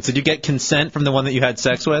difference? Did you get consent from the one that you had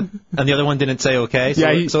sex with, and the other one didn't say okay? So,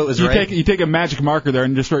 Yeah, so it was you rape? take a magic marker there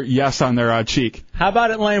and just write yes on their cheek. How about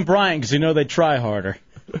at Lane Bryant? Because you know they'd try harder.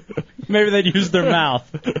 Maybe they'd use their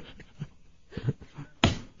mouth.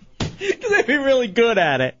 Because they'd be really good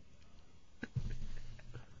at it.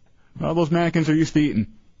 Well, those mannequins are used to eating.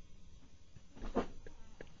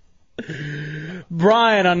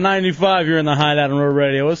 Brian on 95, you're in the Hideout on Road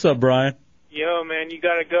Radio. What's up, Brian? Yo, man, you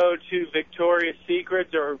gotta go to Victoria's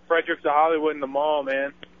Secrets or Fredericks of Hollywood in the mall,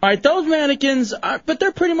 man. All right, those mannequins, but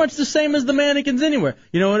they're pretty much the same as the mannequins anywhere.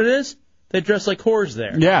 You know what it is? They dress like whores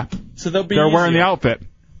there. Yeah. So they'll be They're easier. wearing the outfit.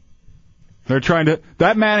 They're trying to...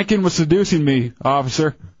 That mannequin was seducing me,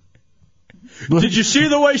 officer. Did you see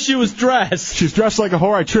the way she was dressed? She's dressed like a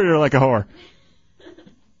whore. I treated her like a whore.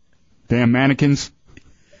 Damn mannequins.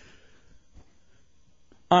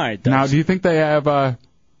 All right. Now, do you think they have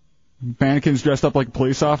mannequins dressed up like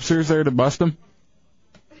police officers there to bust them?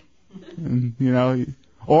 And,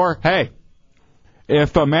 or, hey,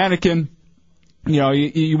 if a mannequin,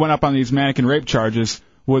 you went up on these mannequin rape charges,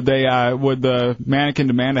 would the mannequin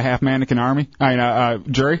demand a half mannequin army?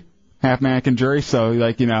 Jury? Half mannequin jury, so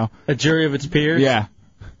a jury of its peers? Yeah.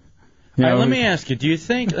 All right, let me ask you, do you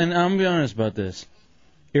think, and I'm going to be honest about this,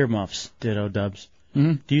 earmuffs, ditto dubs,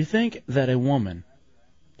 do you think that a woman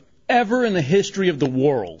ever in the history of the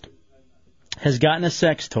world has gotten a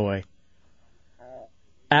sex toy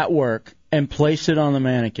at work and placed it on the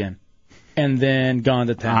mannequin and then gone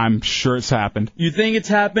to town? I'm sure it's happened. You think it's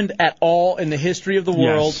happened at all in the history of the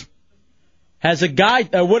world? Yes. Has a guy,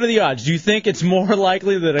 what are the odds? Do you think it's more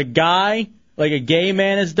likely that a guy, like a gay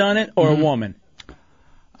man, has done it or a woman?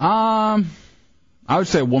 I would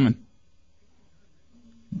say a woman.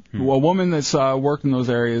 A woman that's worked in those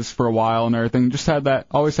areas for a while and everything,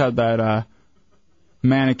 always had that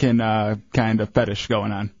mannequin kind of fetish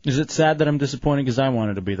going on. Is it sad that I'm disappointed because I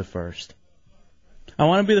wanted to be the first? I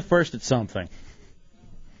want to be the first at something.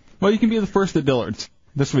 Well, you can be the first at Dillard's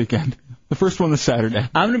this weekend. The first one this Saturday.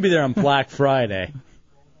 I'm going to be there on Black Friday.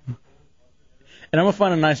 And I'm going to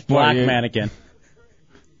find a nice black mannequin.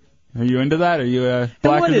 Are you into that? Are you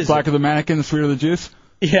blacker the mannequin, the sweeter the juice?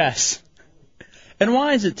 Yes. And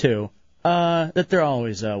why is it, too, that they're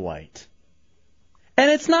always white?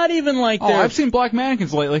 And it's not even like they're... I've seen black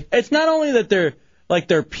mannequins lately. It's not only that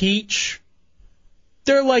they're peach.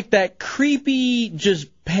 They're like that creepy, just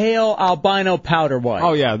pale albino powder white.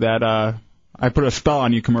 Oh, yeah, that I Put a Spell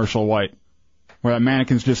on You commercial white, where that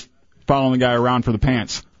mannequin's just following the guy around for the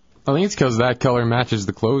pants. I think it's because that color matches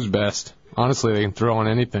the clothes best. Honestly, they can throw on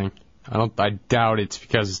anything. I doubt it's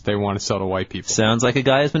because they want to sell to white people. Sounds like a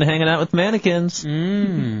guy has been hanging out with mannequins.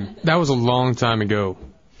 That was a long time ago.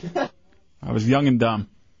 I was young and dumb.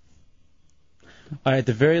 All right, at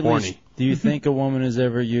the very Horny. least, do you think a woman has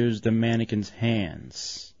ever used a mannequin's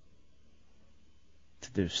hands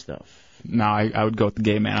to do stuff? No, I would go with the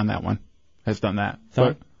gay man on that one. Has done that.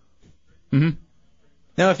 Thought?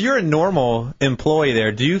 Now, if you're a normal employee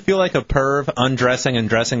there, do you feel like a perv undressing and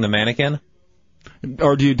dressing the mannequin?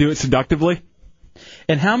 Or do you do it seductively?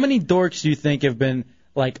 And how many dorks do you think have been,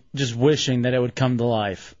 like, just wishing that it would come to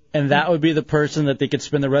life? and that would be the person that they could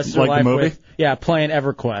spend the rest of their Like the life movie? with. Yeah, playing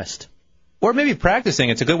EverQuest. Or maybe practicing.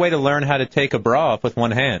 It's a good way to learn how to take a bra off with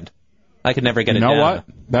one hand. I could never get it You know down. what?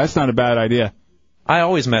 That's not a bad idea. I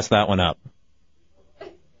always mess that one up.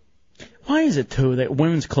 Why is it, too, that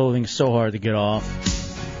women's clothing is so hard to get off?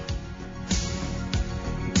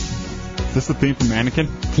 Is this the theme from Mannequin?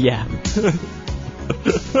 Yeah.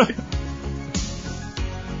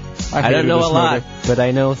 I hated don't know this a lot, movie. but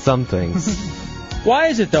I know some things. Why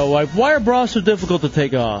is it, though? Like, why are bras so difficult to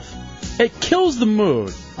take off? It kills the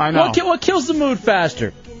mood. I know. What kills the mood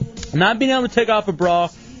faster? Not being able to take off a bra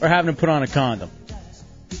or having to put on a condom?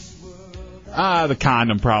 The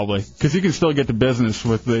condom probably, because you can still get to business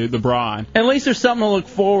with the bra on. At least there's something to look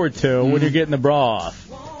forward to when you're getting the bra off.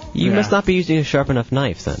 You must not be using a sharp enough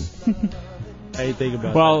knife, then. How do you think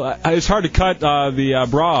about Well, it's hard to cut the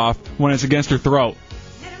bra off when it's against her throat.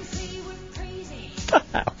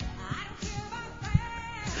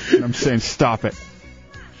 And I'm saying stop it.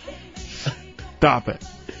 Stop it.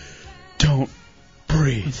 Don't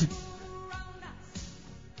breathe.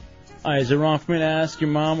 Is it wrong for me to ask your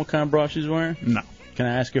mom what kind of bra she's wearing? No. Can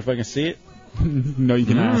I ask her if I can see it? No, you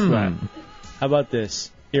can ask that. How about this?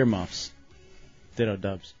 Earmuffs. Ditto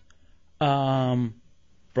dubs.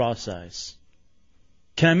 Bra size.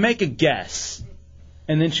 Can I make a guess?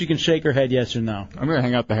 And then she can shake her head yes or no. I'm going to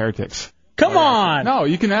hang out the heretics. Come on! No,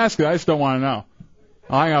 you can ask it. I just don't want to know.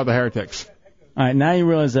 I'll hang out the heretics. All right, now you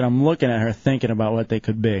realize that I'm looking at her thinking about what they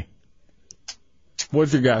could be.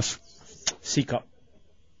 What's your guess? C-cup.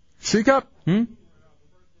 C-cup? Oh,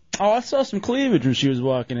 I saw some cleavage when she was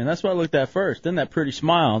walking in. That's what I looked at first. Then that pretty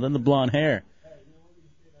smile. Then the blonde hair.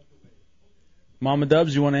 Mama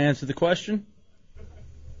Dubs, you want to answer the question?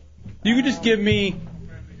 You could just give me...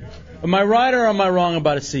 Am I right or am I wrong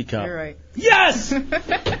about a C-cup? You're right. Yes!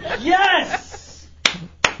 Yes!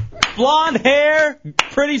 Blonde hair,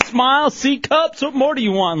 pretty smile, C-cups. What more do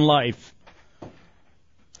you want in life?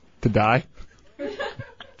 To die?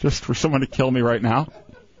 Just for someone to kill me right now?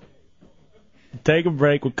 Take a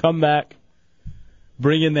break. We'll come back.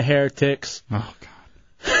 Bring in the heretics. Oh,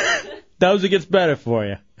 God. Those it gets better for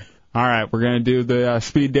you. All right, we're going to do the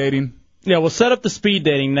speed dating. Yeah, we'll set up the speed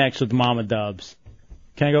dating next with Mama Dubs.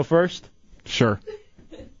 Can I go first? Sure.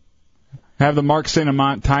 Have the Mark St.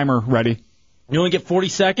 Amant timer ready. You only get 40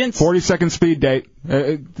 seconds? 40-second speed date.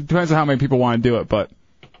 It depends on how many people want to do it, but...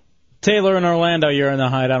 Taylor in Orlando, you're in the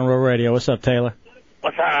Hideout on Real Radio. What's up, Taylor?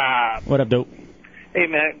 What's up? What up, dude? Hey,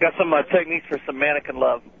 man, got some techniques for some mannequin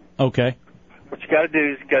love. Okay. What you got to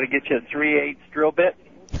do is you got to get you a 3/8 drill bit.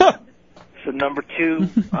 So number 2,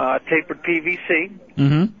 tapered PVC.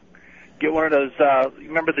 Mm-hmm. Get one of those,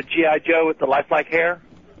 remember the G.I. Joe with the lifelike hair?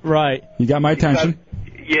 Right. You got my attention.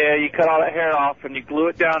 You cut all that hair off and you glue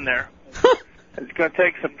it down there. It's going to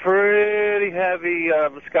take some pretty heavy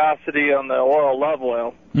viscosity on the oil, love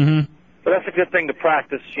oil. Mm-hmm. But that's a good thing to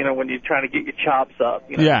practice, when you're trying to get your chops up.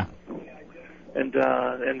 Yeah. And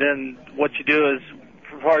then what you do is,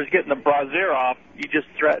 as far as getting the brassiere off, you just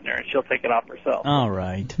threaten her and she'll take it off herself. All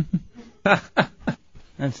right.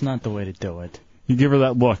 That's not the way to do it. You give her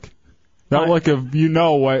that look. That look of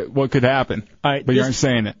what could happen, but you aren't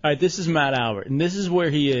saying it. All right, this is Matt Albert, and this is where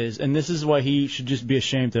he is, and this is why he should just be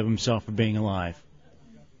ashamed of himself for being alive.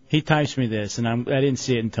 He types me this, and I didn't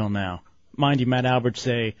see it until now. Mind you, Matt Albert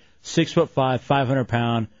say 6'5",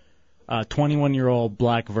 500-pound, 21-year-old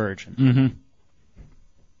black virgin. Mm-hmm.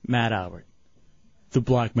 Matt Albert, the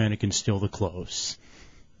black mannequin steal the clothes,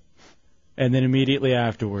 and then immediately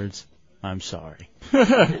afterwards, I'm sorry.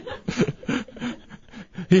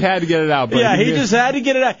 He had to get it out. But yeah, he just had to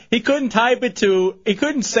get it out. He couldn't he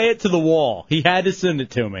couldn't say it to the wall. He had to send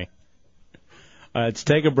it to me. Let's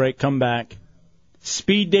take a break, come back.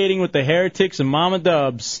 Speed dating with the heretics and Mama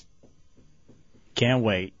Dubs. Can't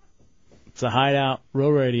wait. It's a Hideout,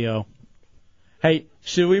 Real Radio. Hey,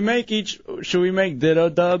 should we make Ditto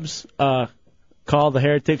Dubs call the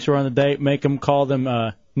heretics who are on the date, make them call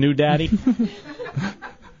them new daddy?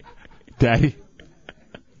 Daddy.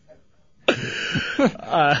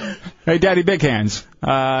 Hey, Daddy Big Hands.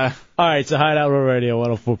 All right, it's a Hideout Real Radio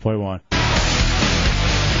 104.1.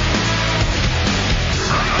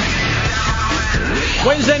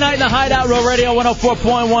 Wednesday night in the Hideout Real Radio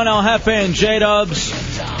 104.1 El Jefe and J-Dubs.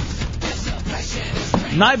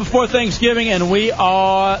 Night before Thanksgiving, and we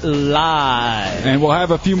are live. And we'll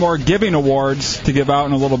have a few more giving awards to give out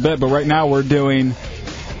in a little bit, but right now we're doing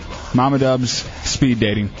Mama Dub's speed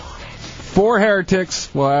dating. 4 heretics.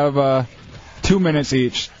 We'll have 2 minutes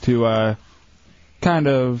each to kind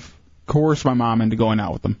of coerce my mom into going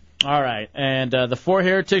out with them. All right. And the 4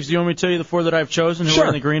 heretics, do you want me to tell you the 4 that I've chosen who are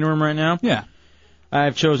in the green room right now? Yeah.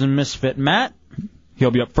 I've chosen Misfit Matt. He'll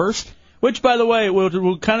be up first. Which, by the way,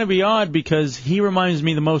 will kind of be odd because he reminds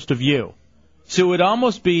me the most of you. So it would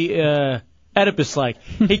almost be Oedipus-like.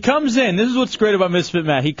 He comes in. This is what's great about Misfit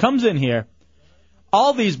Matt. He comes in here.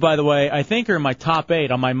 All these, by the way, I think are in my top 8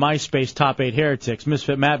 on my MySpace top 8 heretics,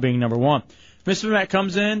 Misfit Matt being number 1. Misfit Matt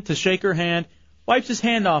comes in to shake her hand, wipes his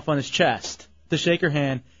hand off on his chest to shake her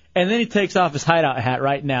hand, and then he takes off his Hideout hat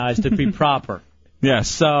right now as to be proper. Yes.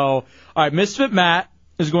 So, all right, Misfit Matt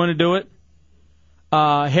is going to do it.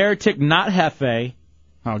 Heretic Not Hefe.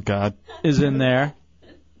 Oh, God. Is in there.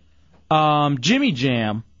 Jimmy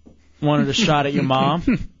Jam wanted a shot at your mom.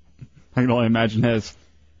 I can only imagine his.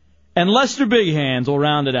 And Lester Big Hands will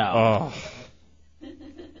round it out. Oh.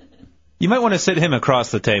 You might want to sit him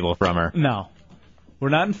across the table from her. No. We're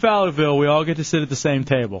not in Fowlerville. We all get to sit at the same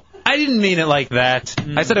table. I didn't mean it like that.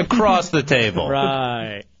 I said across the table.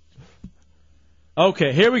 Right.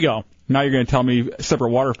 Okay, here we go. Now you're going to tell me separate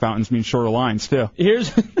water fountains mean shorter lines, too.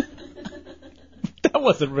 Here's... That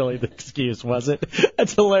wasn't really the excuse, was it?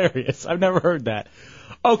 That's hilarious. I've never heard that.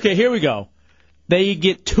 Okay, here we go. They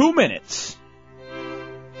get 2 minutes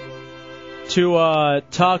to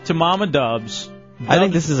talk to Mama Dubs. I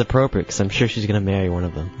think this is appropriate because I'm sure she's going to marry one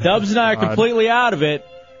of them. Dubs and I are completely out of it.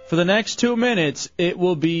 For the next 2 minutes, it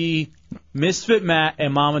will be Misfit Matt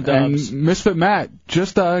and Mama Dubs. And Misfit Matt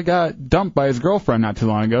just got dumped by his girlfriend not too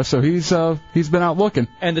long ago, so he's been out looking.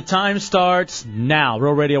 And the time starts now.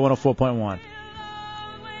 Real Radio 104.1.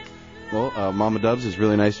 Well, Mama Dubs, it's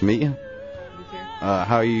really nice to meet you.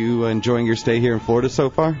 How are you enjoying your stay here in Florida so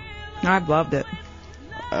far? I've loved it.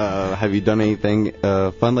 Have you done anything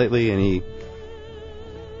fun lately?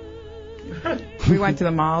 We went to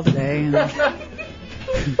the mall today. And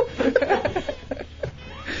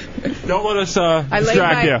don't let us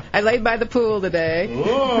distract you. I laid by the pool today.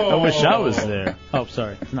 I wish I was there. Oh,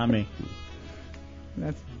 sorry. Not me.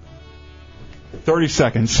 That's 30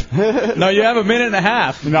 seconds. No, you have a minute and a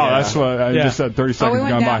half. No, that's what I just said. 30 seconds we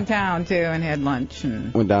went gone by. downtown, too, and had lunch.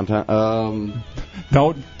 And Went downtown.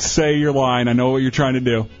 Don't say your line. I know what you're trying to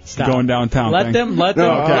do. Stop. Going downtown. Let them No,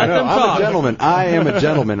 talk. I'm a gentleman. I am a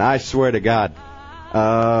gentleman. I swear to God.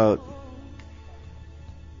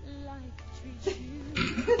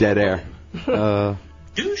 Dead air. Tell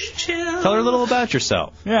her a little about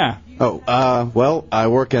yourself. Yeah. Oh, well, I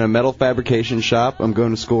work in a metal fabrication shop. I'm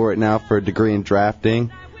going to school right now for a degree in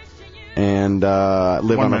drafting. And I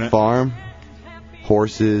live on a farm.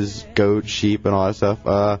 Horses, goats, sheep, and all that stuff.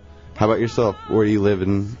 How about yourself? Where do you live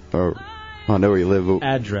in? Or I don't know where you live.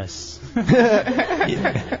 Address.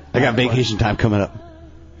 I got vacation time coming up.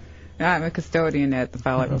 I'm a custodian at the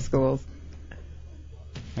Fowlerville schools.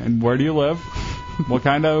 And where do you live? What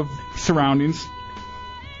kind of surroundings?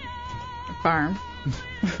 Farm.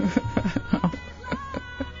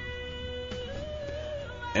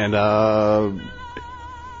 And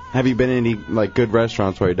have you been in any good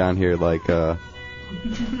restaurants while you're down here?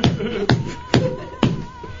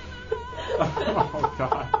 Oh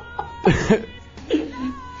God.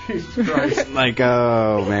 Jesus Christ.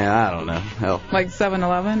 Oh man, I don't know. Hell. Like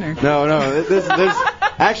 7-Eleven or? No. There's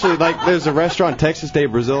actually there's a restaurant, Texas Day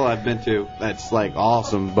Brazil, I've been to. That's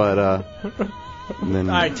awesome, but then,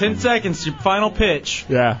 all right, 10 seconds. Your final pitch.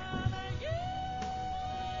 Yeah.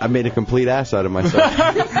 I made a complete ass out of myself.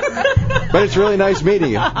 But it's really nice meeting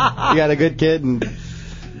you. You got a good kid and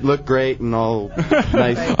look great and all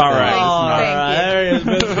nice. All right. There he is,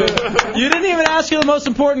 Misfit. You didn't even ask you the most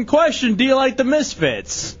important question. Do you like the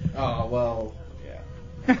Misfits? Oh, well,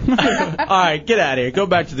 yeah. All right, get out of here. Go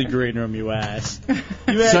back to the green room, you ass.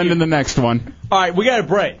 Send in the next one. All right, we got a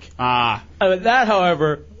break. That,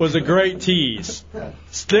 however, was a great tease.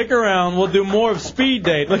 Stick around. We'll do more of Speed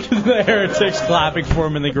Date. Look at the heretics clapping for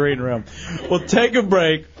him in the green room. We'll take a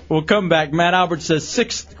break. We'll come back. Matt Albert says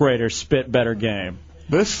 6th graders spit better game.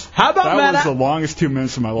 How about that was the longest 2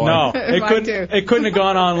 minutes of my life. No, it couldn't have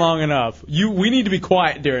gone on long enough. We need to be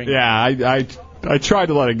quiet during it. Yeah, I tried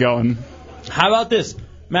to let it go. And how about this?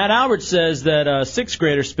 Matt Albert says that 6th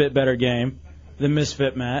graders spit better game than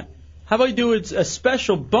Misfit Matt. How about you do a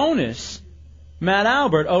special bonus Matt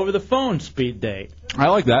Albert over the phone Speed Date? I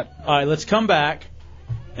like that. All right, let's come back,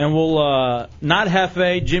 and we'll not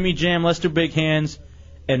Hefe, Jimmy Jam, Lester Big Hands,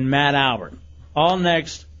 and Matt Albert. All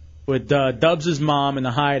next with Dubs' mom in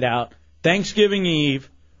the Hideout. Thanksgiving Eve,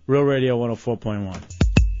 Real Radio 104.1.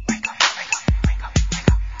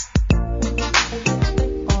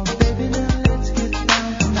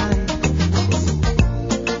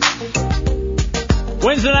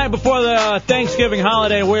 Wednesday night before the Thanksgiving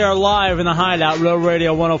holiday, we are live in the Hideout, Real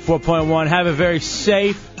Radio 104.1. Have a very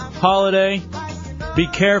safe holiday. Be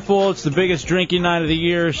careful. It's the biggest drinking night of the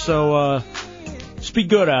year, so just be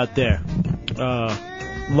good out there.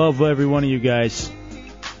 Love every one of you guys.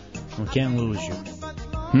 We can't lose you.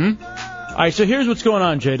 All right, so here's what's going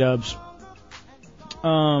on, J-Dubs.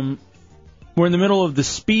 We're in the middle of the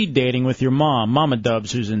speed dating with your mom, Mama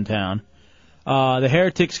Dubs, who's in town. The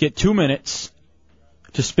heretics get 2 minutes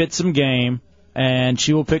to spit some game, and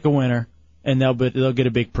she will pick a winner, and they'll get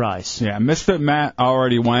a big prize. Yeah, Misfit Matt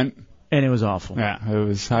already went. And it was awful. Yeah, it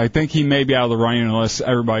was. I think he may be out of the running unless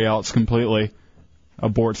everybody else completely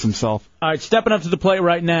aborts himself. All right, stepping up to the plate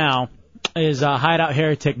right now is Hideout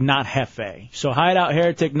Heretic, not Hefe. So Hideout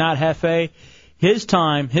Heretic, not Hefe, his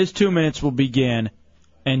time, his 2 minutes will begin,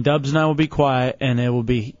 and Dubs and I will be quiet, and it will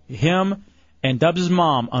be him and Dubs'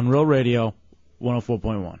 mom on Real Radio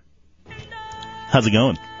 104.1. How's it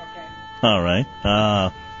going? Okay. All right.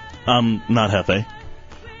 I'm not Hefe.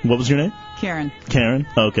 What was your name? Karen. Karen?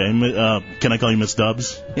 Okay. Can I call you Miss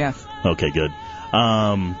Dubs? Yes. Okay, good.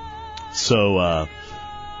 So,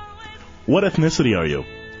 what ethnicity are you?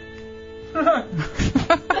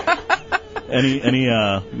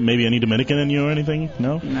 Maybe any Dominican in you or anything?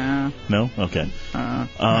 No? No. No? Okay. All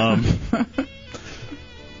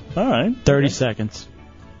right. 30 seconds.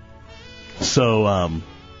 So,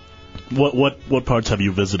 what parts have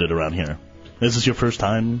you visited around here? Is this your first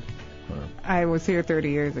time? I was here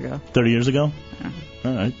 30 years ago. 30 years ago? Yeah.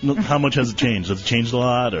 All right. How much has it changed? Has it changed a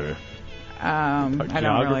lot, or? I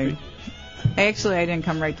don't really. Actually, I didn't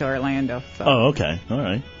come right to Orlando. So. Oh, okay. All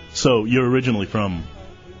right. So you're originally from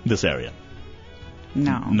this area?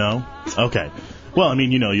 No. No? Okay. Well, I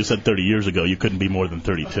mean, you said 30 years ago. You couldn't be more than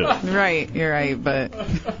 32. Right. You're right, but.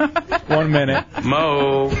 1 minute.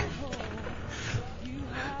 Mo.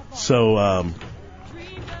 So,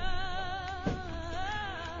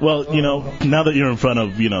 well, now that you're in front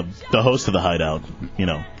of, the host of the Hideout,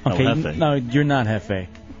 Okay, Hefe. no, you're not Hefe.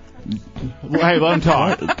 Hey, let him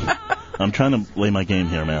talk. I'm trying to lay my game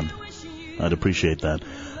here, man. I'd appreciate that.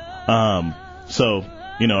 So,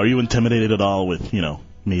 are you intimidated at all with,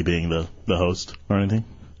 me being the host or anything?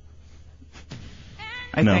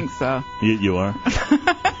 I think so. You are?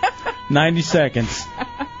 90 seconds.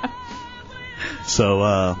 So,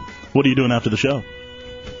 what are you doing after the show?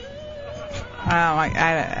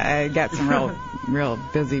 I got some real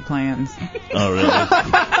busy plans. Oh, really?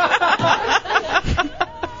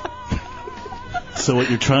 So what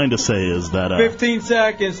you're trying to say is that 15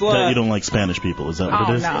 seconds left. That you don't like Spanish people. Is that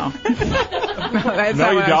what it is? No. That's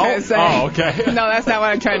not what I'm trying to say. Oh, okay. No, that's not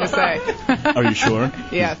what I'm trying to say. Are you sure?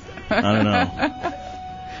 Yes. I don't know.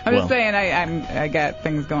 I'm just saying I got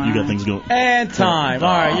things going on. You got things going. And time.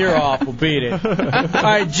 All right, you're awful. Beat it. All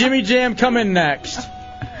right, Jimmy Jam coming next.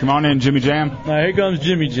 Come on in, Jimmy Jam. All right, here comes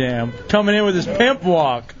Jimmy Jam. Coming in with his pimp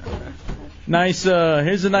walk. Nice,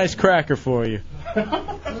 here's a nice cracker for you.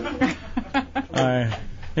 All right,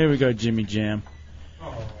 here we go, Jimmy Jam.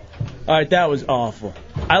 All right, that was awful.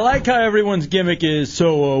 I like how everyone's gimmick is,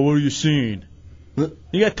 so what are you seeing?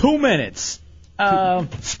 You got 2 minutes.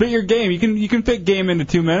 Spit your game. You can fit game into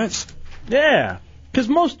 2 minutes. Yeah, because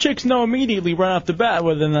most chicks know immediately right off the bat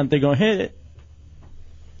whether or not they're going to hit it.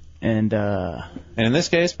 And in this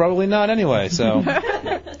case, probably not anyway, so.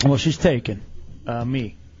 Well, she's taking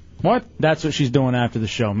me. What? That's what she's doing after the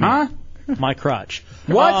show. Me. Huh? My crotch.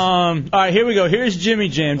 What? All right, here we go. Here's Jimmy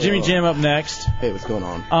Jam. Jimmy Jam up next. Hey, what's going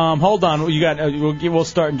on? Hold on. We'll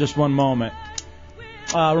start in just one moment.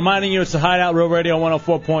 Reminding you, it's the Hideout, Real Radio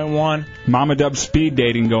 104.1. Mama Dub speed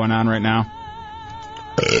dating going on right now.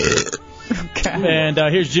 Okay. And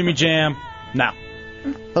here's Jimmy Jam now.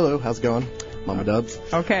 Hello, how's it going? Mama Dubs.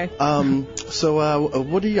 Okay. So,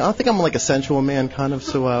 what do you? I think I'm like a sensual man, kind of.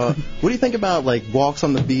 So, what do you think about like walks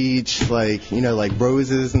on the beach, like like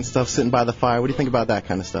roses and stuff sitting by the fire? What do you think about that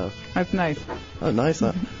kind of stuff? That's nice. Oh, nice.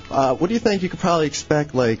 What do you think? You could probably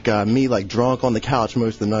expect like me like drunk on the couch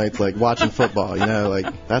most of the nights, like watching football.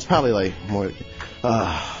 Like that's probably like more.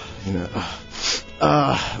 All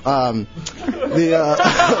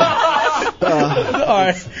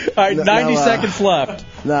right, 90 seconds left.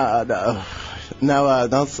 Now,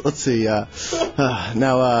 let's see. Ooh,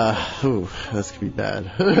 this could be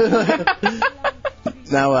bad.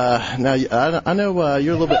 Now, I know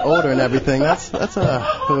you're a little bit older and everything. That's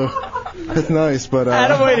nice, but. Had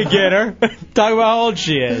a way to get her. Talk about how old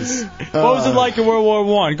she is. What was it like in World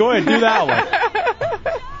War I? Go ahead, do that one.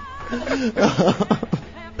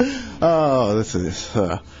 Oh, this is.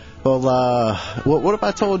 What if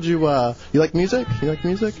I told you you like music? You like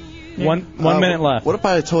music? One minute left. What if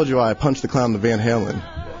I told you I punched the clown to Van Halen?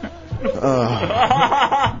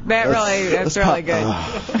 That's really good.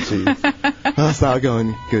 Geez. That's not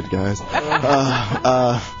going good, guys.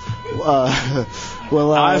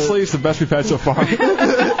 Honestly, it's the best we've had so far.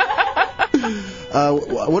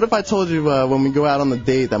 What if I told you when we go out on the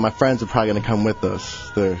date that my friends are probably gonna come with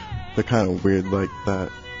us? They're kind of weird like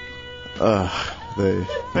that.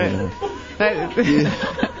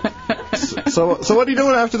 So what are you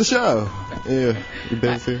doing after the show? You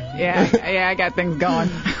busy? Yeah, I got things going.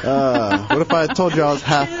 What if I told you I was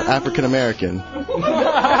half African American?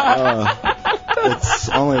 It's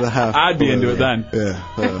only the half. I'd be into it then. Yeah.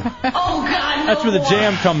 Oh God! That's where the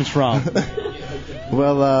jam comes from.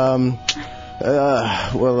 Well,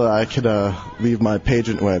 I could leave my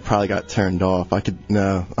pager. Well, it probably got turned off. I could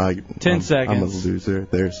 10 seconds. I'm a loser.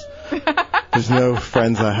 There's no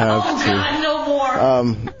friends I have to. God, no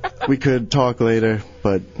more. We could talk later,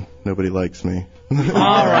 but nobody likes me. All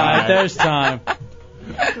right, there's time.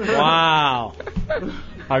 Wow.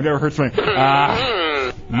 I've never heard something. All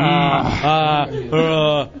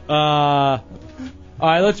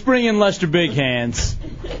right, let's bring in Lester Big Hands.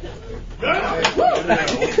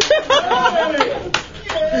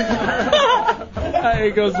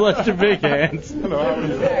 There goes Lester Big Hands.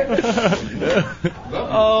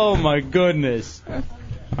 Oh my goodness. All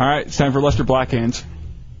right, it's time for Lester Black Hands.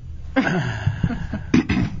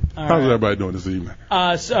 How's everybody doing this evening?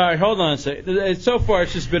 Sorry, hold on a second. So far,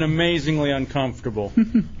 it's just been amazingly uncomfortable.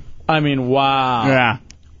 I mean, wow. Yeah.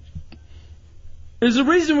 There's a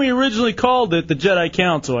reason we originally called it the Jedi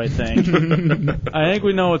Council, I think. I think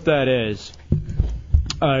we know what that is.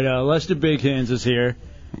 All right, Lester Big Hands is here.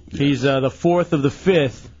 He's the fourth of the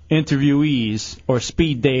fifth interviewees, or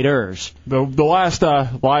speed daters. The last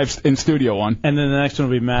live in studio one. And then the next one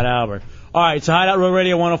will be Matt Albert. All right, so Hideout Road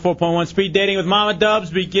Radio 104.1 Speed Dating with Mama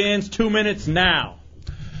Dubs begins 2 minutes now.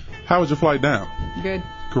 How was your flight down? Good.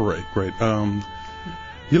 Great.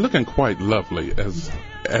 You're looking quite lovely, as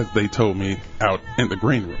they told me out in the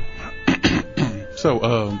green room.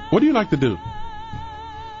 So, what do you like to do?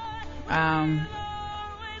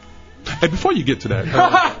 Hey, before you get to that,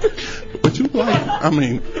 would you like? I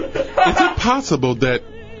mean, is it possible that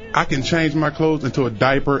I can change my clothes into a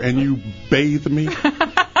diaper and you bathe me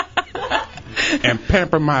and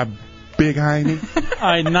pamper my big hiney? All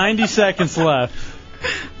right, 90 seconds left.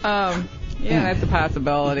 Yeah, that's a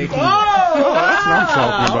possibility. Oh, that's what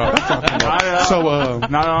I'm talking about. So,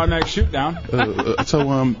 not an automatic shoot down.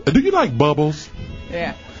 Do you like bubbles?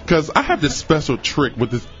 Yeah. Because I have this special trick with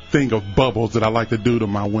this thing of bubbles that I like to do to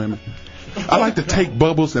my women. I like to take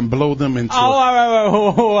bubbles and blow them into.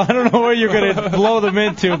 Oh, I don't know where you're going to blow them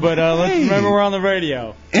into, but let's remember we're on the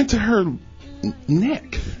radio. Into her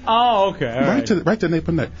neck. Oh, okay. All right. Right to the nape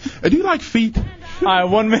of neck. Do you like feet? All right,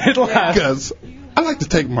 1 minute left. Because I like to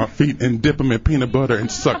take my feet and dip them in peanut butter and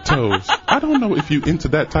suck toes. I don't know if you into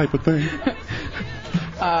that type of thing.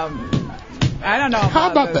 I don't know.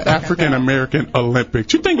 How about the African American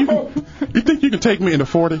Olympics? You think you can take me in the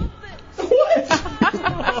 40? What?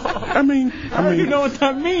 I mean, you know what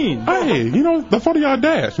that means? Hey, the 40-yard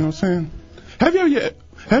dash. You know what I'm saying?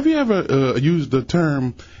 Have you ever used the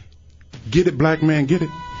term "get it, black man, get it"?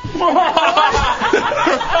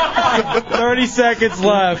 30 seconds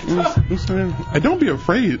left. You know what I'm saying? And don't be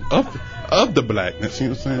afraid of the blackness. You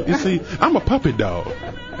know what I'm saying? You see, I'm a puppy dog.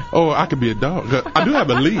 Oh, I could be a dog. I do have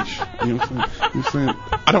a leash. You know what I'm saying?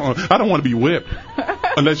 I don't want to be whipped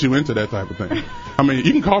unless you're into that type of thing. I mean,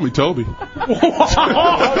 you can call me Toby.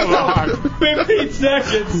 15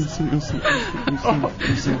 seconds.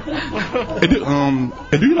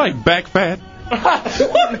 And do you like back fat?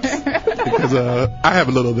 Because I have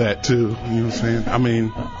a little of that too. You know what I'm saying? I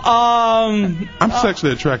mean, I'm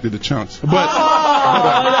sexually attracted to chunks. But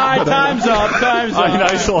time's up. I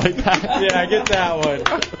isolate that. Yeah, get that one.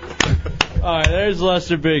 All right, there's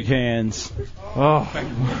Lester Big Hands. Oh.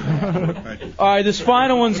 All right, this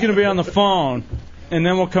final one's going to be on the phone, and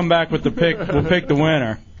then we'll come back with the pick. We'll pick the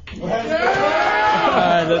winner. The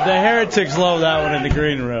Heretics love that one in the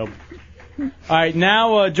green room. All right,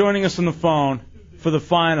 now joining us on the phone for the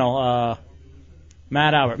final,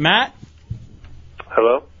 Matt Albert. Matt?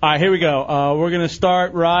 Hello? All right, here we go. We're going to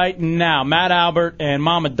start right now. Matt Albert and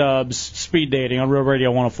Mama Dubs speed dating on Real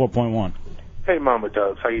Radio 104.1. Hey, Mama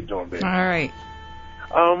Dubs. How you doing, baby? All right.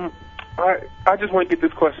 I just want to get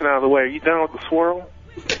this question out of the way. Are you down with the swirl?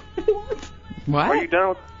 What? Are you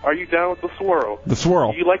down with the swirl? The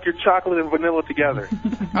swirl. Do you like your chocolate and vanilla together?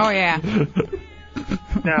 Oh, yeah.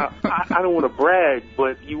 Now, I don't want to brag,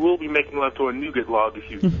 but you will be making love to a nougat log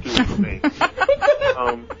if you do it for me.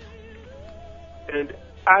 And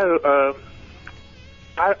I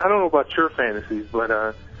don't know about your fantasies, but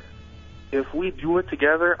if we do it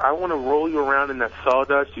together, I want to roll you around in that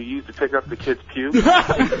sawdust you use to pick up the kids' pubes, and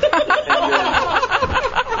then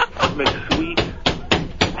make sweet,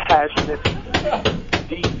 passionate,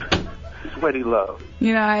 deep, sweaty love.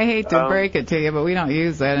 You know, I hate to break it to you, but we don't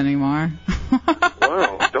use that anymore.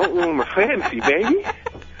 Well, don't ruin my fantasy, baby.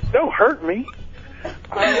 Don't hurt me.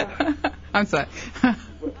 I'm sorry.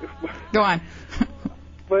 Go on.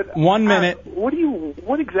 But 1 minute.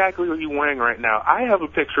 What exactly are you wearing right now? I have a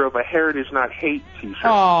picture of a Heritage Not Hate T-shirt.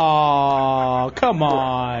 Oh, come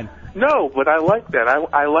on. No, but I like that.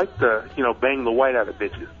 I like the, bang the white out of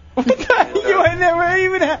bitches. You ain't never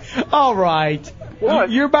even had... All right.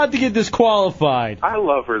 What? You're about to get disqualified. I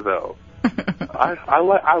love her though.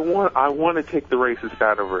 I want to take the racist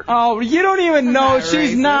out of her. Oh, you don't even know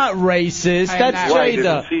she's not racist. That's straight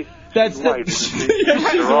up. That's white,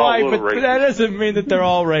 yeah, she's white, but that doesn't mean that they're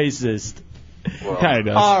all racist. Well, kind of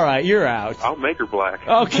does. All right, you're out. I'll make her black.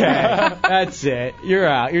 Okay, that's it. You're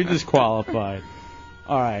out. You're disqualified.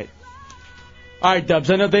 All right. All right, Dubs.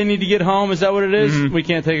 I know they need to get home. Is that what it is? Mhm. We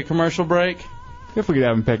can't take a commercial break. If we could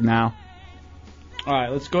have them pick now. All right,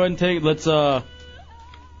 let's go ahead and take. All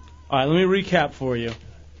right, let me recap for you.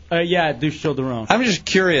 Yeah, do show the room. I'm just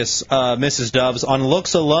curious, Mrs. Dubs, on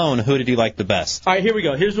looks alone, who did you like the best? All right, here we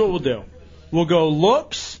go. Here's what we'll do. We'll go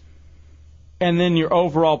looks, and then your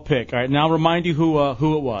overall pick. All right, now I'll remind you who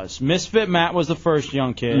it was. Misfit Matt was the first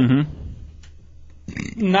young kid.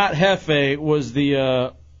 Mm-hmm. Not Hefe was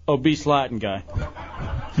the obese Latin guy.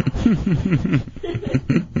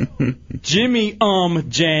 Jimmy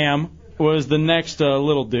Jam was the next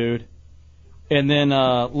little dude. And then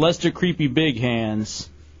Lester Creepy Big Hands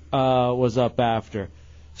was up after.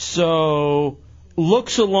 So,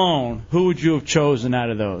 looks alone, who would you have chosen out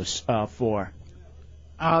of those four?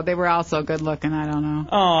 Oh, they were all so good looking. I don't know.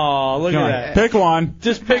 Oh, look at that. Pick one.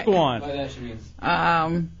 Just pick one.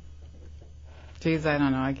 Geez, I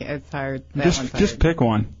don't know. It's hard. Just pick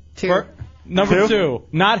one. Two. Number two.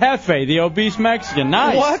 Not Hefe, the obese Mexican.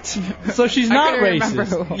 Nice. What? So she's I not couldn't remember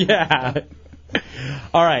racist. who. Yeah.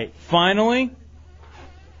 All right. Finally,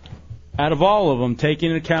 out of all of them,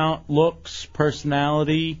 taking into account looks,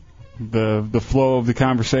 personality. The flow of the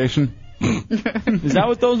conversation. Is that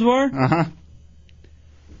what those were? Uh-huh.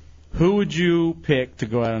 Who would you pick to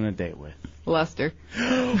go out on a date with? Lester.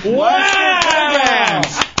 Wow!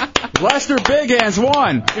 Lester Big Hands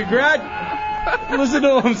won. Listen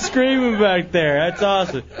to him screaming back there. That's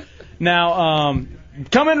awesome. Now,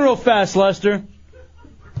 come in real fast, Lester.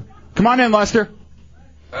 Come on in, Lester.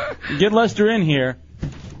 Get Lester in here.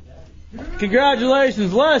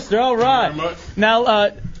 Congratulations, Lester. All right. Now,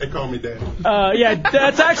 they call me Daddy. yeah,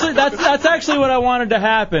 that's actually what I wanted to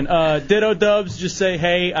happen. Ditto Dubs, just say,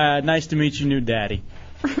 hey, nice to meet you, new daddy.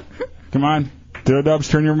 Come on, Ditto Dubs,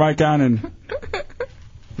 turn your mic on and.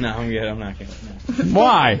 No, I'm good. I'm not going.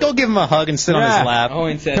 Why? Go give him a hug and sit on his lap. I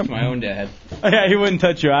wouldn't touch my own dad. Yeah, he wouldn't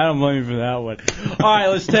touch you. I don't blame you for that one. All right,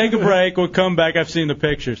 let's take a break. We'll come back. I've seen the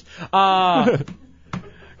pictures.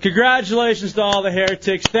 Congratulations to all the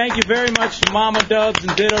heretics. Thank you very much to Mama Dubs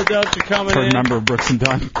and Ditto Dubs for coming in. Remember Brooks and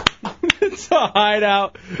Dunn. It's a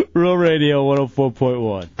Hideout, Real Radio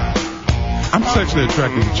 104.1. I'm sexually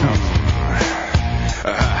attracted to chunks.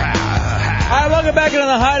 All right, welcome back into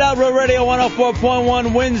the Hideout, Real Radio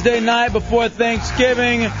 104.1, Wednesday night before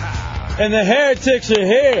Thanksgiving, and the heretics are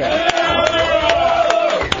here.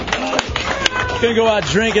 Gonna go out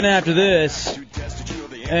drinking after this.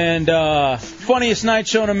 And funniest night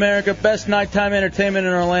show in America, best nighttime entertainment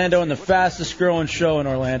in Orlando, and the fastest growing show in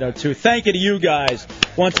Orlando, too. Thank you to you guys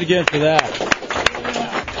once again for that.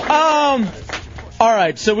 All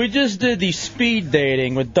right, so we just did the speed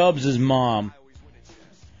dating with Dubs' mom.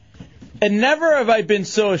 And never have I been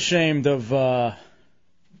so ashamed of the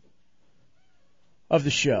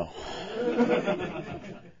show.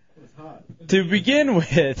 To begin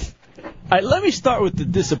with, let me start with the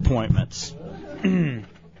disappointments.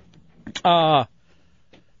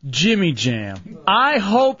 Jimmy Jam. I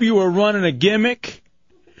hope you were running a gimmick,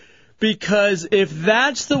 because if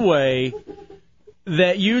that's the way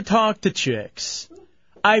that you talk to chicks,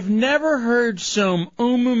 I've never heard some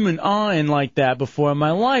and ahhing like that before in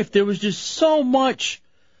my life. There was just so much.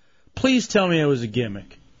 Please tell me it was a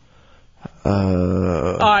gimmick. All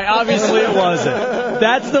right, obviously it wasn't.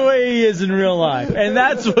 That's the way he is in real life, and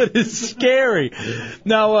that's what is scary.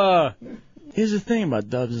 Now, here's the thing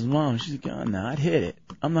about Dubs' mom. She's gone now. I'd hit it.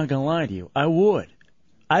 I'm not gonna lie to you. I would.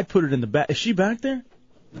 I'd put it in the back. Is she back there?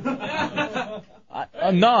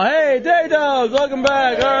 No. Hey, J-Dubs, welcome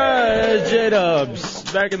back. All right, there's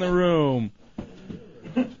J-Dubs back in the room.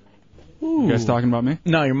 Ooh. You guys talking about me?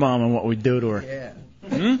 No, your mom and what we do to her. Yeah.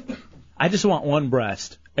 I just want one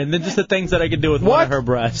breast, and then just the things that I could do with one of her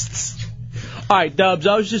breasts. All right, Dubs,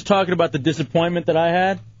 I was just talking about the disappointment that I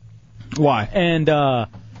had. Why? And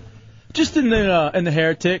just in the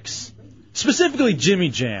heretics, specifically Jimmy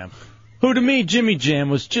Jam. who to me, Jimmy Jam,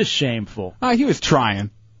 was just shameful. He was trying.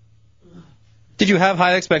 Did you have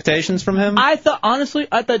high expectations from him? I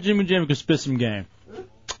thought Jimmy Jam could spit some game.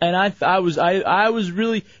 And I was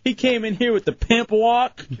really, he came in here with the pimp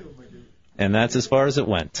walk. And that's as far as it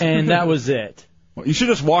went. And that was it. Well, you should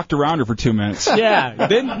have just walked around her for 2 minutes. Yeah,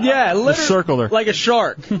 literally circled her like a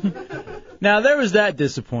shark. Now there was that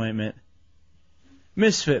disappointment.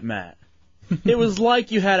 Misfit Matt. It was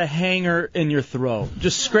like you had a hanger in your throat,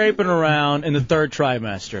 just scraping around in the third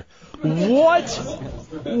trimester. What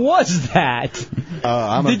was that?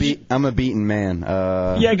 I'm a beaten man.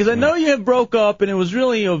 Yeah, because I know you had broke up, and it was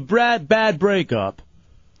really a bad breakup.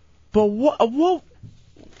 But what?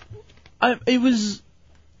 It was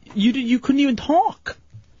you couldn't even talk.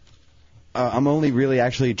 I'm only really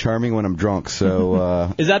actually charming when I'm drunk,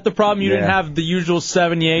 so... Is that the problem? You didn't have the usual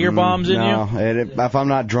 7 Jaeger bombs in you? No, if I'm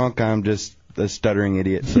not drunk, I'm just a stuttering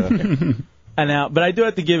idiot, so... But I do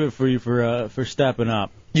have to give it for you for stepping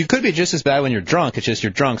up. You could be just as bad when you're drunk. It's just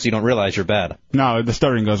you're drunk, so you don't realize you're bad. No, the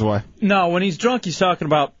stuttering goes away. No, when he's drunk, he's talking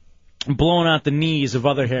about blowing out the knees of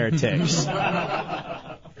other heretics.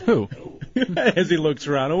 Who? As he looks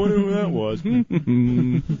around, I wonder who that was.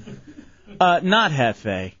 Not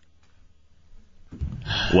Hefe.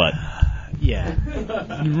 What? Yeah.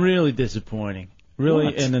 Really disappointing.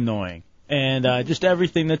 Really and annoying. And just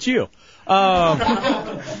everything that's you.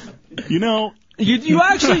 You know,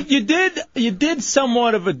 you did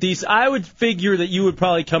somewhat of a decent. I would figure that you would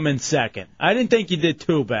probably come in second. I didn't think you did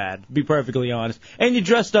too bad, to be perfectly honest. And you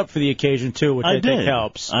dressed up for the occasion too, which I think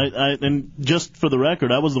helps. And just for the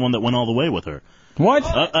record, I was the one that went all the way with her. What?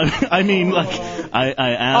 I mean, like, I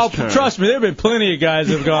asked her. Oh, trust me, there have been plenty of guys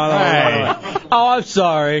that have gone all the way. Oh, I'm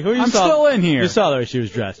sorry. I'm still in here. You saw the way she was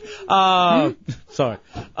dressed. Sorry.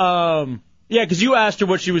 Yeah, because you asked her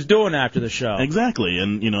what she was doing after the show. Exactly,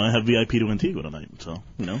 and, I have VIP to Antigua tonight, so,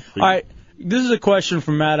 All right, this is a question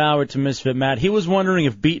from Matt Howard to Misfit Matt. He was wondering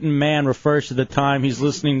if beaten man refers to the time he's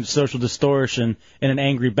listening to Social Distortion in an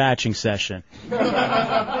angry batching session.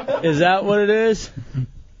 Is that what it is?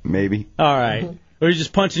 Maybe. All right. Or you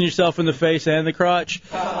just punching yourself in the face and the crotch?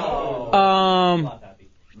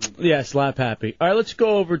 Yeah, slap happy. All right, let's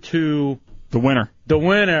go over to... The winner.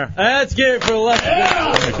 Let's get it for Lefty.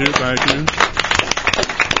 Yeah. Thank you.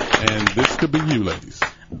 And this could be you, ladies.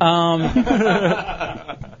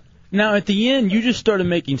 Now, at the end, you just started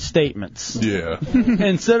making statements. Yeah.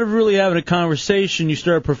 Instead of really having a conversation, you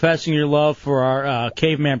started professing your love for our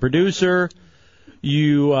caveman producer.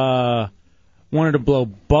 You wanted to blow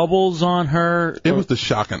bubbles on her. It was the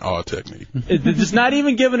shock and awe technique. It's not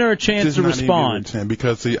even giving her a chance to respond.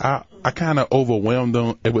 Because, see, I kind of overwhelmed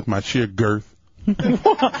them with my sheer girth.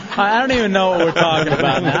 I don't even know what we're talking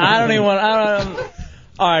about now.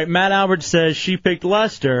 All right, Matt Albert says she picked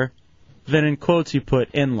Lester. Then in quotes he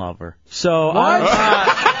put in lover. So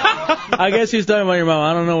I guess he's talking about your mom.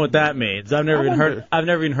 I don't know what that means. I've never even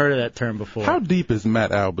heard of that term before. How deep is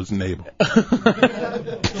Matt Albert's navel? I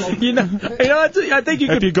think you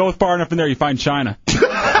could. If you go far enough in there, you find China.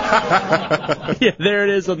 Yeah, there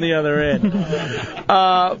it is on the other end.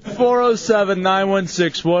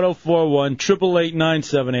 407-916-1041,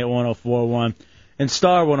 888-978-1041, and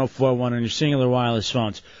star 1041 on your singular wireless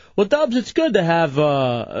phones. Well, Dubs, it's good to have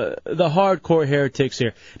the hardcore heretics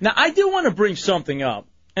here. Now, I do want to bring something up,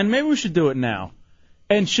 and maybe we should do it now.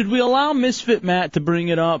 And should we allow Misfit Matt to bring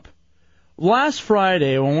it up? Last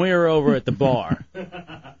Friday, when we were over at the bar,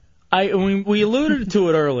 we alluded to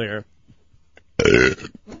it earlier.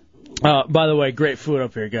 By the way, great food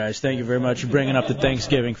up here, guys. Thank you very much for bringing up the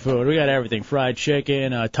Thanksgiving food. We got everything: fried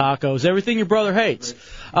chicken, tacos, everything your brother hates.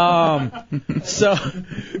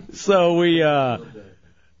 So we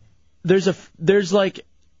there's like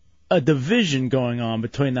a division going on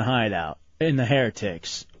between the Hideout and the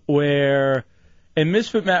heretics, and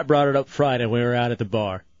Misfit Matt brought it up Friday when we were out at the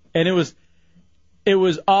bar, and it was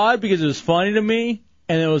odd because it was funny to me,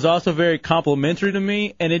 and it was also very complimentary to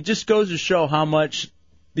me, and it just goes to show how much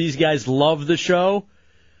these guys love the show.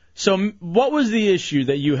 So what was the issue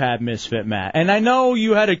that you had, Misfit Matt? And I know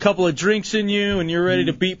you had a couple of drinks in you, and you're ready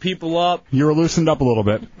to beat people up. You were loosened up a little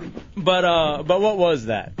bit. But what was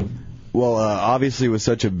that? Well, obviously it was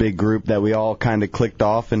such a big group that we all kind of clicked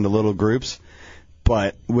off into little groups.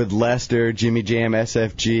 But with Lester, Jimmy Jam,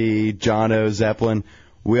 SFG, Jono, Zeppelin,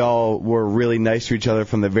 we all were really nice to each other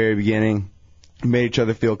from the very beginning, made each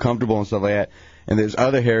other feel comfortable and stuff like that. And there's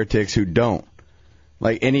other heretics who don't.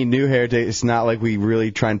 Like any new heretic, it's not like we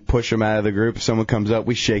really try and push them out of the group. If someone comes up,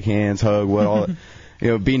 we shake hands, hug, all.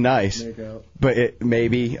 be nice. But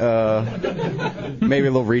maybe a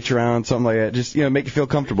little reach around, something like that. Just, make you feel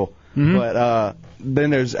comfortable. Mm-hmm. But then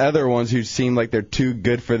there's other ones who seem like they're too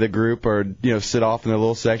good for the group, or sit off in their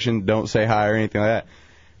little section, don't say hi or anything like that.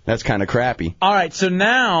 That's kind of crappy. All right, so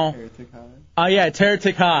now, it's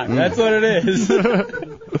Heretic Hot. That's what it is.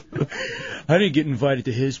 I didn't get invited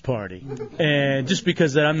to his party, and just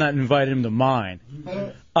because that I'm not inviting him to mine.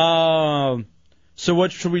 So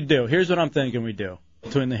what should we do? Here's what I'm thinking we do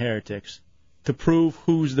between the heretics to prove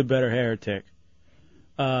who's the better heretic.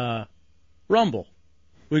 Rumble.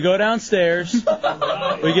 We go downstairs,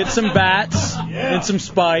 we get some bats and some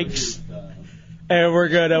spikes, and we're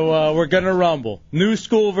gonna rumble. New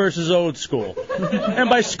school versus old school. And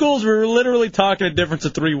by schools, we're literally talking a difference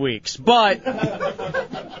of 3 weeks. But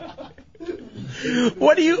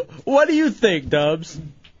what do you think, Dubs?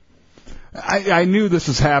 I knew this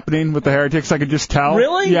was happening with the heretics. I could just tell.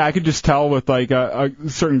 Really? Yeah, I could just tell with like a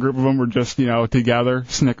certain group of them were just together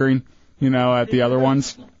snickering at the other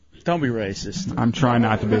ones. Don't be racist. I'm trying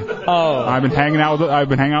not to be. Oh. I've been hanging out with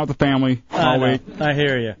the family all week. I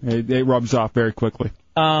hear you. It rubs off very quickly.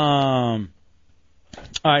 All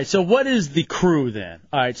right, so what is the crew then?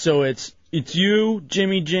 All right, so it's you,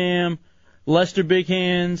 Jimmy Jam, Lester Big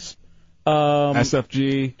Hands,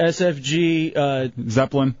 SFG,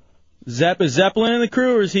 Zeppelin. Is Zeppelin in the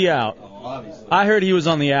crew, or is he out? Obviously. I heard he was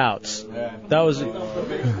on the outs. That was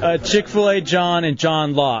Chick-fil-A John and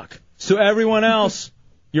John Locke. So everyone else,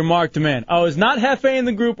 you're marked him in. Oh, is not Hefe in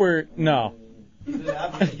the group, or no? He's an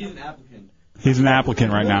applicant. He's an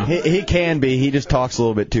applicant right now. He can be. He just talks a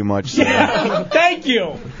little bit too much. So. Yeah. Thank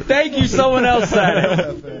you. Someone else said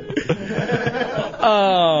it.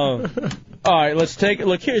 All right, let's take it.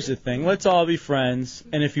 Look, here's the thing. Let's all be friends,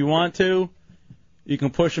 and if you want to, you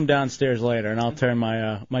can push him downstairs later, and I'll turn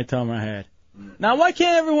my toe on my head. Now, why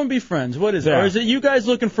can't everyone be friends? What is it? Or is it you guys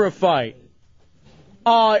looking for a fight?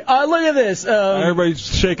 Look at this. Everybody's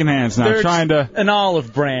shaking hands now, trying to... An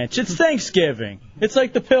olive branch. It's Thanksgiving. It's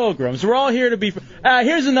like the Pilgrims. We're all here to be...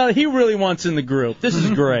 here's another... He really wants in the group. This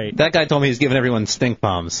is great. That guy told me he's giving everyone stink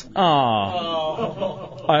bombs.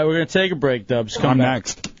 All right, we're going to take a break, Dubs. Come back.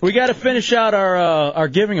 Next. We got to finish out our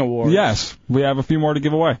giving awards. Yes, we have a few more to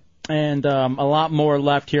give away. And a lot more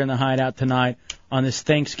left here in the Hideout tonight on this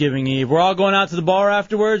Thanksgiving Eve. We're all going out to the bar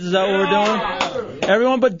afterwards? Is that what we're doing?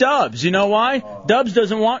 Everyone but Dubs. You know why? Dubs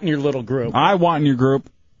doesn't want in your little group. I want in your group.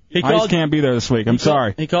 I just can't be there this week. I'm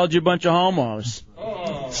sorry. He called you a bunch of homos.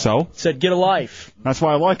 So? Said get a life. That's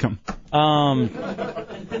why I like him.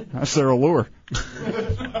 That's their allure.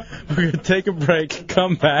 We're going to take a break,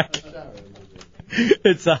 come back.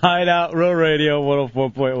 It's the Hideout, Real Radio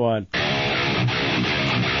 104.1.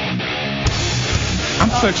 I'm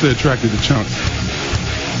sexually attracted to chunks.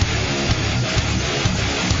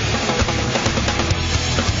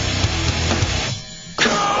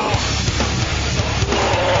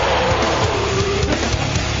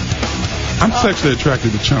 I'm sexually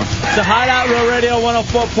attracted to chunks. The Hideout, Real Radio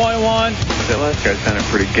 104.1. That last guy sounded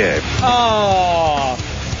pretty gay. Oh.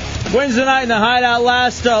 Wednesday night in the Hideout,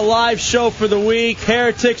 last live show for the week.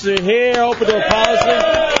 Heretics are here, open to a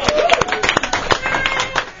policy.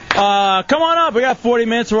 Come on up. We got 40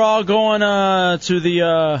 minutes. We're all going to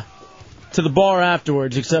the bar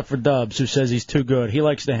afterwards, except for Dubs, who says he's too good. He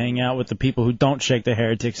likes to hang out with the people who don't shake the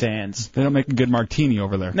heretics' hands. They don't make a good martini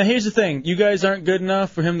over there. Now, here's the thing. You guys aren't good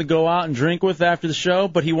enough for him to go out and drink with after the show,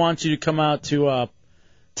 but he wants you to come out to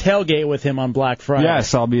tailgate with him on Black Friday.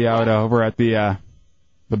 Yes, I'll be out over at the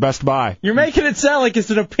Best Buy. You're making it sound like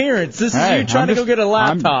it's an appearance. This is you trying to go get a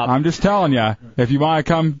laptop. I'm just telling you, if you want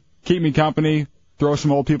to come keep me company, throw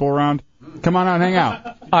some old people around, come on out and hang out.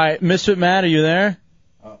 All right, Misfit Matt, are you there?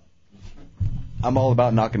 I'm all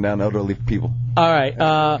about knocking down elderly people. All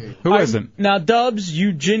right. Who isn't? Now, Dubs,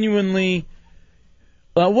 you genuinely...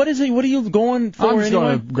 what is it? What are you going for I'm just anyway?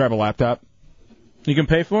 going to grab a laptop. You can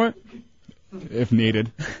pay for it? If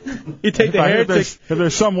needed. You take the heretics... If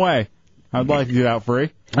there's some way, I'd like to get out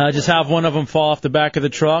free. Just have one of them fall off the back of the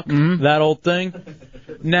truck, that old thing.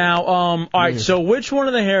 Now, all right, so which one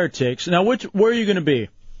of the heretics... Now, where are you going to be?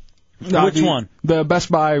 Which one? The Best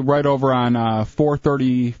Buy right over on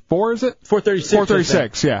 434, is it? 436.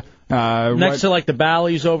 436, yeah. Next to, like, the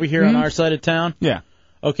Bally's over here on our side of town? Yeah.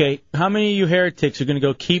 Okay, how many of you heretics are going to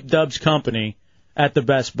go keep Dub's company at the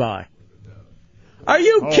Best Buy? Are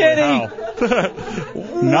you kidding?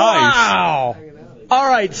 Nice. Wow. All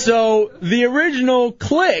right, so the original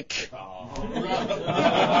Click.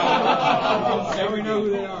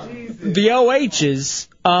 The OHs,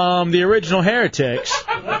 the original heretics,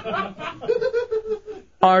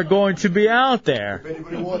 are going to be out there.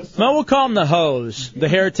 No, we'll call them the Hoes, the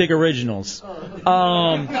Heretic Originals.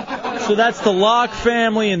 So that's the Locke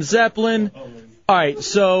family and Zeppelin. All right,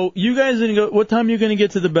 so you guys are gonna go. What time are you going to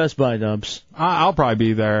get to the Best Buy, Dubs? I'll probably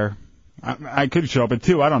be there. I could show up at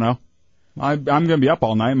 2. I don't know. I'm going to be up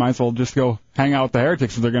all night. Might as well just go hang out with the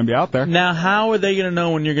Heretics if they're going to be out there. Now, how are they going to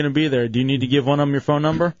know when you're going to be there? Do you need to give one of them your phone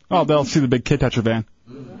number? Oh, they'll see the big Kid Toucher van.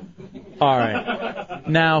 All right.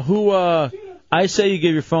 Now, I say you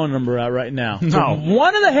give your phone number out right now. No. To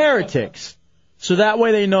one of the Heretics. So that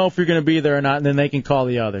way they know if you're going to be there or not, and then they can call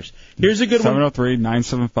the others. Here's a good one.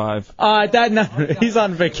 703-975. He's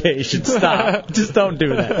on vacation. Stop. Just don't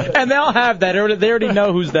do that. And they'll have that. They already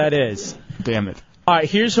know whose that is. Damn it. All right,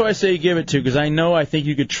 here's who I say you give it to, because I think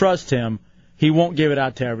you could trust him. He won't give it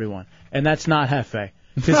out to everyone. And that's not Hefe.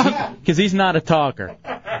 Because he's not a talker.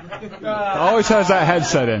 Always has that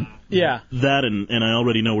headset in. Yeah. That and I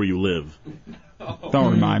already know where you live.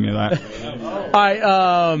 Don't remind me of that. All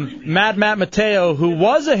right, Mad Matt Mateo, who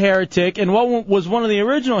was a heretic and was one of the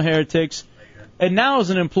original heretics, and now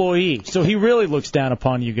is an employee. So he really looks down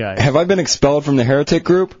upon you guys. Have I been expelled from the heretic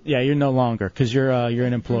group? Yeah, you're no longer, because you're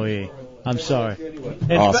an employee. I'm sorry.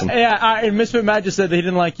 And, awesome. And Miss McMahon just said they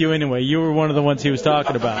didn't like you anyway. You were one of the ones he was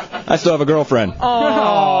talking about. I still have a girlfriend. Oh.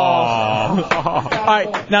 All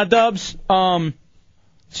right, now Dubs. So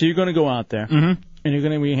you're going to go out there, and you're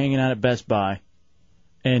going to be hanging out at Best Buy,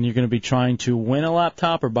 and you're going to be trying to win a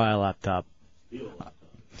laptop or buy a laptop.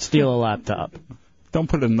 Steal a laptop. Don't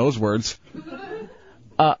put it in those words.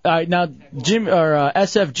 All right, now Jim or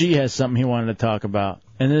SFG has something he wanted to talk about.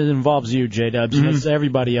 And it involves you, J-Dubs, and it's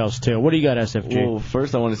everybody else, too. What do you got, SFG? Well,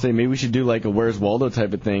 first I want to say maybe we should do like a Where's Waldo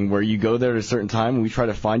type of thing where you go there at a certain time and we try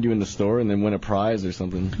to find you in the store and then win a prize or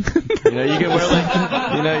something. You can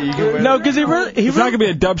wear No, because it's not going to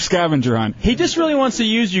be a dub scavenger hunt. He just really wants to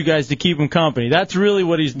use you guys to keep him company. That's really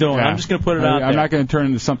what he's doing. Yeah. I'm just going to put it out there. I'm not going to turn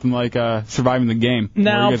into something like Surviving the Game,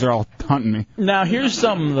 now, where you guys are all hunting me. Now, here's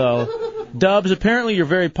something, though. Dubs, apparently you're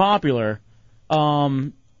very popular.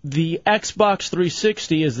 The Xbox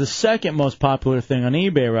 360 is the second most popular thing on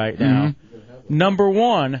eBay right now. Number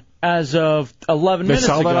one, as of 11 minutes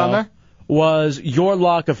ago, on there? was your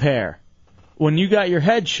lock of hair. When you got your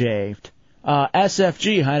head shaved,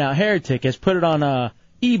 SFG, Hideout Heretic, has put it on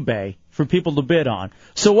eBay for people to bid on.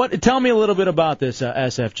 So tell me a little bit about this,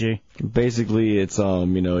 SFG. Basically, it's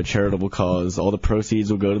a charitable cause. All the proceeds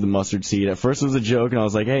will go to the mustard seed. At first it was a joke, and I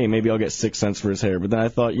was like, hey, maybe I'll get 6 cents for his hair. But then I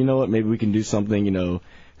thought, you know what, maybe we can do something,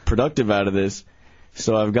 productive out of this.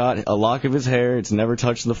 So I've got a lock of his hair. It's never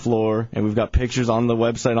touched the floor, and we've got pictures on the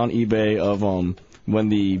website on eBay of when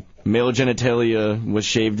the male genitalia was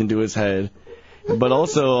shaved into his head. But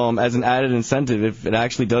also, as an added incentive, if it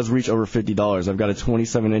actually does reach over $50, I've got a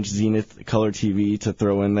 27-inch Zenith color TV to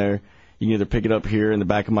throw in there. You can either pick it up here in the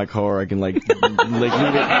back of my car, or I can leave it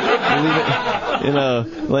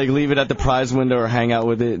at the prize window or hang out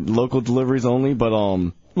with it. Local deliveries only, but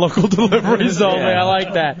Local deliveries only. I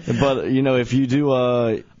like that. But if you do,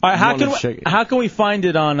 how can we find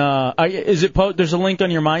it on? Is it there's a link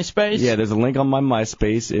on your MySpace? Yeah, there's a link on my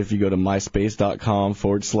MySpace. If you go to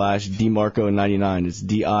myspace.com/DMarco99, it's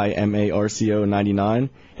DIMARCO 99.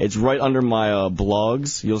 It's right under my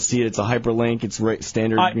blogs. You'll see it. It's a hyperlink. It's right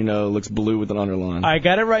standard. Looks blue with an underline. I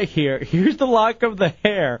got it right here. Here's the lock of the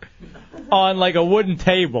hair on like a wooden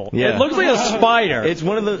table. Yeah. It looks like a spider. It's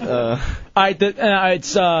one of the.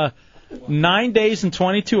 It's 9 days and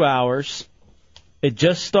 22 hours. It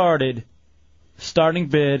just started. Starting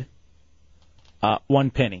bid, 1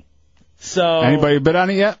 penny. So anybody bid on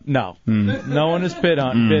it yet? No, no one has bid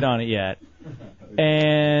on it yet.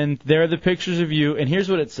 And there are the pictures of you. And here's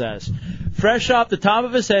what it says: fresh off the top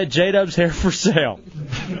of his head, J-Dub's hair for sale.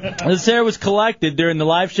 This hair was collected during the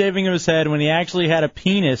live shaving of his head when he actually had a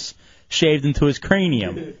penis shaved into his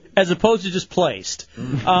cranium, as opposed to just placed.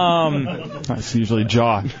 That's usually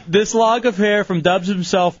jaw. This lock of hair from Dubs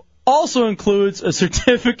himself also includes a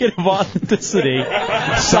certificate of authenticity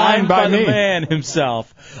signed by the man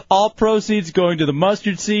himself. All proceeds going to the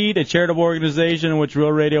Mustard Seed, a charitable organization in which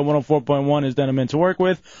Real Radio 104.1 has done immense work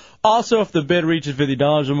with. Also, if the bid reaches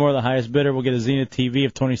 $50 or more, the highest bidder will get a Zenith TV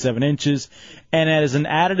of 27 inches, and as an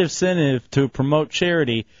added incentive to promote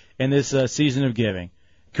charity in this season of giving.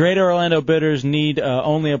 Greater Orlando bidders need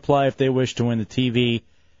only apply if they wish to win the TV.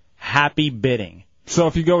 Happy bidding. So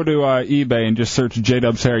if you go to eBay and just search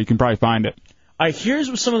J-Dub's hair, you can probably find it.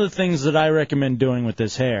 Here's some of the things that I recommend doing with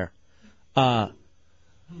this hair.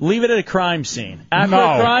 Leave it at a crime scene. After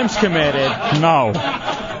a crime's committed. No.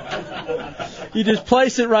 You just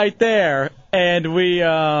place it right there, and we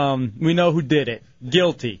know who did it.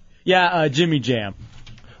 Guilty. Yeah, Jimmy Jam.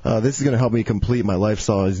 This is going to help me complete my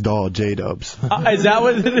life-size doll, J-Dubs. Is that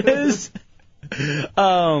what it is?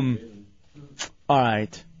 All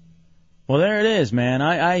right. Well, there it is, man.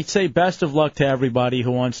 I say best of luck to everybody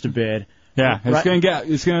who wants to bid. Yeah,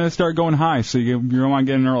 it's gonna start going high, so you're gonna want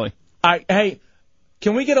to get in early. Hey,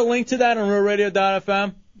 can we get a link to that on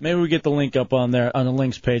RealRadio.fm? Maybe we get the link up on there on the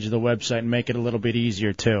links page of the website and make it a little bit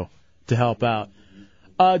easier too to help out.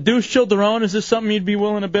 Deuce Childerone, is this something you'd be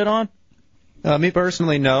willing to bid on? Me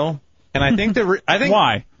personally, no. And I think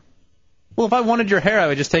Why? Well, if I wanted your hair, I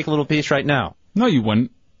would just take a little piece right now. No, you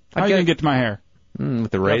wouldn't. How are you gonna get to my hair?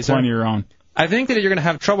 With the Got razor. plenty of your own. I think that you're going to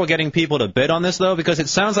have trouble getting people to bid on this, though, because it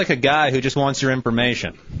sounds like a guy who just wants your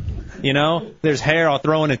information. You know, there's hair, I'll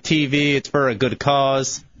throw in a TV, it's for a good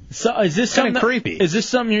cause. So is this kind something of creepy? Is this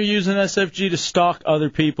something you're using SFG to stalk other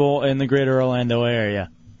people in the greater Orlando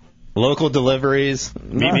area? Local deliveries,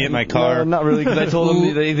 meet me at my car. No, not really, because I told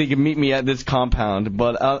them they could meet me at this compound.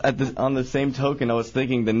 But on the same token, I was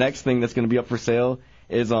thinking the next thing that's going to be up for sale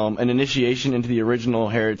is an initiation into the original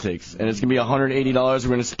Heretics, and it's going to be $180. We're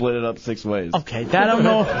going to split it up 6 ways. Okay, that I don't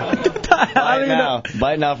know.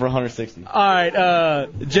 Buy it now for $160. All right,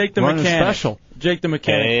 Jake the Running mechanic. special. Jake the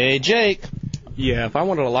mechanic. Hey, Jake. Yeah, if I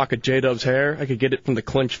wanted a lock of J-Dub's hair, I could get it from the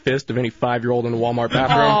clenched fist of any 5-year-old in a Walmart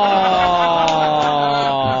bathroom.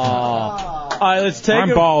 All right, let's take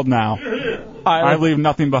I'm bald now. I leave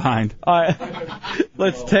nothing behind. All right,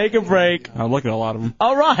 let's take a break. I look at a lot of them.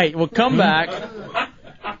 All right, we'll come back.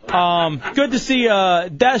 Good to see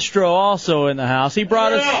Destro also in the house. He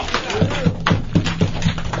brought us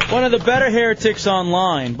one of the better heretics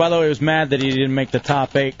online. By the way, he was mad that he didn't make the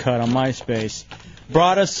top 8 cut on MySpace.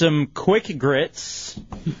 Brought us some quick grits,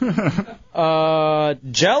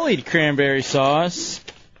 jellied cranberry sauce,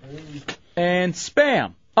 and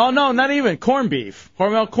Spam. Oh, no, not even. Corned beef.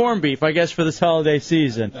 Hormel corned beef, I guess, for this holiday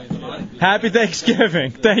season. Happy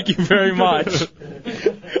Thanksgiving. Thank you very much. All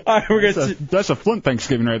right, we're gonna that's a Flint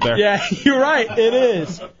Thanksgiving right there. Yeah, you're right. It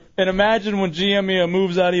is. And imagine when GME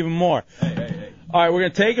moves out even more. All right, we're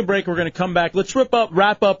going to take a break. We're going to come back. Let's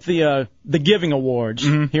wrap up the giving awards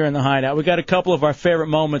here in the Hideout. We got a couple of our favorite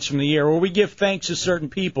moments from the year where we give thanks to certain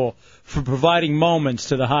people for providing moments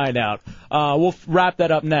to the Hideout. We'll wrap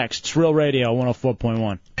that up next. It's Real Radio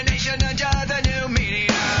 104.1.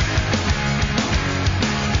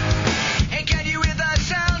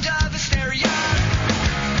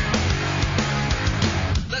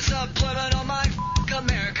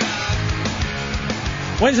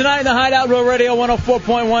 Wednesday night in the Hideout, Real Radio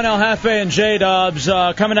 104.1, El Jefe and J-Dubs,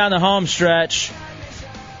 coming down the home stretch.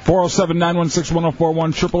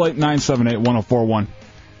 407-916-1041,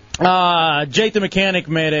 888-978-1041. Jake the Mechanic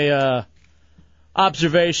made a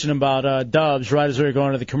observation about Dubs right as we were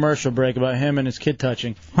going to the commercial break about him and his kid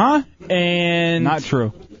touching. Huh? And not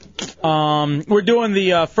true. We're doing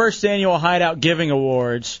the first annual Hideout Giving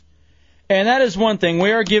Awards. And that is one thing.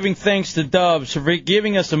 We are giving thanks to Dubs for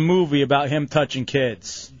giving us a movie about him touching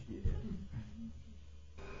kids.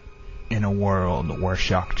 In a world where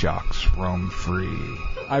shock jocks roam free.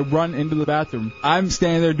 I run into the bathroom. I'm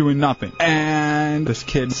standing there doing nothing. And this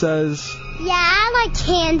kid says, Yeah, I like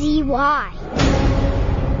candy. Why?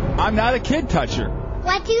 I'm not a kid toucher.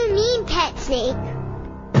 What do you mean, Pet Snake?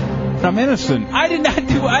 I'm innocent. I did not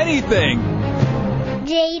do anything.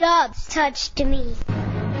 J-Dubs touched me.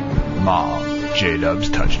 Mom, J-Dubs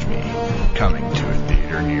touched me. Coming to a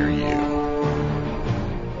theater near you.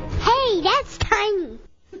 Hey, that's tiny.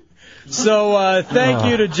 So thank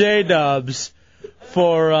you to J-Dubs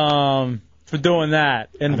for doing that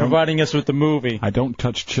and providing us with the movie. I don't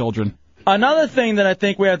touch children. Another thing that I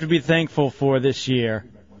think we have to be thankful for this year,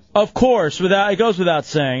 of course, it goes without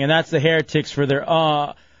saying, and that's the Heretics for their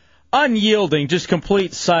unyielding, just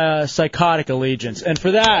complete psychotic allegiance. And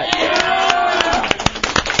for that,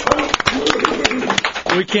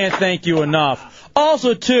 we can't thank you enough.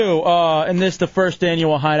 Also, too, in the first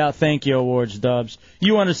annual Hideout Thank You Awards, Dubs,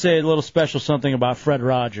 you want to say a little special something about Fred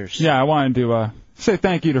Rogers. Yeah, I wanted to say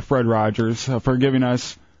thank you to Fred Rogers for giving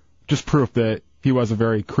us just proof that he was a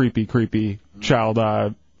very creepy child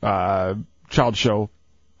show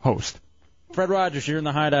host. Fred Rogers, you're in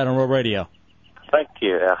the Hideout on Real Radio. Thank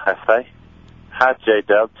you, LFA. Hi,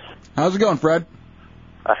 J-Dubs. How's it going, Fred?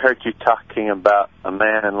 I heard you talking about a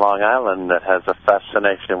man in Long Island that has a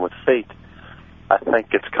fascination with feet. I think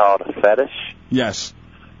it's called a fetish. Yes.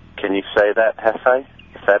 Can you say that, Hefe?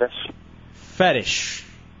 Fetish? Fetish.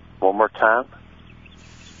 One more time?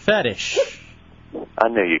 Fetish. I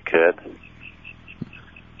knew you could.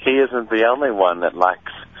 He isn't the only one that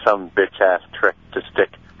likes some bitch-ass trick to stick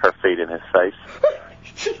her feet in his face.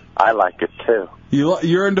 I like it, too.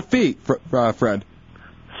 You're into feet, Fred.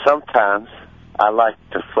 Sometimes I like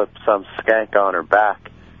to flip some skank on her back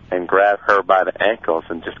and grab her by the ankles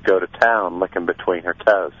and just go to town looking between her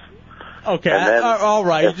toes. Okay, And then all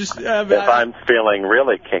right. If I'm feeling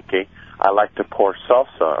really kinky, I like to pour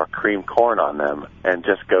salsa or cream corn on them and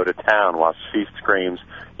just go to town while she screams,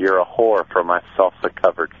 "You're a whore," for my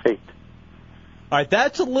salsa-covered feet. All right,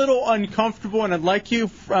 that's a little uncomfortable, and I'd like you.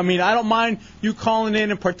 I mean, I don't mind you calling in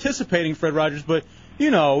and participating, Fred Rogers, but we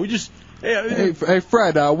just. Hey,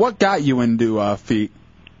 Fred, what got you into feet?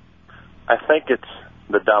 I think it's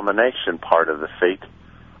the domination part of the feet.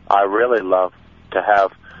 I really love to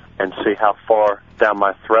have and see how far down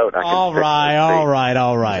my throat I can All stick right.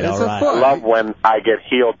 I love when I get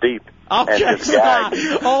heel deep and Okay, just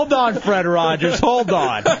gag. hold on, Fred Rogers, hold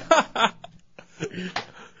on.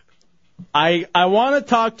 I want to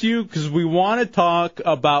talk to you because we want to talk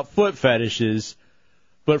about foot fetishes,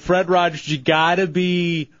 but Fred Rogers, you got to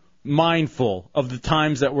be mindful of the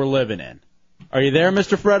times that we're living in. Are you there,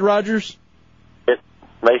 Mr. Fred Rogers? It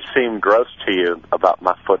may seem gross to you about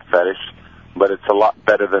my foot fetish, but it's a lot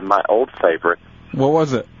better than my old favorite. What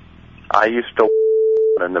was it? I used to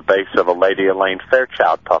in the base of a Lady Elaine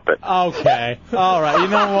Fairchild puppet. Okay. All right. You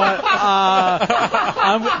know what?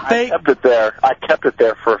 I kept it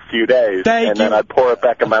there for a few days, and then I'd pour it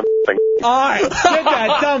back in my thing. All right. Get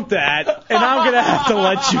that, dump that, and I'm going to have to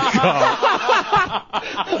let you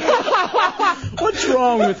go. What's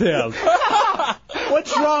wrong with him?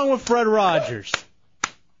 What's wrong with Fred Rogers?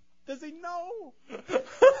 Does he know?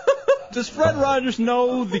 Does Fred Rogers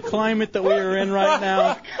know the climate that we are in right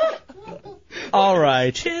now? All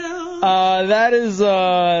right. That is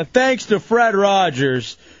thanks to Fred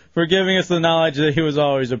Rogers for giving us the knowledge that he was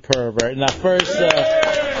always a pervert. Now, first,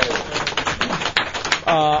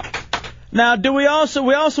 now, do we also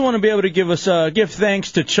want to be able to give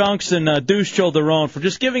thanks to Chunks and Deuce Childerone for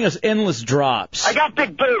just giving us endless drops. I got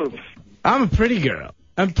big boobs. I'm a pretty girl.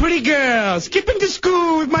 I'm pretty girl, skipping to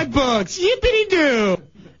school with my books. Yippity-doo.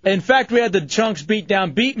 In fact, we had the Chunks beat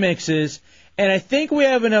down beat mixes, and I think we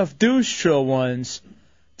have enough Deuce Chill ones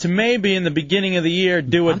to maybe in the beginning of the year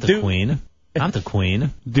do a Queen. I'm the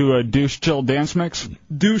queen. Do a Deuce Chill dance mix?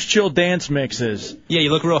 Deuce Chill dance mixes. Yeah, you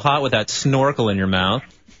look real hot with that snorkel in your mouth.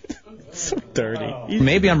 So dirty.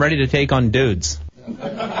 Maybe I'm ready to take on dudes.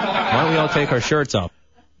 Why don't we all take our shirts off?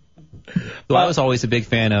 Well, I was always a big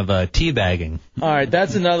fan of teabagging. All right,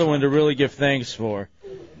 that's another one to really give thanks for.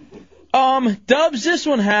 Dubs, this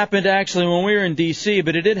one happened actually when we were in D.C.,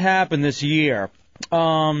 but it did happen this year.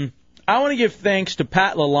 I want to give thanks to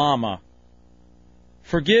Pat LaLama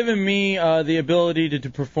for giving me the ability to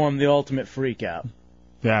perform the ultimate freakout.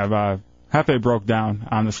 Yeah, Hefe broke down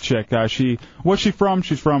on this chick. What's she from?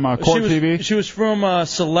 She's from Court TV? She was from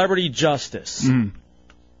Celebrity Justice. Mm.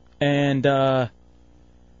 And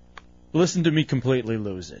listen to me completely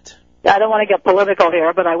lose it. I don't want to get political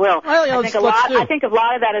here, but I will. Well, I think a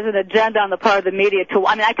lot of that is an agenda on the part of the media.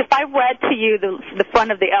 If I read to you the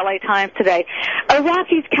front of the LA Times today,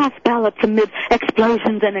 Iraqis cast ballots amid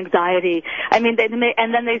explosions and anxiety. I mean,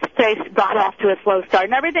 and then they say got off to a slow start,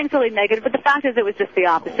 and everything's really negative. But the fact is, it was just the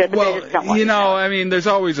opposite. They just don't want I mean, there's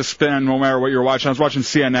always a spin no matter what you're watching. I was watching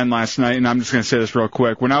CNN last night, and I'm just going to say this real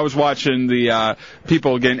quick. When I was watching the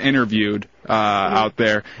people getting interviewed out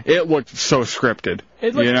there, it looked so scripted.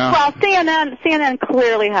 Well, CNN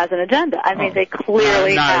clearly has an agenda. I mean, they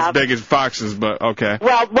clearly not have. As big as Fox's, but okay.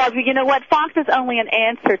 Well, you know what? Fox is only an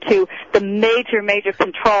answer to the major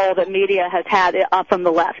control that media has had from the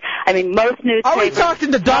left. I mean, most newspapers. Are we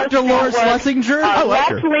talking to Dr. Laura Schlesinger? I like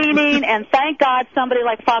her. Left-leaning, and thank God somebody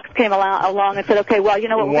like Fox came along and said, okay, well, you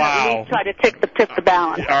know what? We're going to at least try to tip the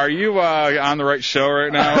balance. Are you on the right show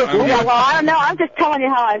right now? Yeah, well, I don't know. I'm just telling you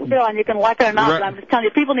how I feel, and you can like it or not, but I'm just telling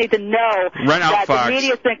you, people need to know that the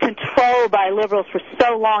media's been controlled by liberals for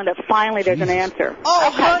so long that finally there's an answer. Oh,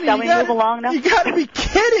 okay, honey, shall we move along now? You got to be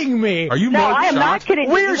kidding me. Are you No, I am not kidding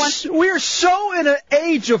you. We're so in an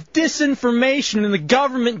age of disinformation and the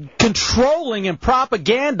government controlling and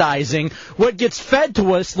propagandizing what gets fed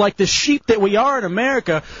to us like the sheep that we are in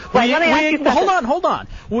America. Hold on.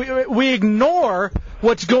 We ignore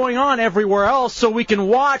what's going on everywhere else so we can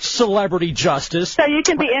watch Celebrity Justice. So you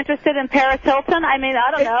can be interested in Paris Hilton? I mean,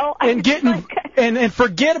 I don't know. And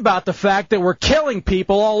forget about the fact that we're killing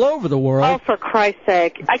people all over the world. Oh, for Christ's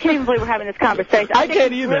sake. I can't even believe we're having this conversation. I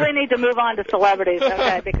think we really need to move on to celebrities.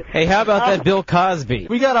 Okay, hey, how about that Bill Cosby?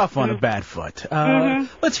 We got off on a bad foot.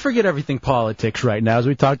 Let's forget everything politics right now as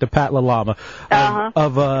we talk to Pat LaLama. I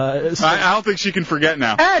don't think she can forget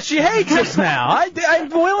now. She hates us now. I'm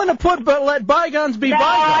willing to let bygones be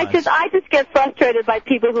Johnny No, Bygones. I just get frustrated by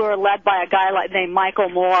people who are led by a guy like named Michael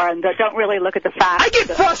Moore and don't really look at the facts. I get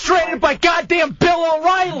frustrated by goddamn Bill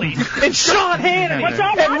O'Reilly and Sean Hannity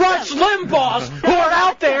and Rush Limbaugh, who are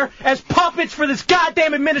out there as puppets for this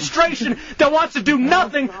goddamn administration that wants to do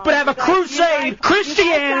nothing but have a crusade,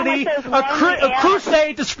 Christianity, a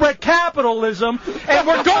crusade to spread capitalism, and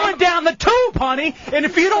we're going down the tube, honey, and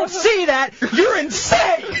if you don't see that, you're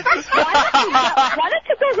insane! Why don't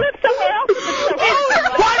you go live somewhere else?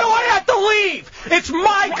 Why do I have to leave? It's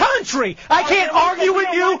my country. I can't argue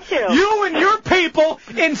with you. You and your people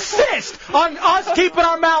insist on us keeping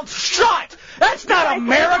our mouths shut. That's not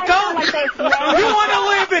America. You want to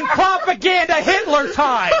live in propaganda Hitler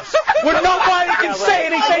times, where nobody can say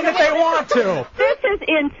anything that they want to. This is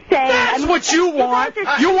insane. That's what you want.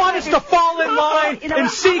 You want us to fall in line and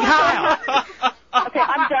seek Heil. Okay,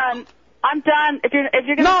 I'm done. I'm done. If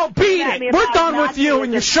you're gonna No, beat it. We're done with you,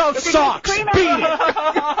 and your show sucks. Beat it.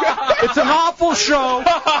 It's an awful show,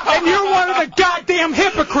 and you're one of the goddamn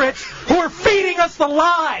hypocrites who are feeding us the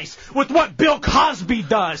lies with what Bill Cosby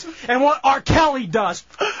does and what R. Kelly does.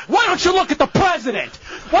 Why don't you look at the president?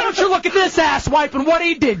 Why don't you look at this asswipe and what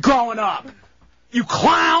he did growing up? You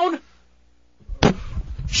clown.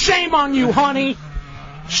 Shame on you, honey.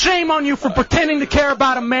 Shame on you for pretending to care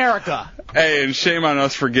about America. Hey, and shame on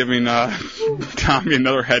us for giving Tommy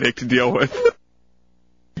another headache to deal with.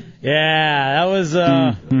 Yeah, that was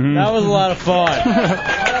that was a lot of fun.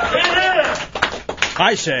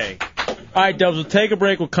 I say. All right, Dubs, we'll take a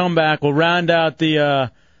break. We'll come back. We'll round out the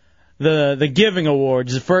giving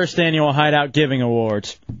awards, the first annual Hideout Giving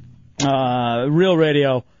Awards. Real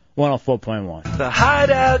Radio 104.1. The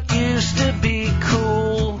Hideout used to be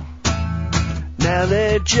cool. Now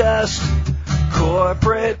they're just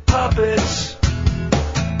corporate puppets.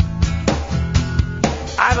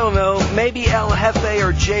 I don't know, maybe El Jefe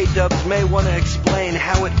or J-Dubs may want to explain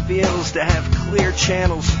how it feels to have Clear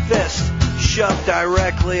Channel's fist shoved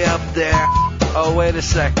directly up there. Oh, wait a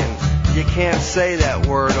second. You can't say that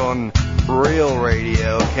word on real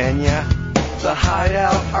radio, can ya? The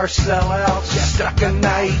Hideout are sellouts, stuck a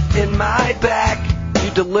knife in my back. You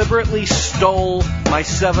deliberately stole my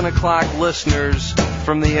 7 o'clock listeners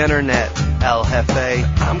from the internet, El Jefe.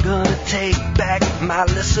 I'm gonna take back my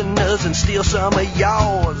listeners and steal some of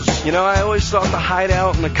yours. You know, I always thought the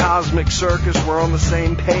Hideout and the Cosmic Circus were on the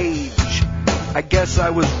same page. I guess I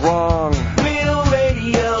was wrong. Real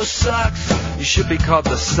radio sucks. You should be called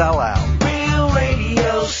the Sellout. Real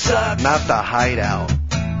radio sucks. Not the Hideout.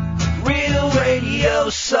 Real radio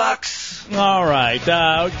sucks. All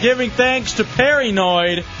right. Giving thanks to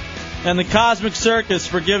Paranoid and the Cosmic Circus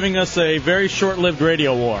for giving us a very short-lived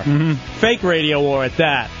radio war. Fake radio war at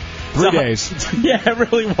that. 3 days. Yeah, it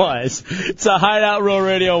really was. It's a Hideout Real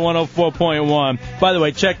Radio 104.1. By the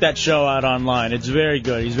way, check that show out online. It's very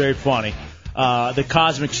good. He's very funny. The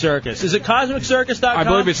Cosmic Circus. Is it CosmicCircus.com? I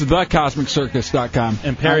believe it's thecosmiccircus.com.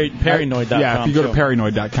 And Paranoid.com. Yeah, if you go to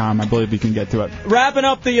paranoid.com, I believe you can get to it. Wrapping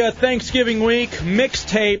up the Thanksgiving week,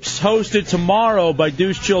 mixtapes hosted tomorrow by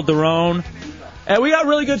Deuce Childerone. And we got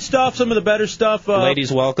really good stuff, some of the better stuff.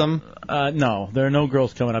 Ladies, welcome. No, there are no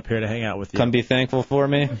girls coming up here to hang out with you. Come be thankful for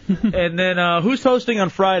me. And then who's hosting on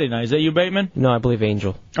Friday night? Is that you, Bateman? No, I believe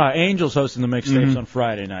Angel. Angel's hosting the mixtapes on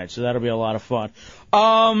Friday night, so that'll be a lot of fun.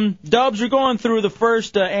 Dubs, we're going through the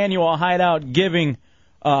first annual Hideout Giving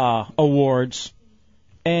Awards.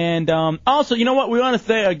 And also, you know what? We want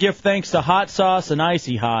to give thanks to Hot Sauce and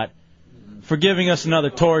Icy Hot for giving us another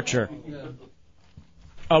torture.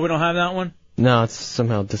 Oh, we don't have that one? No, it's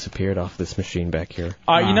somehow disappeared off this machine back here.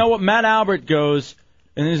 You know what? Matt Albert goes,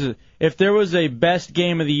 and this is, if there was a best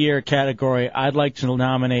game of the year category, I'd like to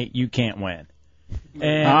nominate You Can't Win.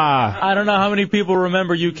 And I don't know how many people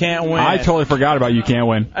remember You Can't Win. I totally forgot about You Can't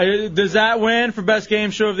Win. Does that win for best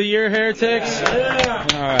game show of the year, Heretics? Yeah.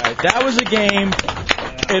 All right, that was a game.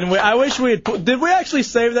 And I wish we had. Did we actually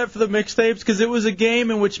save that for the mixtapes? Because it was a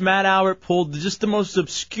game in which Matt Albert pulled just the most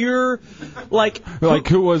obscure, like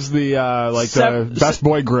who was the the best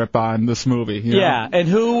boy grip on this movie? You know? And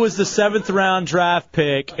who was the 7th round draft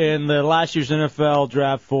pick in the last year's NFL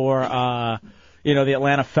draft for the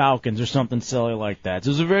Atlanta Falcons or something silly like that.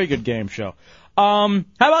 So it was a very good game show. How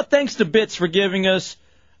about thanks to Bits for giving us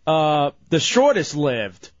the shortest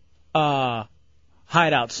lived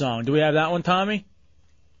Hideout song? Do we have that one, Tommy?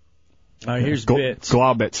 All right, here's Bits.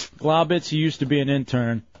 Glaubitz, who used to be an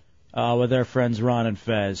intern with their friends Ron and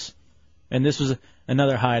Fez. And this was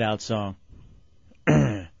another Hideout song.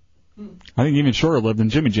 I think even shorter lived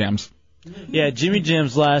than Jimmy Jams. Yeah, Jimmy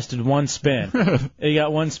Jams lasted one spin. He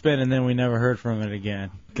got one spin, and then we never heard from it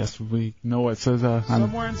again. Guess we know what it says on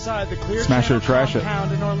Somewhere inside the Clear Smash It or Trash It.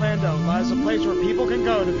 compound in Orlando lies As a place where people can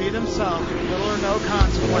go to be themselves with little or no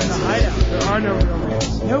consequence. In the Hideout, there are no real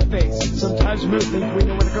names, no face. Sometimes we think we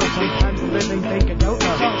know where to go. Sometimes the living think and don't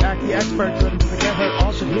know. Act the expert, couldn't forget her.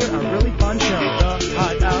 All should hear a really fun show. The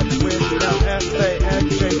Hideout with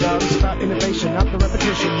F-A-N-J-Dubs. About innovation, not the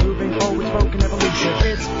repetition. Moving forward, spoken evolution.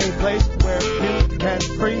 It's a place where you can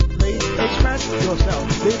freely express yourself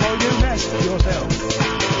before you mess yourself.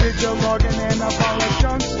 Digital login and abolish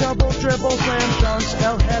chunks, double dribble, slam chunks,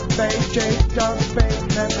 L-F-A-J, dubs,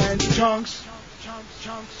 Bateman, and chunks.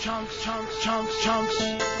 Chunks.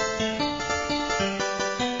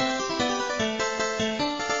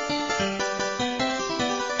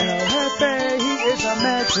 L-F-A, he is a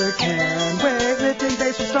Mexican, weightlifting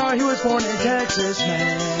baseball star, he was born in Texas,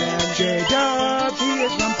 man. J-Dubs, he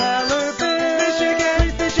is from Fowler, Michigan,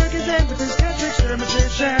 he shook his head with his cat-trickster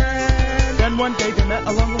magician. Then one day they met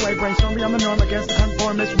along the way, brainstorm beyond the norm against the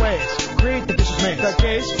conformist ways. Create the vicious maze. The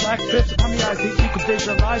gaze, black fits upon the eyes that you can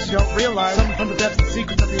visualize. You don't realize something from the depths of the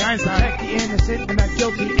secrets of the Einstein. Protect the innocent and not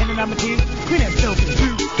guilty, anonymity, clean and filthy.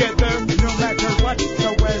 Together, no matter what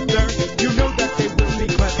the weather, you know that they will be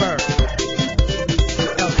clever.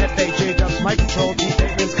 L-F-A-J Dubs, mic control.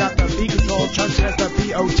 T-Bateman's got the B control. Chunks has the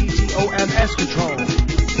B-O-T-T-O-M-S control.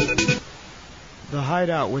 The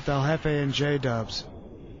Hideout with L-F-A and J Dubs.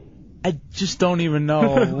 I just don't even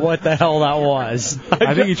know what the hell that was.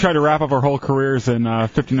 I think he tried to wrap up our whole careers in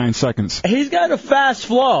 59 seconds. He's got a fast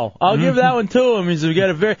flow. I'll give that one to him. He's got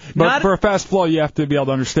a very. But for a fast flow, you have to be able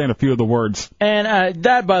to understand a few of the words. And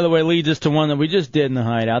that, by the way, leads us to one that we just did in the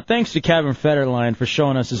Hideout. Thanks to Kevin Federline for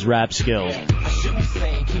showing us his rap skills. I should be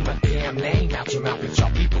saying, keep my damn name out your mouth, but y'all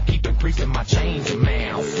people keep increasing my change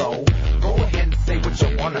amount. So go ahead and say what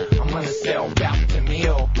you wanna. I'm gonna sell about to me,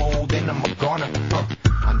 bold, then I'm gonna.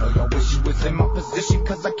 I know y'all wish you was in my position,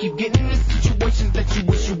 cause I keep getting in situations that you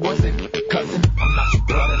wish you wasn't. Cousin, I'm not your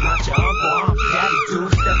brother, not your uncle, I'm daddy too.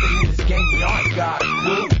 Stepping in this game, we already got it.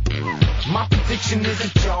 My prediction is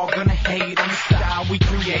that y'all gonna hate on the style we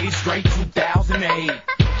created straight 2008.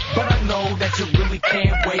 But I know that you really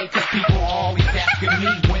can't wait, cause people are always asking me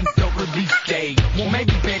when's the release date. Well,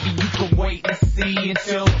 maybe, baby, you can wait and see.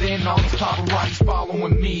 Until then, all these paparazzi's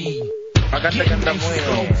following me. Getting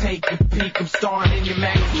so take a peek, I'm starring in your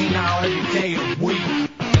magazine now every day of the week.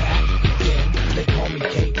 They call me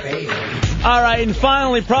K-Baby. All right, and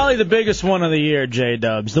finally, probably the biggest one of the year,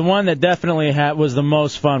 J-Dubs. The one that definitely was the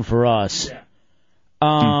most fun for us.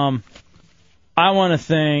 I want to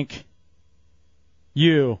thank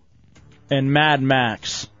you and Mad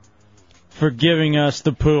Max for giving us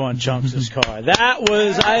the poo on Chunks' car. That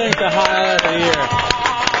was, I think, the highlight of the year.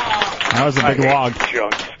 That was a big log.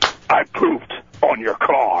 Chunks, I pooped on your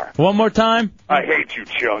car. One more time. I hate you,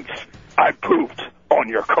 Chunks. I pooped on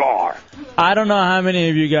your car. I don't know how many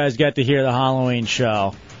of you guys got to hear the Halloween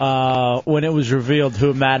show when it was revealed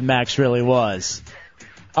who Mad Max really was.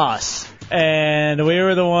 Us. And we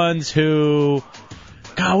were the ones who...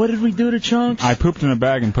 God, what did we do to Chunks? I pooped in a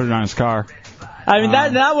bag and put it on his car. I mean,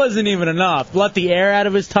 that wasn't even enough. Let the air out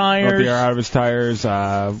of his tires. Let the air out of his tires.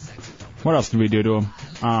 What else did we do to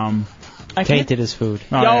him? Tainted his food.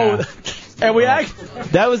 Oh, yeah. And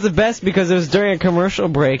that was the best because it was during a commercial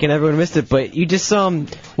break and everyone missed it. But you just saw him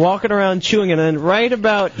walking around chewing, and then right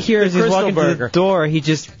about here as he's walking to the door, he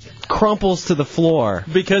just crumples to the floor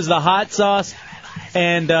because the hot sauce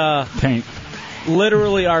and taint.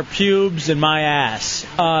 Literally our pubes and my ass,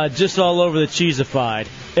 just all over the cheesified.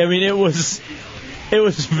 I mean, it was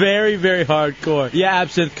very, very hardcore. Yeah,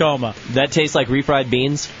 absinthe coma. That tastes like refried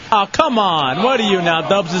beans? Oh, come on. What are you now,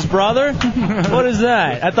 Dubs' brother? What is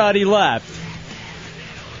that? I thought he left.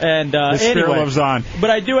 And the spirit anyway, lives on. But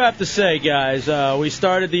I do have to say, guys, we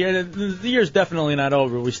started the year's definitely not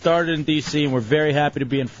over. We started in D.C., and we're very happy to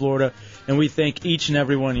be in Florida. And we thank each and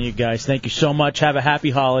every one of you guys. Thank you so much. Have a happy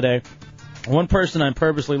holiday. One person I'm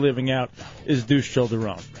purposely leaving out is Deuce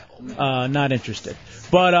Childerone. Not interested.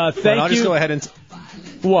 But thank you. I'll just go ahead and...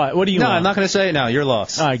 What? What do you want? No, I'm not going to say it now. You're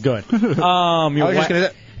lost. All right, good. I was just going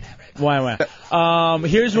to... Why?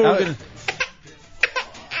 Here's what we're going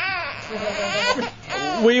to...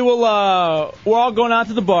 We will, we're all going out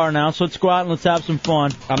to the bar now, so let's go out and let's have some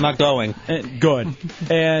fun. I'm not going. Good.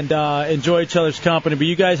 And enjoy each other's company. But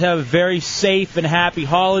you guys have a very safe and happy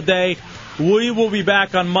holiday. We will be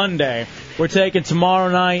back on Monday. We're taking tomorrow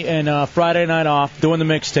night and Friday night off, doing the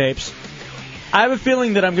mixtapes. I have a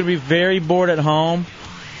feeling that I'm going to be very bored at home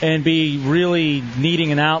and be really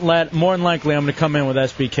needing an outlet. More than likely, I'm going to come in with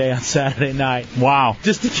SBK on Saturday night. Wow.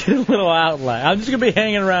 Just to get a little outlet. I'm just going to be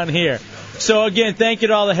hanging around here. So, again, thank you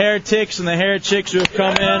to all the heretics and the heretics who have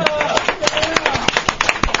come in.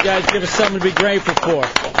 You guys give us something to be grateful for.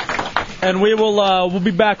 And we'll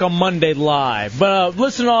be back on Monday live. But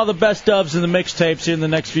listen to all the best dubs and the mixtapes here in the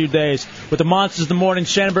next few days. With the Monsters in the morning,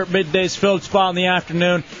 Shannonbert middays, Phillips Spot in the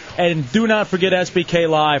afternoon. And do not forget SBK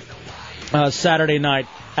Live Saturday night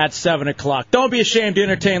at 7 o'clock. Don't be ashamed to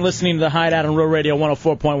entertain listening to the Hideout on Real Radio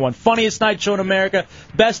 104.1. Funniest night show in America,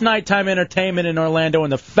 best nighttime entertainment in Orlando,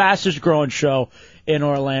 and the fastest growing show in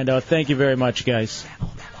Orlando. Thank you very much, guys.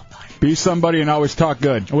 Be somebody and always talk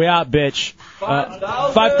good. We out, bitch.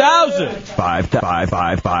 5,000.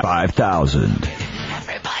 5,000.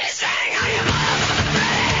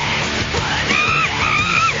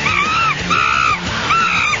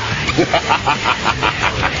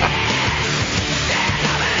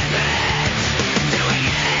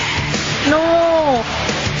 No.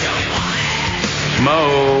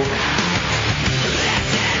 Mo.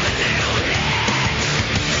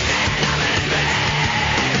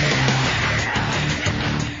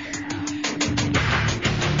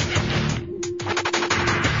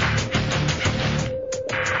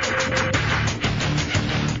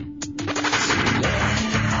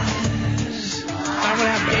 I'm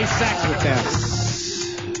gonna have gay sex with them.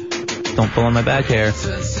 Don't pull on my back hair.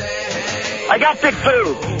 I got big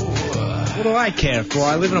food. What do I care for?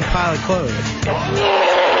 I live in a pile of clothes.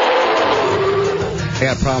 I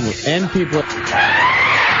got a problem with people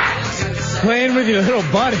playing with your little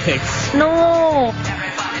butt hicks. No.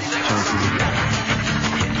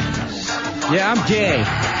 Yeah, I'm gay.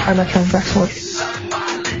 I'm not trying to I'm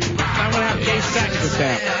gonna have gay sex with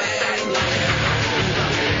them.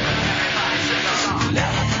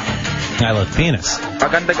 I love penis.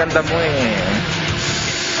 Maganda-ganda mo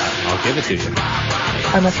eh. I'll give it to you.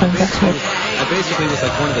 I'm not trying to I basically was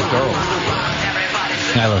like one of the girls.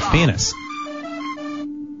 I love penis.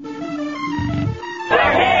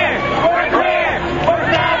 We're here. We're clear. We're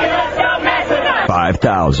fabulous. Don't mess with us.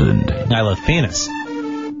 5,000. I love penis.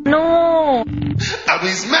 No. I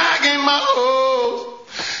be smacking my hoes.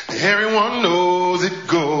 Everyone knows it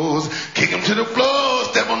goes. Kick him to the floor,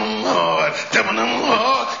 step on them hard,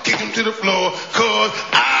 kick him to the floor, cause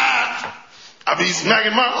I be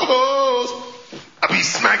smacking my hoes. I be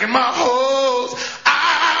smacking my hoes.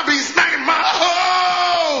 I be smacking my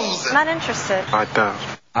hoes. Not interested.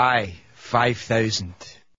 5,000. Aye, 5,000.